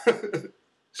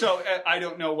 So I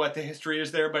don't know what the history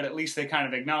is there, but at least they kind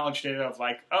of acknowledged it of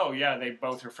like, oh yeah, they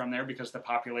both are from there because the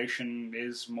population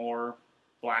is more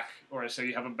black, or so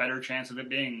you have a better chance of it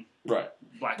being right.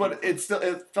 black. But it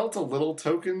felt a little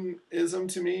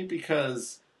tokenism to me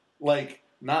because, like,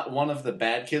 not one of the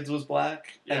bad kids was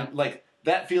black, and like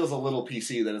that feels a little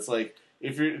PC. That it's like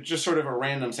if you're just sort of a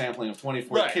random sampling of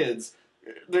 24 kids,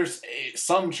 there's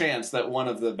some chance that one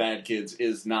of the bad kids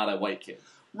is not a white kid,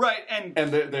 right? And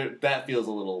that feels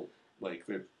a little like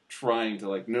they're trying to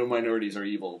like no minorities are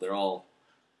evil. They're all.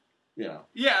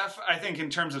 Yeah, I think in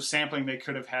terms of sampling, they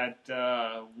could have had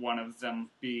one of them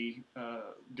be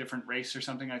different race or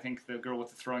something. I think the girl with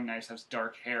the throwing knives has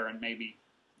dark hair and maybe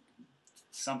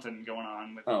something going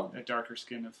on with a darker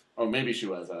skin of. Oh, maybe she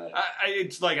was.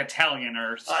 It's like Italian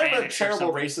or Spanish. I'm a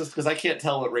terrible racist because I can't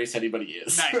tell what race anybody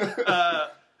is. Nice.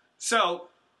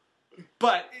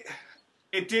 But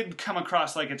it did come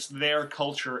across like it's their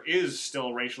culture is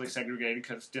still racially segregated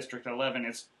because District 11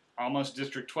 is almost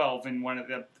District 12, and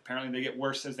apparently they get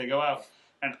worse as they go out.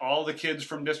 And all the kids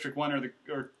from District 1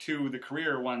 or 2, the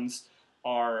career ones,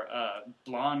 are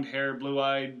blonde hair,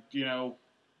 blue-eyed,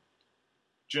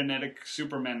 genetic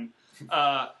supermen.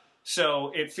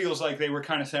 So it feels like they were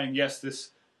kind of saying, yes, this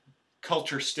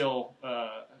culture still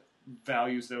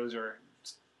values those or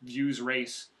views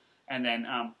race. And then,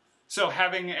 so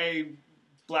having a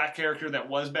black character that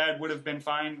was bad would have been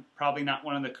fine. Probably not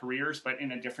one of the careers, but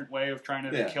in a different way of trying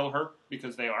to kill her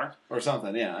because they are. Or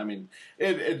something, yeah. I mean,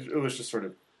 it was just sort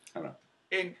of, I don't know.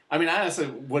 I mean, I honestly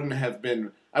wouldn't have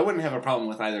a problem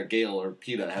with either Gale or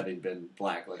Peeta having been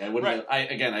black. Like, I wouldn't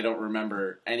I don't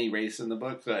remember any race in the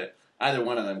book, but either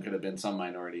one of them could have been some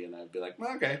minority, and I'd be like,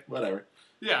 well, okay, whatever.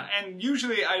 Yeah, and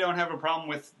usually I don't have a problem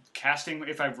with casting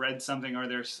if I've read something or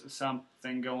there's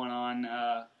something going on,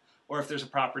 or if there's a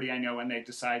property I know and they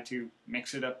decide to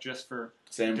mix it up just for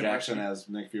Sam Jackson as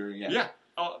Nick Fury. Yeah.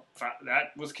 Oh,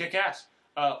 that was kick-ass.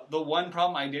 The one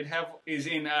problem I did have is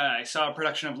I saw a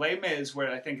production of Les Mis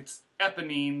where I think it's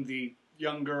Eponine, the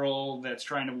young girl that's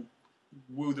trying to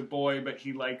woo the boy, but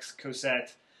he likes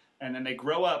Cosette, and then they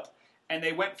grow up, and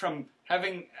they went from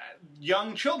having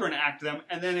young children act them,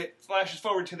 and then it flashes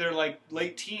forward to their like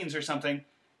late teens or something.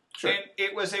 Sure. And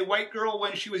it was a white girl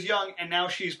when she was young, and now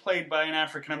she's played by an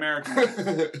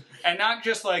African-American. And not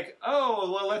just like,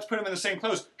 well, let's put them in the same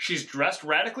clothes. She's dressed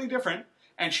radically different,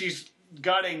 and she's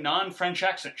got a non-French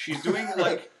accent. She's doing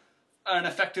like an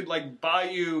affected like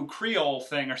Bayou Creole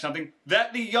thing or something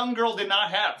that the young girl did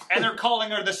not have. And they're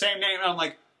calling her the same name. And I'm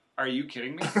like, are you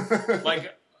kidding me?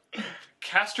 Like,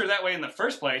 cast her that way in the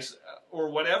first place or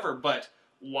whatever, but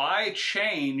why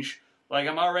change? Like,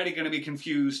 I'm already going to be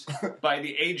confused by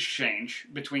the age change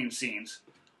between scenes.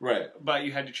 Right. But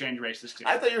you had to change races, too.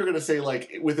 I thought you were going to say,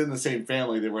 like, within the same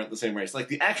family, they weren't the same race. Like,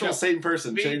 the actual same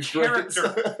person changed races.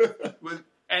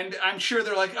 And I'm sure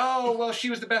they're like, oh, well, she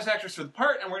was the best actress for the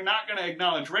part, and we're not going to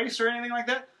acknowledge race or anything like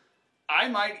that. I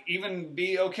might even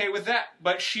be okay with that.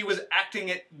 But she was acting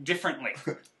it differently.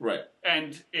 Right.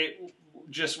 And it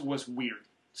just was weird.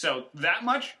 So that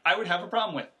much I would have a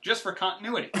problem with, just for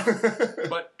continuity.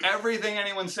 But everything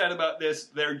anyone said about this,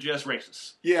 they're just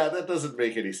racist. Yeah, that doesn't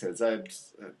make any sense. I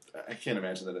can't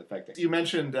imagine that affecting. You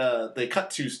mentioned they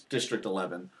cut to District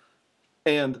 11,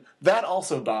 and that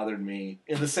also bothered me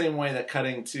in the same way that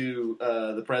cutting to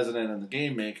the President and the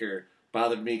Game Maker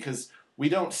bothered me, because we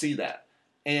don't see that.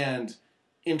 And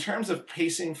in terms of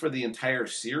pacing for the entire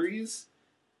series,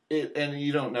 and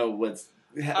you don't know what's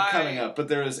coming up, but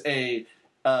there is a...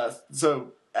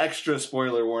 so, extra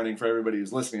spoiler warning for everybody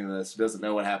who's listening to this who doesn't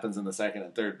know what happens in the second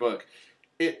and third book.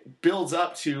 It builds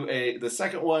up to the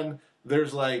second one.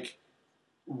 There's like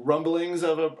rumblings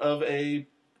of a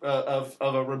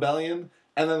rebellion,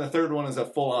 and then the third one is a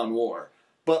full-on war.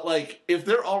 But, like, if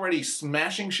they're already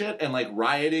smashing shit and, like,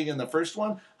 rioting in the first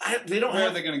one, they don't Where are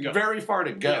have they gonna go? very far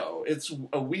to go. It's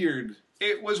a weird...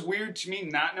 It was weird to me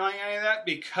not knowing any of that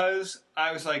because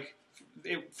I was like,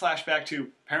 it flashed back to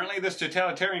apparently this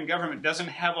totalitarian government doesn't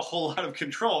have a whole lot of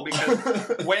control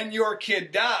because when your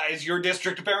kid dies, your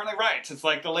district apparently riots. It's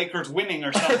like the Lakers winning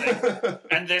or something,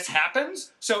 and this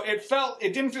happens. So it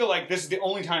didn't feel like this is the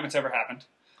only time it's ever happened.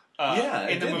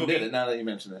 it in the did, movie. did it, now that you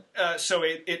mention it. So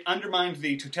it undermined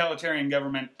the totalitarian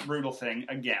government brutal thing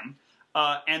again.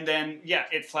 And then,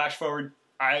 it flashed forward.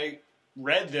 I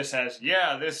read this as,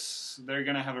 they're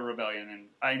going to have a rebellion. And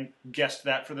I guessed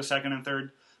that for the second and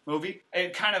third movie.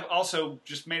 It kind of also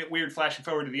just made it weird flashing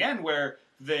forward to the end where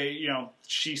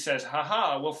she says,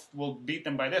 haha, we'll beat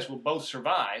them by this. We'll both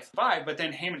survive. But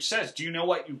then Haymitch says, do you know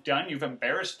what you've done? You've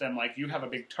embarrassed them. Like, you have a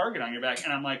big target on your back.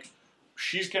 And I'm like,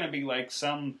 she's going to be like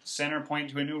some center point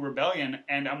to a new rebellion.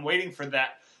 And I'm waiting for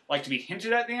that, like, to be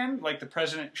hinted at the end. Like, the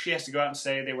president, she has to go out and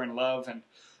say they were in love. And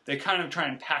they kind of try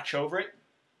and patch over it.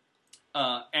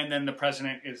 And then the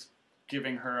president is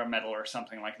giving her a medal or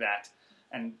something like that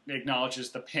and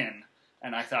acknowledges the pin.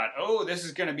 And I thought, this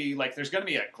is going to be like, there's going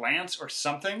to be a glance or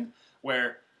something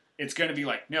where it's going to be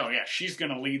like, no, she's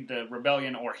going to lead the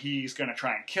rebellion or he's going to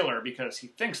try and kill her because he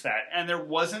thinks that. And there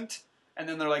wasn't. And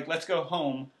then they're like, let's go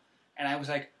home. And I was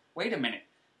like, wait a minute.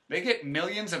 They get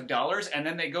millions of dollars and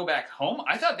then they go back home?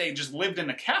 I thought they just lived in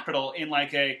the Capitol in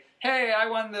like hey, I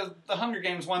won the Hunger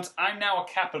Games once. I'm now a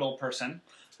Capitol person.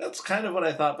 That's kind of what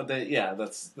I thought, but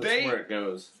that's where it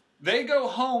goes. They go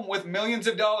home with millions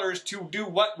of dollars to do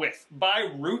what with?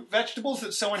 Buy root vegetables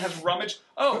that someone has rummaged?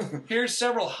 Here's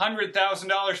several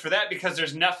 $100,000 for that because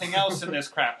there's nothing else in this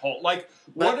crap hole. Like,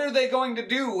 what are they going to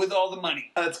do with all the money?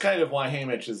 That's kind of why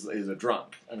Haymitch is a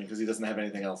drunk. I mean, because he doesn't have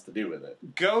anything else to do with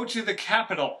it. Go to the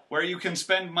Capitol where you can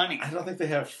spend money. I don't think they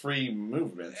have free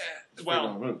movement.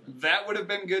 That would have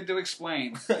been good to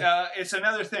explain. It's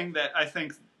another thing that I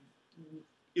think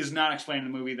is not explained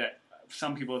in the movie that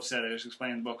some people have said it is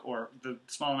explained in the book, or the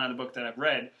small amount of the book that I've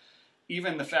read.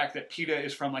 Even the fact that PETA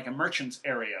is from like a merchants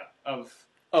area of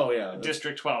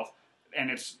District 12,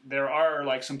 and there are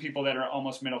like some people that are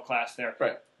almost middle class there.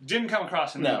 Right. Didn't come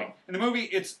across in the movie. In the movie,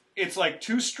 it's like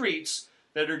two streets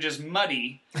that are just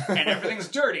muddy and everything's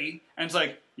dirty, and it's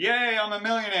like, yay, I'm a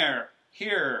millionaire.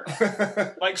 Here.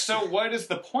 Like, so what is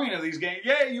the point of these games?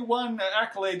 Yay, you won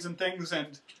accolades and things,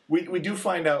 and... We do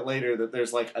find out later that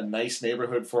there's, like, a nice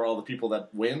neighborhood for all the people that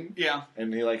win. Yeah.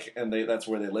 And that's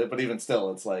where they live. But even still,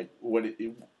 it's like, what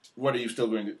are you still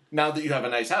going to... Now that you have a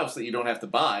nice house that you don't have to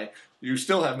buy, you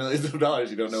still have millions of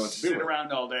dollars you don't know what to do with. Sit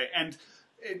around all day. And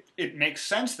it makes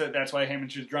sense that that's why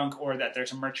Haymitch is drunk, or that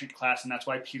there's a merchant class, and that's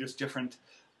why PETA's different.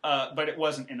 But it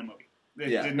wasn't in the movie.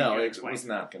 It was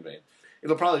not conveyed.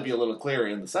 It'll probably be a little clearer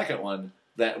in the second one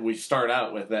that we start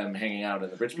out with them hanging out in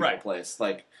the rich people place.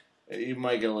 Like, you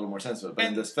might get a little more sense of it. But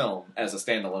in this film, as a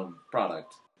standalone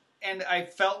product. And I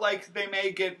felt like they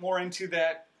may get more into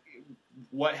that,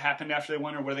 what happened after they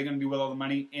won, or what are they going to do with all the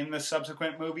money in the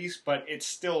subsequent movies, but it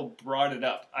still brought it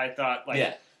up. I thought,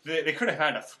 they could have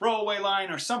had a throwaway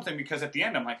line or something, because at the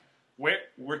end I'm like,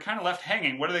 we're kind of left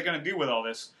hanging. What are they going to do with all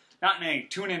this? Not in a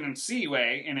tune in and see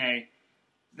way,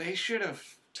 they should have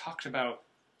talked about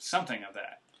something of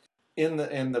that.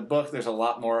 In the book, there's a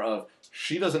lot more of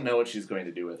she doesn't know what she's going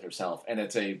to do with herself, and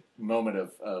it's a moment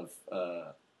of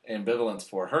ambivalence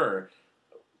for her.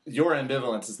 Your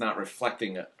ambivalence is not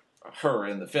reflecting her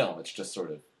in the film; it's just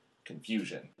sort of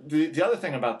confusion. The other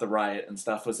thing about the riot and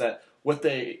stuff was that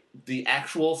the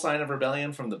actual sign of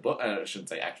rebellion from the book. I shouldn't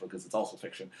say actual because it's also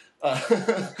fiction.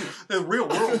 The real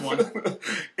world one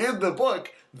in the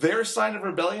book, their sign of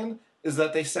rebellion is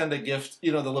that they send a gift, the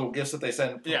little gifts that they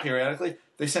send periodically,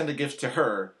 they send a gift to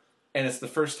her, and it's the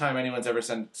first time anyone's ever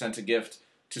sent a gift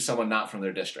to someone not from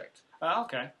their district. Oh,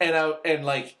 okay. And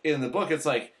like, in the book, it's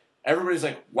like, everybody's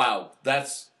like, wow,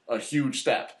 that's a huge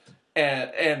step.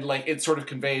 And like, it sort of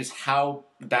conveys how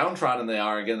downtrodden they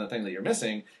are. Again, the thing that you're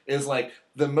missing is like,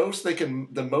 the most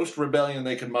rebellion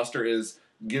they can muster is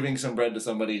giving some bread to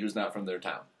somebody who's not from their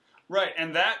town. Right,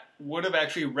 and that would have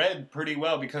actually read pretty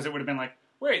well, because it would have been like,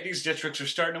 wait, these districts are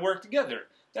starting to work together.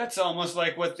 That's almost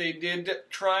like what they did to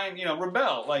try and,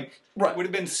 rebel. Like, it would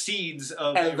have been seeds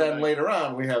of... And then later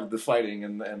on, we have the fighting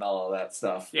and all of that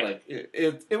stuff. Yeah. Like,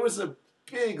 it was a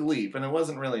big leap, and it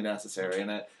wasn't really necessary.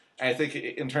 And I think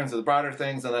in terms of the broader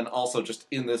things, and then also just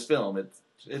in this film, it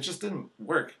just didn't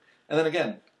work. And then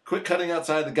again, quit cutting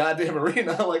outside the goddamn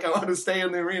arena. Like, I want to stay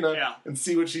in the arena and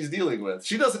see what she's dealing with.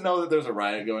 She doesn't know that there's a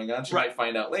riot going on. She might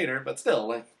find out later, but still,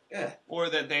 like... Yeah. Or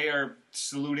that they are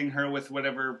saluting her with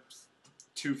whatever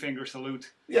 2-finger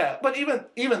salute. Yeah, but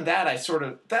even that,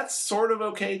 that's sort of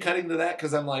okay cutting to that,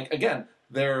 because I'm like, again,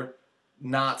 they're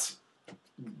not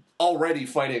already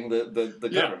fighting the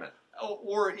Yeah. government.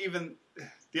 Or even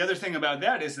the other thing about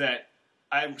that is that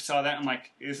I saw that and I'm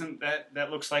like, isn't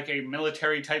that looks like a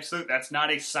military type salute? That's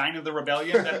not a sign of the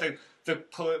rebellion that the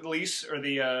police or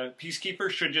the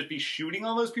peacekeepers should just be shooting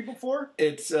all those people for?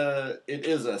 It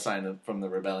is a sign from the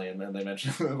rebellion, and they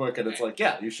mentioned in the book, and it's like,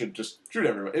 yeah, you should just shoot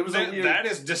everybody. It was a weird... That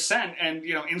is dissent and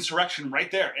insurrection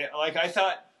right there. I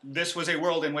thought this was a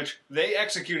world in which they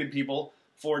executed people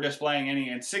for displaying any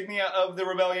insignia of the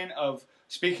rebellion, of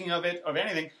speaking of it, of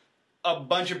anything. A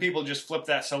bunch of people just flipped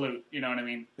that salute. You know what I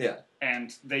mean? Yeah.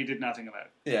 And they did nothing about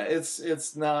it. Yeah,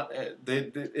 it's not.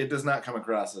 It does not come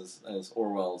across as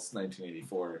Orwell's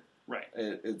 1984. Right.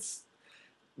 It's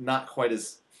not quite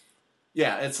as.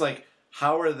 Yeah, it's like,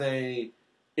 how are they?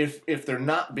 If they're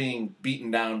not being beaten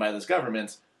down by this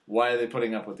government, why are they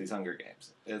putting up with these Hunger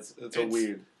Games? It's a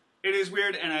weird. It is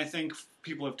weird, and I think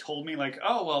people have told me like,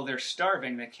 oh well, they're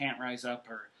starving, they can't rise up,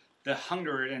 or the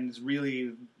hunger is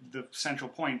really the central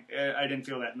point. I didn't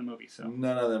feel that in the movie. So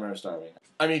None of them are starving.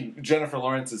 I mean, Jennifer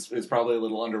Lawrence is probably a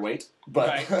little underweight,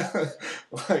 but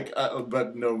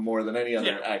but no more than any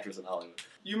other actress in Hollywood.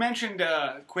 You mentioned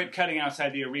quit cutting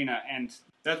outside the arena, and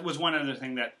that was one other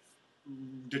thing that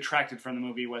detracted from the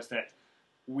movie, was that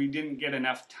we didn't get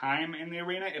enough time in the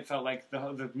arena. It felt like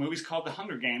the movie's called The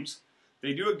Hunger Games.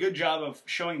 They do a good job of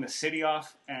showing the city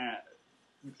off,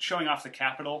 showing off the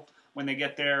Capitol when they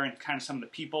get there, and kind of some of the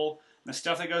people and the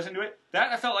stuff that goes into it.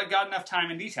 That I felt like got enough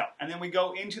time and detail. And then we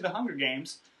go into the Hunger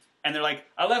Games, and they're like,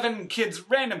 11 kids,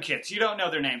 random kids. You don't know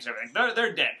their names or everything.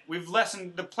 They're dead. We've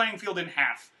lessened the playing field in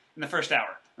half in the first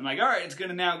hour. I'm like, all right, it's going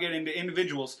to now get into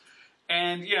individuals.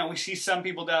 And, we see some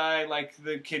people die, like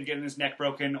the kid getting his neck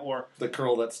broken, or... The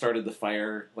girl that started the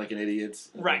fire like an idiot.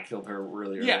 Right. Killed her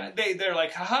really early. Yeah, they're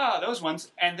like, haha, those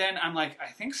ones. And then I'm like, I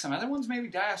think some other ones maybe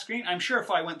die off screen. I'm sure if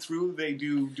I went through, they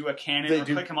do a cannon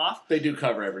click them off. They do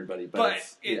cover everybody, but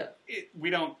we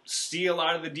don't see a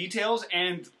lot of the details,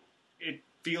 and it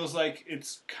feels like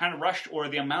it's kind of rushed, or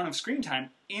the amount of screen time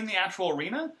in the actual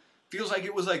arena feels like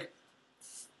it was like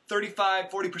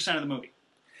 35-40% of the movie.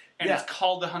 And it's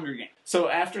called The Hunger Games. So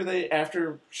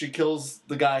after she kills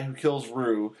the guy who kills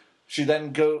Rue, she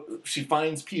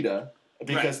finds PETA,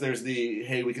 because there's the,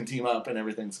 hey, we can team up and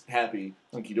everything's happy,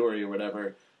 hunky dory or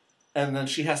whatever, and then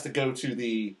she has to go to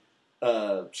the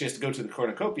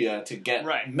cornucopia to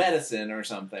get medicine or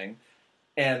something,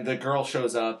 and the girl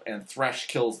shows up and Thresh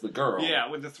kills the girl. Yeah,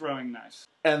 with the throwing knives.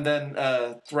 And then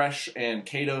Thresh and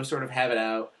Kato sort of have it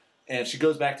out, and she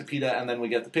goes back to PETA, and then we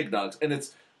get the pig dogs, and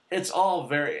it's all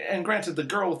very, and granted, the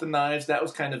girl with the knives,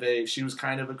 she was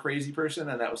kind of a crazy person,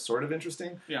 and that was sort of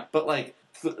interesting. Yeah. But like,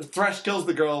 Thresh kills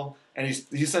the girl, and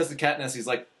he says to Katniss, he's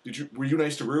like, were you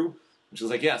nice to Rue? And she's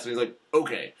like, yes. And he's like,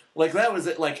 okay. Like, that was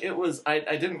it. Like, it was, I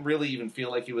didn't really even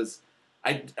feel like he was,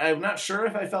 I'm not sure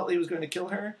if I felt he was going to kill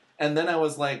her. And then I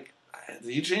was like,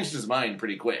 he changed his mind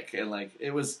pretty quick. And like,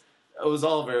 it was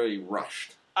all very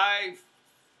rushed. I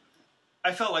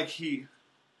felt like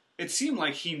it seemed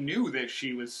like he knew that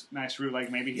she was nice Rue, like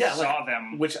maybe he saw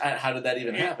them. How did that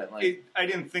even happen? I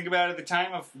didn't think about it at the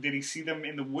time. Did he see them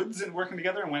in the woods and working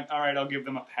together and went, all right, I'll give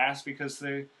them a pass because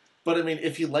they... But I mean,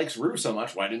 if he likes Rue so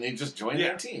much, why didn't he just join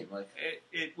their team? Like,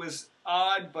 it was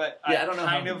odd, but I don't know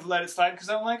kind of let it slide because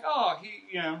I'm like, oh,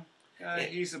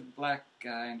 he's a black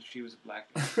guy and she was a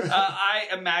black guy. I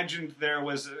imagined there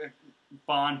was a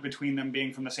bond between them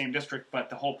being from the same district, but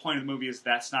the whole point of the movie is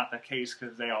that's not the case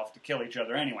because they all have to kill each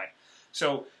other anyway.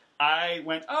 So I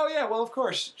went, oh yeah, well of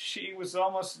course she was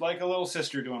almost like a little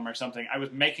sister to him or something. I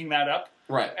was making that up,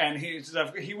 right? And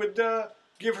he would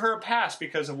give her a pass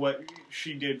because of what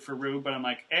she did for Rue. But I'm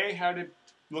like, A,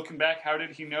 looking back, how did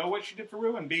he know what she did for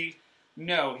Rue? And B,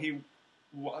 no,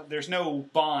 there's no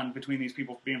bond between these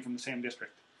people being from the same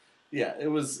district. Yeah,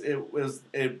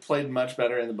 it played much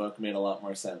better in the book, made a lot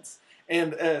more sense.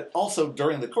 And also,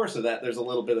 during the course of that, there's a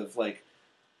little bit of, like,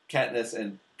 Katniss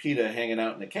and PETA hanging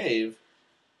out in a cave.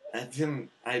 I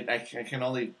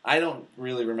don't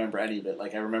really remember any of it.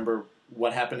 Like, I remember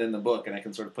what happened in the book, and I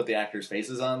can sort of put the actors'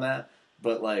 faces on that.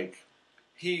 But, like...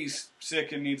 He's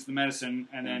sick and needs the medicine,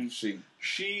 and then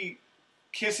she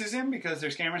kisses him because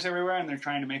there's cameras everywhere, and they're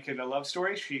trying to make it a love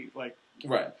story.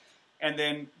 Right. And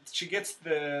then she gets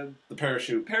the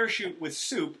parachute with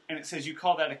soup, and it says, you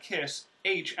call that a kiss,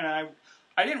 H, and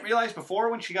I didn't realize before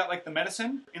when she got, like, the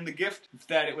medicine in the gift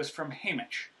that it was from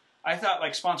Haymitch. I thought,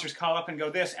 like, sponsors call up and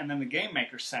go this, and then the game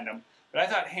makers send them. But I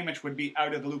thought Haymitch would be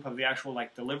out of the loop of the actual,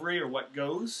 like, delivery or what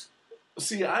goes.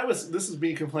 See, this is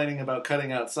me complaining about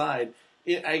cutting outside.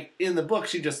 in the book,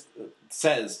 she just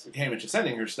says Haymitch is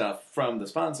sending her stuff from the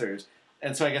sponsors,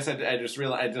 and so I guess I just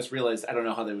realized I don't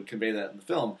know how they would convey that in the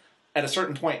film. At a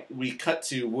certain point, we cut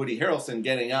to Woody Harrelson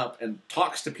getting up and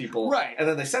talks to people, Right. and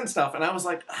then they send stuff, and I was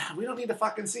like, we don't need to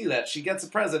fucking see that. She gets a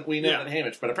present, we know Yeah. that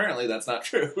Haymitch, but apparently that's not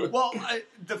true. Well,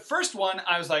 the first one,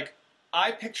 I was like,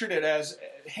 I pictured it as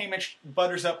Haymitch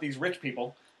butters up these rich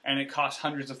people, and it costs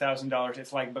hundreds of thousands of dollars.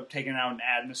 It's like taking out an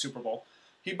ad in the Super Bowl.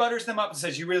 He butters them up and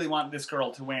says, you really want this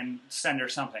girl to win, send her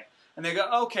something. And they go,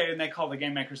 okay, and they call the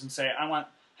game makers and say, I want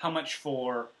how much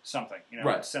for something.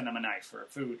 Right. Send them a knife or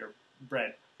food or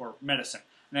bread or medicine.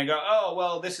 And they go, oh,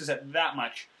 well, this is at that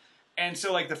much. And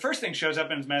so, like, the first thing shows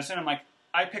up in his medicine. I'm like,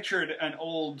 I pictured an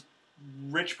old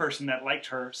rich person that liked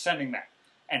her sending that.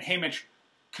 And Haymitch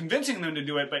convincing them to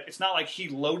do it, but it's not like he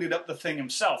loaded up the thing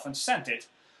himself and sent it.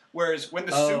 Whereas when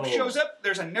the soup shows up,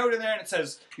 there's a note in there and it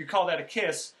says, you call that a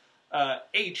kiss,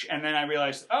 H. And then I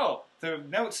realized, oh, the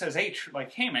note says H,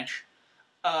 like Haymitch.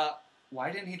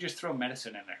 Why didn't he just throw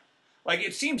medicine in there? Like,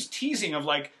 it seems teasing of,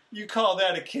 like, you call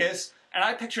that a kiss. And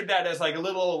I pictured that as, like, a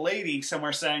little old lady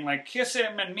somewhere saying, like, kiss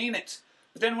him and mean it.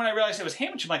 But then when I realized it was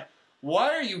Haymitch, I'm like, why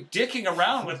are you dicking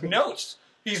around with notes?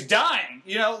 He's dying.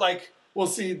 Like... Well,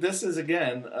 see, this is,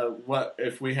 again, what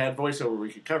if we had voiceover,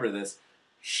 we could cover this.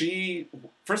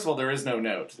 First of all, there is no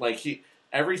note. Like,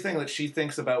 everything that she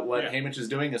thinks about what Haymitch is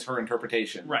doing is her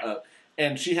interpretation. Right.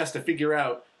 And she has to figure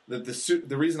out that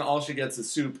the reason all she gets is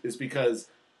soup is because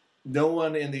no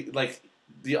one in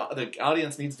the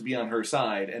audience needs to be on her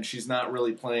side, and she's not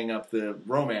really playing up the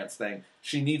romance thing.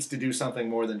 She needs to do something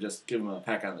more than just give him a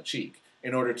peck on the cheek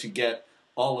in order to get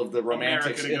all of the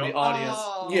romantics in the audience.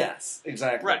 Oh. Yes,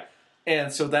 exactly. Right.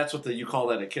 And so that's what the you call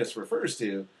that a kiss refers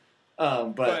to.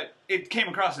 But it came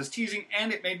across as teasing,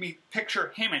 and it made me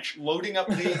picture Haymitch loading up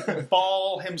the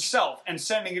ball himself and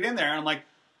sending it in there. And I'm like,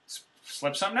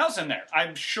 slip something else in there.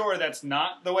 I'm sure that's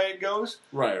not the way it goes.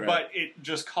 Right. But it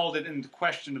just called it into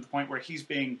question to the point where he's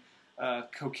being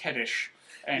coquettish.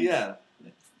 And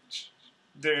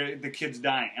the kid's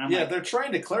dying. And I'm like, they're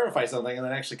trying to clarify something and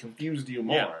then actually confused you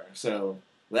more. Yeah. So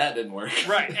that didn't work.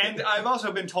 Right. And I've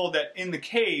also been told that in the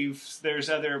caves, there's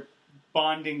other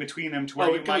bonding between them to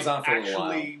where you might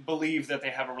actually believe that they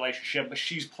have a relationship, but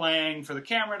she's playing for the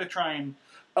camera to try and...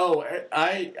 Oh,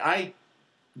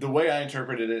 the way I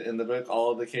interpreted it in the book,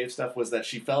 all of the cave stuff, was that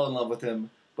she fell in love with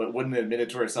him, but wouldn't admit it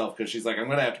to herself because she's like, I'm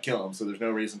going to have to kill him, so there's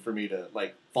no reason for me to,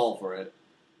 like, fall for it.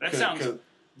 That sounds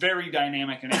very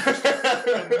dynamic and interesting.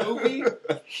 The movie,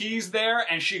 he's there,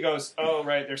 and she goes, oh,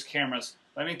 right, there's cameras.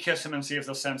 Let me kiss him and see if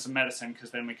they'll send some medicine,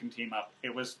 because then we can team up.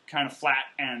 It was kind of flat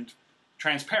and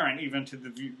transparent, even to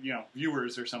the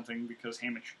viewers or something, because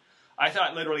Haymitch... I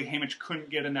thought literally Haymitch couldn't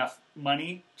get enough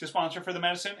money to sponsor for the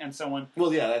medicine, and someone...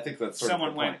 Well, yeah, I think that's sort someone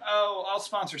of the went, point. oh, I'll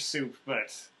sponsor soup,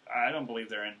 but I don't believe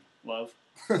they're in love.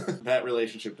 That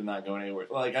relationship did not go anywhere.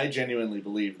 Like, I genuinely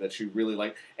believe that she really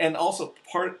liked... And also,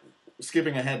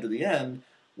 skipping ahead to the end,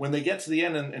 when they get to the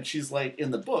end and she's like,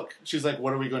 in the book, she's like,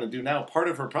 what are we going to do now? Part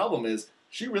of her problem is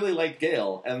she really liked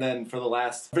Gale, and then for the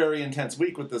last very intense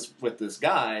week with this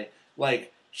guy,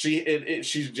 like...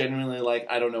 She's genuinely like,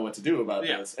 I don't know what to do about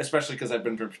this, especially because I've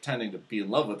been pretending to be in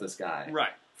love with this guy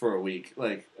for a week.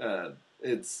 Like,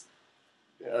 it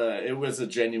was a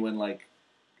genuine like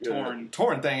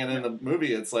torn thing, and in the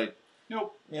movie, it's like,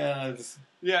 nope,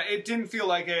 it didn't feel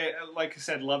like I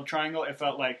said, love triangle. It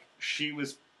felt like she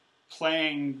was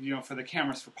playing, for the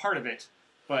cameras for part of it,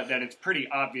 but that it's pretty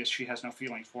obvious she has no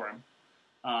feelings for him.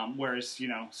 Whereas,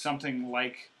 something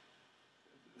like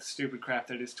stupid crap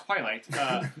that is Twilight,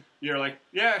 you're like,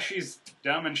 yeah, she's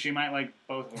dumb and she might like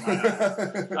both of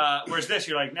them. Whereas this,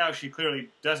 you're like, no, she clearly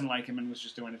doesn't like him and was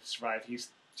just doing it to survive. He's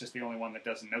just the only one that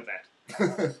doesn't know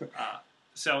that.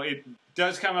 So it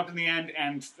does come up in the end,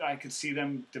 and I could see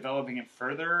them developing it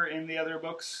further in the other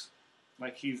books.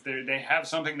 Like they have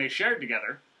something they shared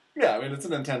together. Yeah, I mean, it's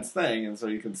an intense thing, and so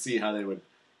you can see how they would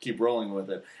keep rolling with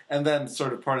it. And then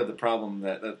sort of part of the problem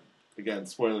that again,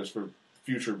 spoilers for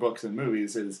future books and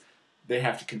movies, is they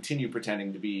have to continue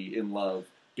pretending to be in love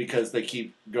because they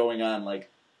keep going on like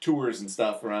tours and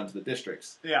stuff around to the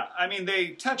districts. Yeah, I mean, they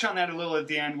touch on that a little at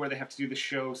the end where they have to do the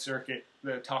show circuit,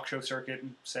 the talk show circuit,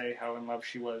 and say how in love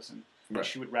she was and that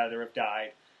she would rather have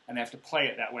died, and they have to play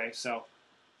it that way. So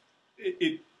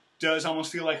it does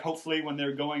almost feel like hopefully when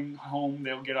they're going home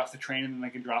they'll get off the train and then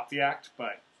they can drop the act,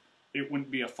 but it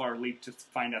wouldn't be a far leap to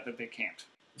find out that they can't.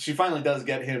 She finally does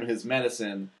get him his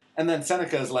medicine. And then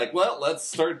Seneca's like, well, let's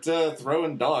start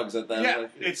throwing dogs at them. Yeah,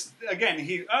 like, it's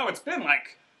been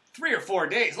like 3 or 4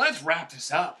 days. Let's wrap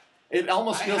this up. It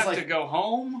almost feels I have like... to go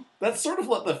home. That's sort of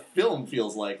what the film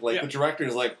feels like. Like, the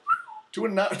director's like,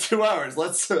 2 hours.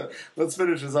 Let's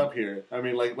finish this up here. I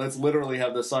mean, like, let's literally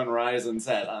have the sun rise and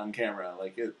set on camera.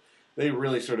 Like, they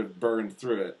really sort of burned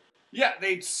through it. Yeah,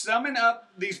 they summon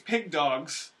up these pig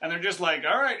dogs, and they're just like,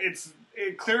 all right, it's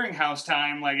clearinghouse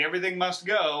time, like, everything must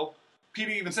go.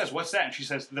 Peeta even says, what's that? And she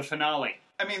says, the finale.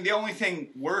 I mean, the only thing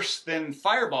worse than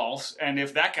fireballs, and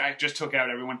if that guy just took out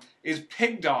everyone, is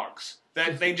pig dogs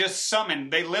that they just summon.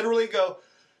 They literally go,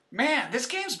 man, this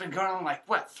game's been going on, like,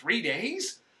 what, 3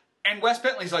 days? And Wes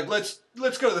Bentley's like, let's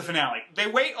go to the finale. They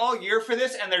wait all year for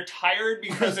this, and they're tired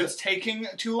because it's taking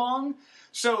too long.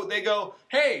 So they go,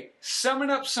 hey, summon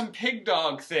up some pig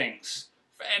dog things.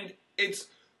 And it's,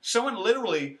 someone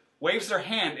literally waves their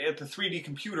hand at the 3D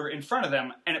computer in front of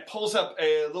them, and it pulls up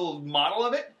a little model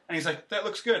of it, and he's like, that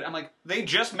looks good. I'm like, they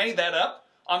just made that up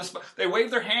on the spot. They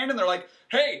wave their hand, and they're like,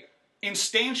 hey,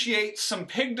 instantiate some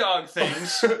pig dog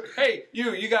things. Hey,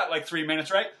 you got like 3 minutes,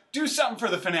 right? Do something for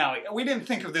the finale. We didn't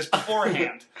think of this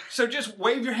beforehand. So just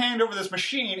wave your hand over this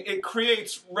machine. It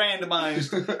creates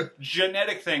randomized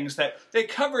genetic things that they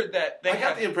covered that. I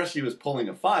got the impression he was pulling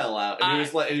a file out, and he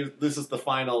was like, this is the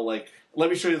final, like, let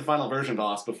me show you the final version,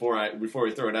 boss, before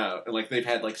we throw it out. And, like, they've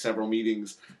had, like, several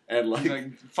meetings, and,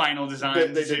 like final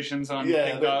design decisions on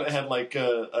pig dogs. They had, like,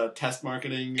 a test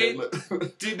marketing.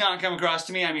 It did not come across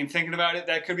to me. I mean, thinking about it,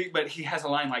 that could be, but he has a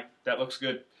line like, that looks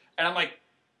good. And I'm like,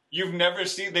 you've never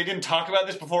seen, they didn't talk about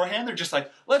this beforehand? They're just like,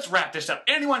 let's wrap this up.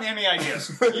 Anyone, any ideas?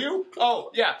 You?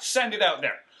 Oh, yeah, send it out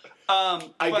there.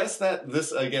 I guess that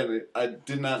this, again, I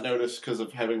did not notice because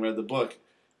of having read the book.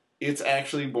 It's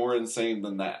actually more insane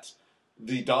than that.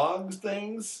 The dogs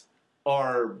things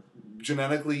are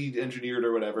genetically engineered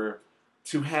or whatever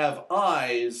to have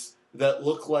eyes that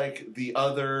look like the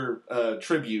other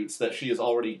tributes that she has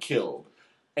already killed.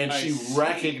 And she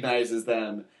recognizes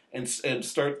them and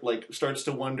starts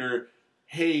to wonder,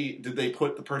 hey, did they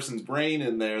put the person's brain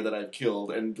in there that I've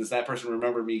killed, and does that person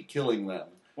remember me killing them?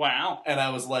 Wow. And I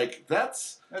was like,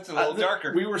 that's a little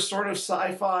darker. We were sort of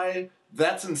sci-fi.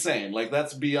 That's insane. Like,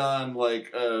 that's beyond,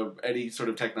 like, any sort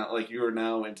of technology. Like, you're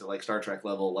now into, like, Star Trek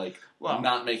level, like,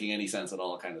 not making any sense at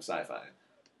all kind of sci-fi.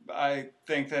 I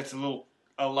think that's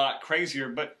a lot crazier,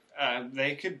 but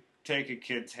they could take a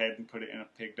kid's head and put it in a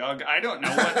pig dog. I don't know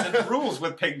what the rules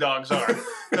with pig dogs are.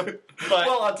 But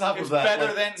well, on top of that,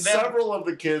 better like, than several of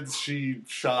the kids, she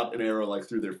shot an arrow, like,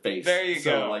 through their face. There you go.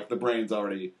 So, like, the brain's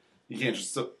already... You can't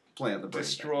just plant the brain.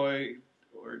 Destroy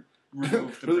or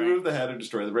remove the brain. Remove the head and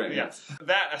destroy the brain. Yes.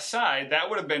 That aside, that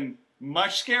would have been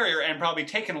much scarier and probably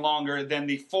taken longer than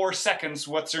the 4 seconds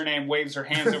what's-her-name waves her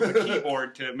hands over the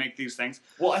keyboard to make these things.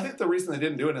 Well, I think the reason they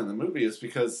didn't do it in the movie is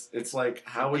because it's like,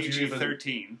 how would you even...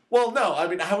 PG-13. Well, no, I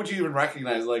mean, how would you even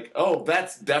recognize, like, oh,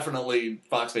 that's definitely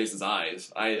Foxface's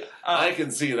eyes. I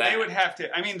can see that. They would have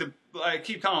to... I mean, I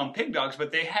keep calling them pig dogs,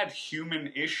 but they had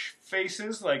human-ish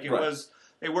faces. Like, it was...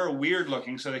 They were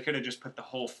weird-looking, so they could have just put the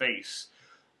whole face.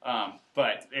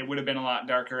 But it would have been a lot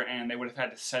darker, and they would have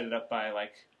had to set it up by,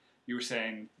 like... You were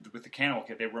saying with the Cannibal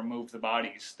Kid, they removed the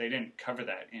bodies. They didn't cover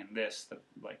that in this.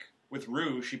 Like with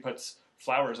Rue, she puts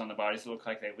flowers on the bodies that look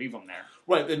like they leave them there.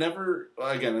 Right. They never.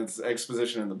 Again, it's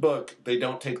exposition in the book. They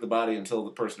don't take the body until the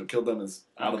person who killed them is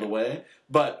out of the way.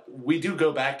 But we do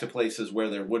go back to places where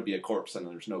there would be a corpse and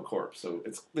there's no corpse. So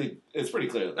it's pretty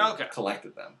clear that they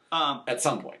collected them at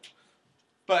some point.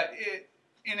 But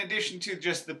in addition to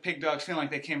just the pig dogs feeling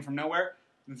like they came from nowhere.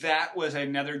 That was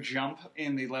another jump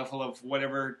in the level of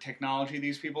whatever technology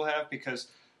these people have, because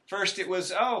first it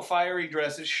was, fiery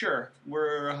dresses, sure,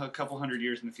 we're a couple hundred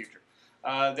years in the future.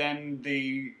 Then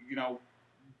the,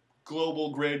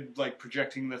 global grid, like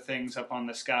projecting the things up on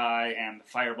the sky and the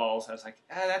fireballs, I was like,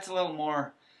 that's a little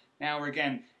more, now we're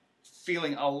again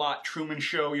feeling a lot Truman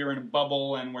Show, you're in a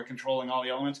bubble and we're controlling all the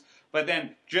elements. But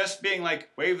then just being like,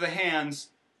 wave the hands,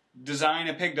 design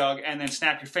a pig dog, and then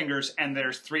snap your fingers, and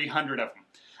there's 300 of them.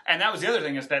 And that was the other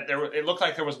thing, is that it looked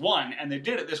like there was one, and they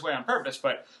did it this way on purpose,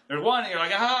 but there's one, and you're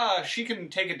like, she can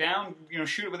take it down,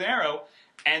 shoot it with an arrow,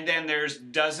 and then there's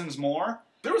dozens more.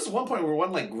 There was one point where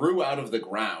one, like, grew out of the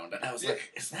ground, and I was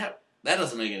like, that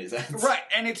doesn't make any sense. Right,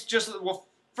 and it's just, well,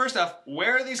 first off,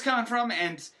 where are these coming from?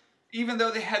 And even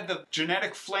though they had the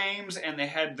genetic flames, and they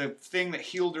had the thing that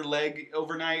healed her leg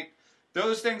overnight,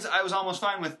 those things I was almost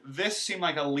fine with. This seemed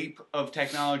like a leap of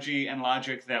technology and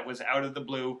logic that was out of the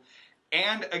blue.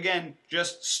 And, again,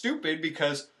 just stupid,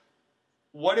 because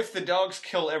what if the dogs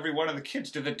kill every one of the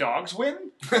kids? Do the dogs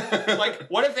win? Like,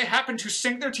 what if they happen to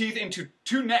sink their teeth into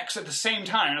 2 necks at the same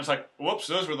time? And I was like, whoops,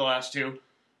 those were the last 2.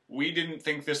 We didn't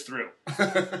think this through.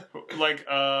 Like,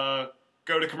 go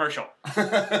to commercial.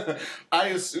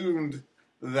 I assumed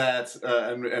that,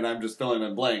 and I'm just filling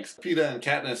in blanks. Peeta and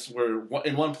Katniss were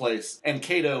in one place, and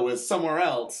Cato was somewhere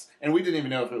else, and we didn't even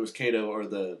know if it was Cato or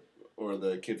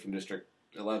the kid from District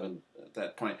 11 at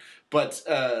that point. But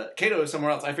Cato is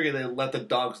somewhere else. I figured they let the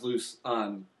dogs loose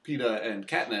on Peeta and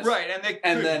Katniss. Right, and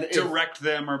they could direct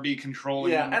them or be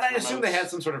controlling them. And I assume they had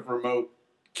some sort of remote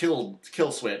kill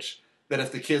switch that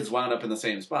if the kids wound up in the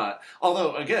same spot.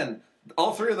 Although, again,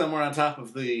 all three of them were on top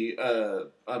of the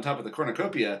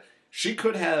cornucopia. She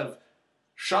could have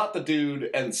shot the dude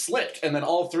and slipped, and then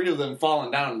all three of them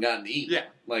fallen down and gotten eaten. Yeah.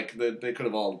 Like, they could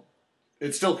have all...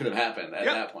 It still could have happened at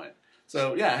that point.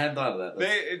 So, yeah, I hadn't thought of that.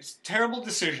 It's a terrible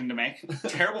decision to make.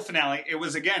 Terrible finale. It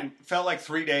was, again, felt like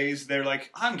 3 days. They're like,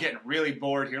 I'm getting really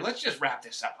bored here. Let's just wrap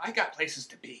this up. I got places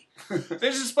to be.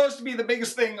 This is supposed to be the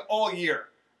biggest thing all year.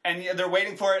 And they're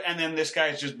waiting for it, and then this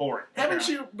guy's just bored. Haven't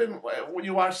you been... When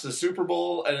you watch the Super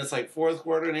Bowl, and it's like fourth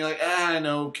quarter, and you're like, I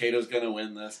know Cato's going to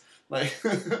win this. Like,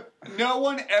 no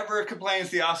one ever complains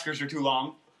the Oscars are too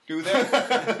long, do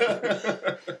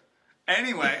they?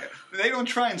 Anyway, they don't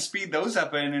try and speed those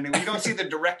up, and we don't see the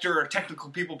director or technical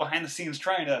people behind the scenes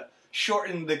trying to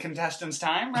shorten the contestants'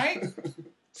 time, right?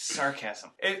 Sarcasm.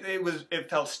 It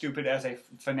felt stupid as a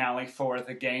finale for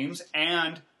the games,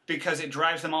 and because it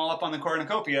drives them all up on the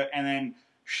cornucopia, and then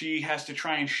she has to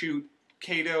try and shoot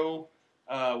Cato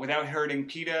without hurting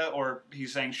Peeta, or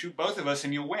he's saying, shoot both of us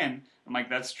and you'll win. I'm like,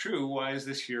 that's true. Why is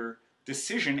this your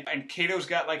decision? And Cato's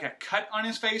got like a cut on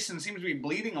his face and seems to be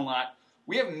bleeding a lot.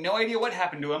 We have no idea what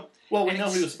happened to him. Well, we know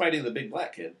he was fighting the big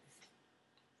black kid.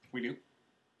 We do.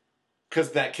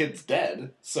 Because that kid's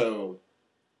dead, so...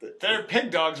 There are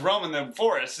pig dogs roaming the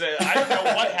forest. I don't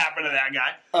know what happened to that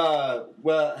guy.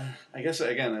 Well, I guess,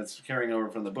 again, it's carrying over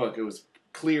from the book. It was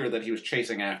clear that he was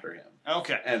chasing after him.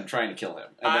 Okay. And trying to kill him.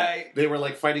 And they were,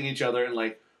 like, fighting each other, and,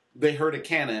 like, they heard a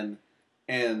cannon,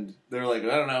 and they were like,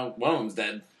 I don't know, one of them's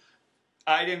dead.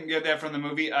 I didn't get that from the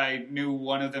movie. I knew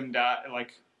one of them died,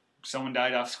 like... Someone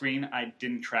died off screen. I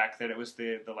didn't track that it was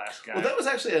the last guy. Well, that was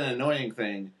actually an annoying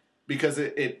thing because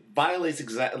it violates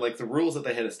exactly like the rules that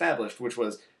they had established, which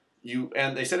was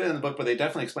and they said it in the book, but they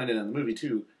definitely explained it in the movie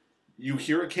too. You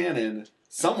hear a cannon,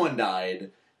 someone died,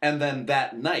 and then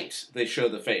that night they show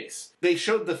the face. They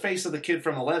showed the face of the kid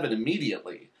from 11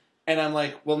 immediately, and I'm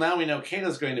like, well, now we know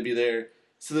Kata's going to be there,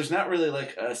 so there's not really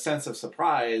like a sense of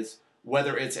surprise.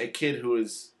 Whether it's a kid who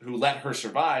let her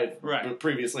survive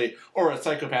previously, or a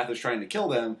psychopath who's trying to kill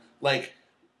them, like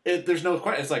there's no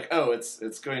question. It's like, oh,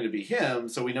 it's going to be him,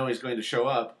 so we know he's going to show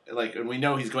up, like, and we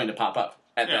know he's going to pop up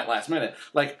at that last minute.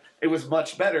 Like, it was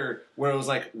much better where it was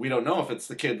like, we don't know if it's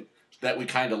the kid that we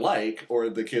kind of like or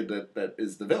the kid that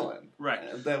is the villain. Right.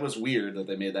 And that was weird that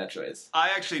they made that choice.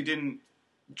 I actually didn't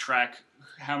track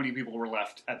how many people were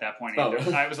left at that point either.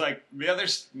 Oh. I was like, yeah,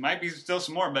 there's might be still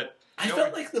some more, but I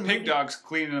felt like the pig dogs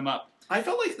cleaning them up. I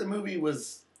felt like the movie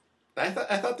was. I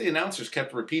thought the announcers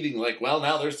kept repeating like, "Well,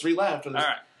 now there's 3 left." All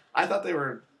right. I thought they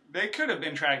were. They could have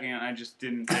been tracking it. I just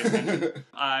didn't pay attention.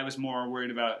 I was more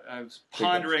worried about. I was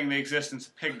pondering the existence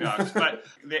of pig dogs, but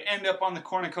they end up on the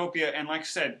cornucopia, and like I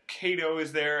said, Cato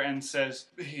is there and says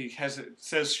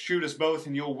shoot us both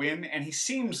and you'll win, and he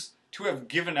seems to have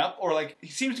given up, or like he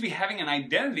seems to be having an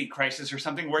identity crisis or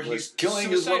something where he's killing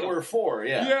suicidal. is what we're for.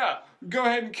 Yeah, go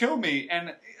ahead and kill me.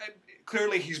 And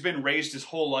clearly he's been raised his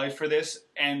whole life for this,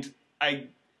 and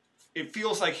it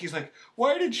feels like he's like,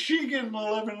 why did she get an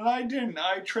 11 and I didn't?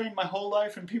 I trained my whole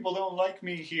life and people don't like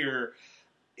me here.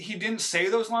 He didn't say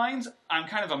those lines. I'm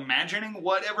kind of imagining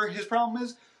whatever his problem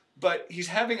is, but he's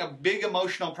having a big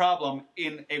emotional problem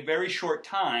in a very short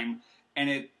time,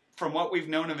 and from what we've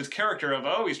known of his character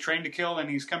of, he's trained to kill and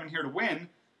he's coming here to win,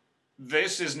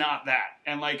 this is not that.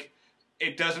 And like,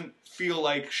 it doesn't feel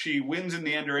like she wins in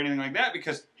the end or anything like that,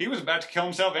 because he was about to kill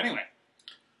himself anyway.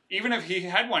 Even if he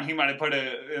had one, he might have put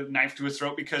a knife to his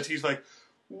throat because he's like,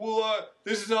 well,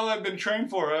 this is all I've been trained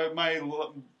for. My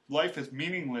life is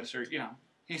meaningless. Or,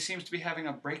 he seems to be having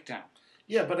a breakdown.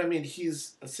 Yeah, but I mean,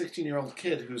 he's a 16-year-old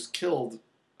kid who's killed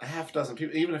a half dozen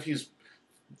people. Even if he's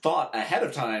thought ahead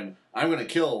of time, I'm going to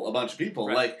kill a bunch of people.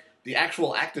 Right. Like, the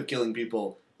actual act of killing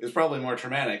people is probably more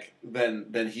traumatic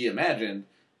than he imagined.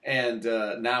 And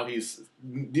now he's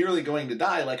nearly going to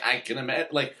die. Like, I can imagine,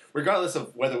 like, regardless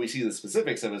of whether we see the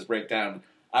specifics of his breakdown,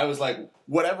 I was like,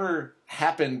 whatever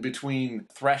happened between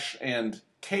Thresh and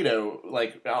Cato,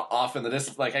 like, off in the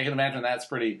distance, like, I can imagine that's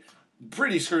pretty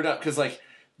screwed up. Because, like,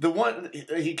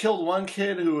 he killed one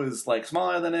kid who was, like,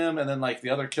 smaller than him, and then, like, the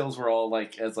other kills were all,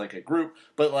 like, as, like, a group.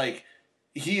 But, like,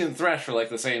 he and Thresh were, like,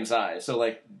 the same size. So,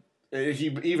 like,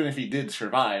 even if he did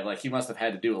survive, like, he must have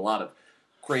had to do a lot of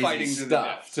crazy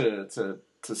stuff to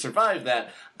survive that.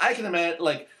 I can imagine,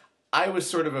 like, I was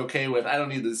sort of okay with, I don't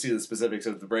need to see the specifics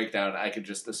of the breakdown. I could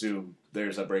just assume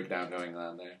there's a breakdown going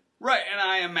on there. Right, and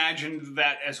I imagined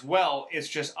that as well. It's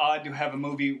just odd to have a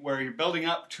movie where you're building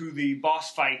up to the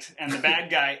boss fight and the bad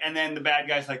guy, and then the bad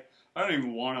guy's like, I don't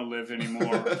even want to live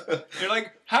anymore. You're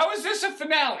like, how is this a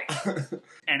finale?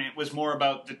 And it was more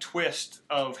about the twist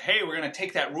of, hey, we're going to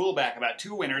take that rule back about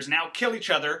two winners, now kill each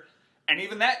other. And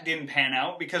even that didn't pan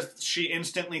out because she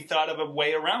instantly thought of a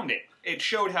way around it. It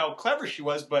showed how clever she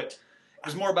was, but it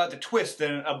was more about the twist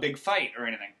than a big fight or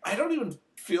anything. I don't even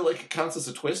feel like it counts as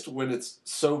a twist when it's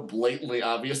so blatantly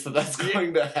obvious that that's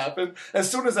going to happen. As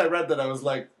soon as I read that, I was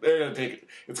like, they're going to take it.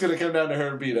 It's going to come down to her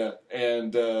and Beta,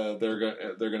 and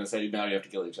they're going to say, now you have to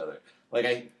kill each other.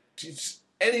 Like,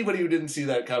 anybody who didn't see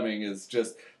that coming is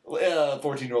just a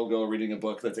 14-year-old girl reading a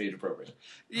book that's age appropriate.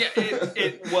 Yeah,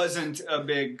 it wasn't a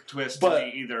big twist to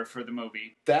me either for the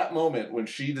movie. That moment when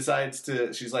she decides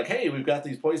to, she's like, hey, we've got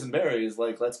these poison berries,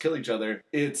 like, let's kill each other.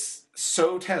 It's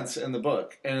so tense in the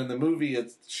book. And in the movie,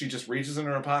 she just reaches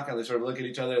into her pocket, and they sort of look at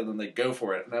each other, and then they go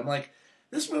for it. And I'm like,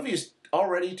 this movie is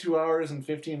already 2 hours and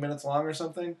 15 minutes long or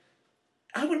something.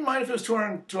 I wouldn't mind if it was 2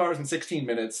 hours and 16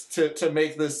 minutes to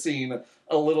make this scene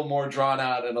a little more drawn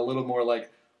out and a little more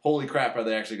like, holy crap, are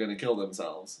they actually going to kill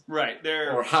themselves? Right.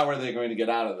 Or how are they going to get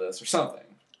out of this, or something.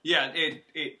 Yeah,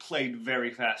 it played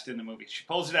very fast in the movie. She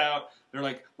pulls it out. They're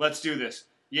like, let's do this.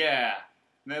 Yeah.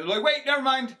 And they're like, wait, never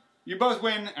mind. You both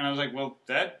win. And I was like, well,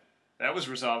 that was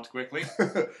resolved quickly.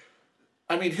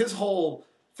 I mean, his whole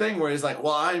thing where he's like,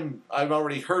 well, I'm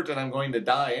already hurt and I'm going to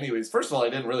die anyways. First of all, I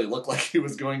didn't really look like he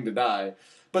was going to die.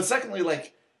 But secondly,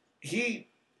 like,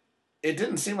 it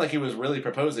didn't seem like he was really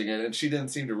proposing it, and she didn't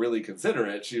seem to really consider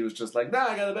it. She was just like, nah,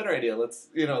 I got a better idea. Let's,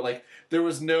 like, there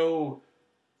was no,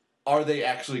 are they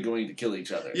actually going to kill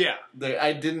each other? Yeah. They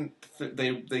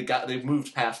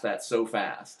moved past that so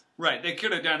fast. Right, they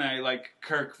could have done a, like,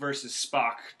 Kirk versus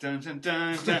Spock, dun, dun,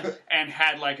 dun, dun, and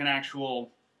had, like, an actual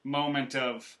moment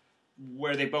of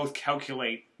where they both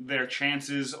calculate their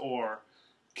chances or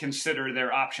consider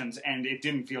their options, and it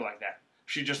didn't feel like that.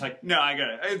 She just like, no, I got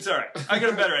it. It's all right. I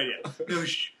got a better idea.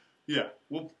 Yeah,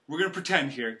 we're going to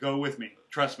pretend here. Go with me.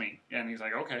 Trust me. And he's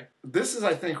like, okay. This is,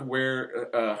 I think, where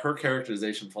her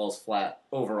characterization falls flat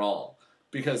overall.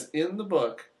 Because in the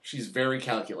book, she's very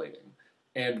calculating.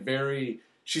 And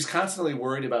she's constantly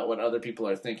worried about what other people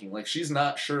are thinking. Like, she's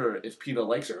not sure if Peeta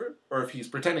likes her or if he's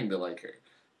pretending to like her.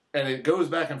 And it goes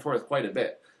back and forth quite a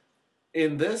bit.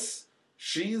 In this,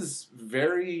 she's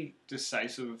very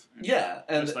decisive. Yeah.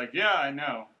 And just like, yeah, I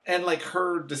know. And like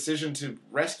her decision to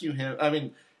rescue him, I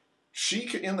mean,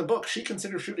 in the book, she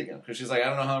considers shooting him. Because she's like, I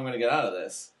don't know how I'm going to get out of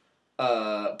this.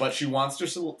 But she wants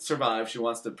to survive. She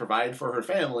wants to provide for her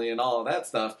family and all of that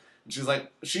stuff. And she's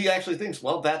like, she actually thinks,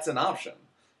 well, that's an option.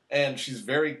 And she's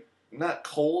very, not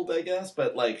cold, I guess,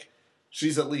 but like,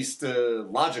 she's at least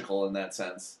logical in that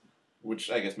sense.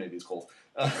 Which I guess maybe is cold.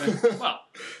 Well,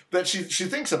 that she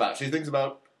thinks about. She thinks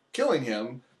about killing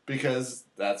him because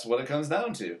that's what it comes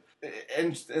down to.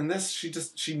 And in this,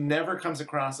 she never comes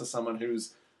across as someone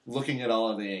who's looking at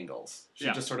all of the angles. She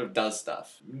just sort of does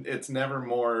stuff. It's never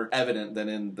more evident than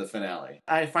in the finale.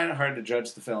 I find it hard to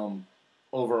judge the film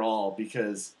overall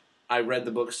because I read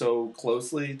the book so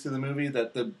closely to the movie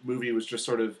that the movie was just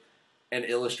sort of an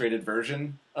illustrated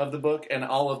version of the book, and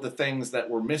all of the things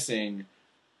that were missing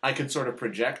I could sort of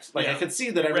project. Like, I could see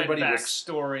that everybody was...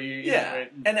 backstory. Yeah,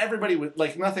 and everybody would...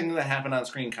 Like, nothing that happened on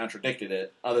screen contradicted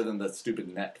it, other than the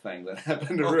stupid net thing that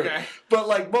happened to Rue. But,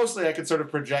 like, mostly I could sort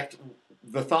of project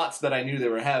the thoughts that I knew they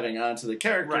were having onto the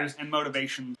characters. Right, and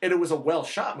motivation. And it was a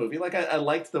well-shot movie. Like, I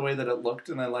liked the way that it looked,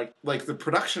 and I liked... Like, the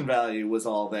production value was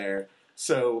all there.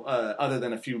 So, other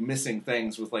than a few missing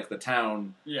things with, like, the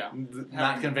town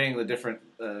not conveying the different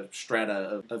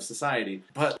strata of society.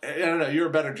 But, I don't know, you're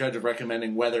a better judge of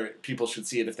recommending whether people should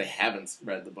see it if they haven't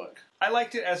read the book. I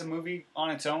liked it as a movie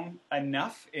on its own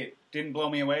enough. It didn't blow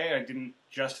me away. I didn't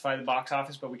justify the box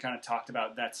office, but we kind of talked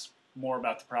about that's more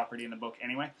about the property in the book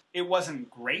anyway. It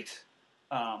wasn't great.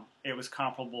 It was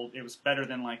comparable. It was better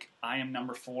than, like, I Am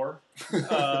Number 4,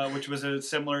 which was a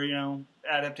similar,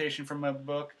 adaptation from a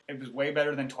book. It was way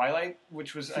better than Twilight,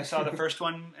 which was, I saw the first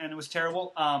one, and it was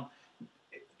terrible.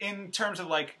 In terms of,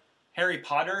 like, Harry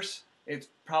Potter's, it's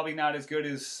probably not as good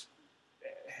as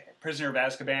Prisoner of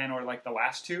Azkaban or, like, the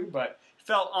last two, but it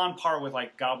felt on par with,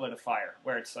 like, Goblet of Fire,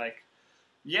 where it's like,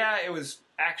 yeah, it was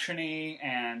action-y,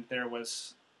 and there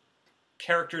was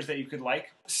characters that you could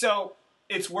like. So...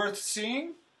 it's worth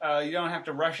seeing. You don't have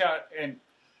to rush out, and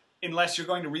unless you're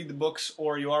going to read the books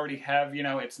or you already have,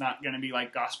 it's not going to be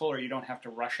like gospel, or you don't have to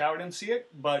rush out and see it,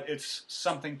 but it's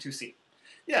something to see.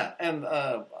 Yeah, and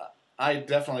I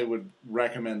definitely would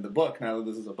recommend the book, now that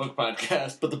this is a book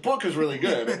podcast, but the book is really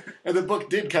good, and the book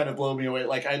did kind of blow me away.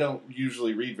 Like, I don't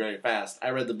usually read very fast.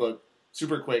 I read the book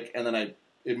super quick, and then I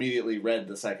immediately read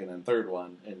the second and third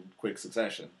one in quick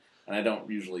succession, and I don't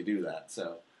usually do that,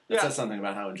 so that says something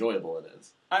about how enjoyable it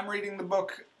is. I'm reading the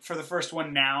book for the first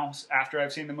one now, after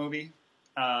I've seen the movie,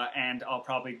 and I'll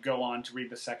probably go on to read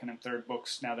the second and third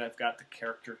books now that I've got the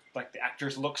character, like the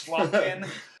actors' looks locked in,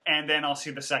 and then I'll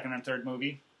see the second and third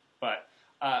movie. But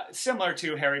similar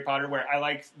to Harry Potter, where I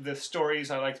like the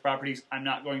stories, I like the properties, I'm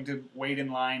not going to wait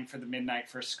in line for the midnight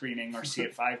first screening or see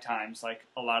it 5 times like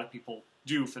a lot of people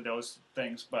do for those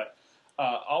things, but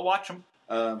I'll watch them.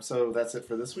 So that's it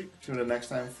for this week. Tune in next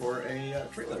time for a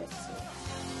trailer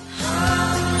episode.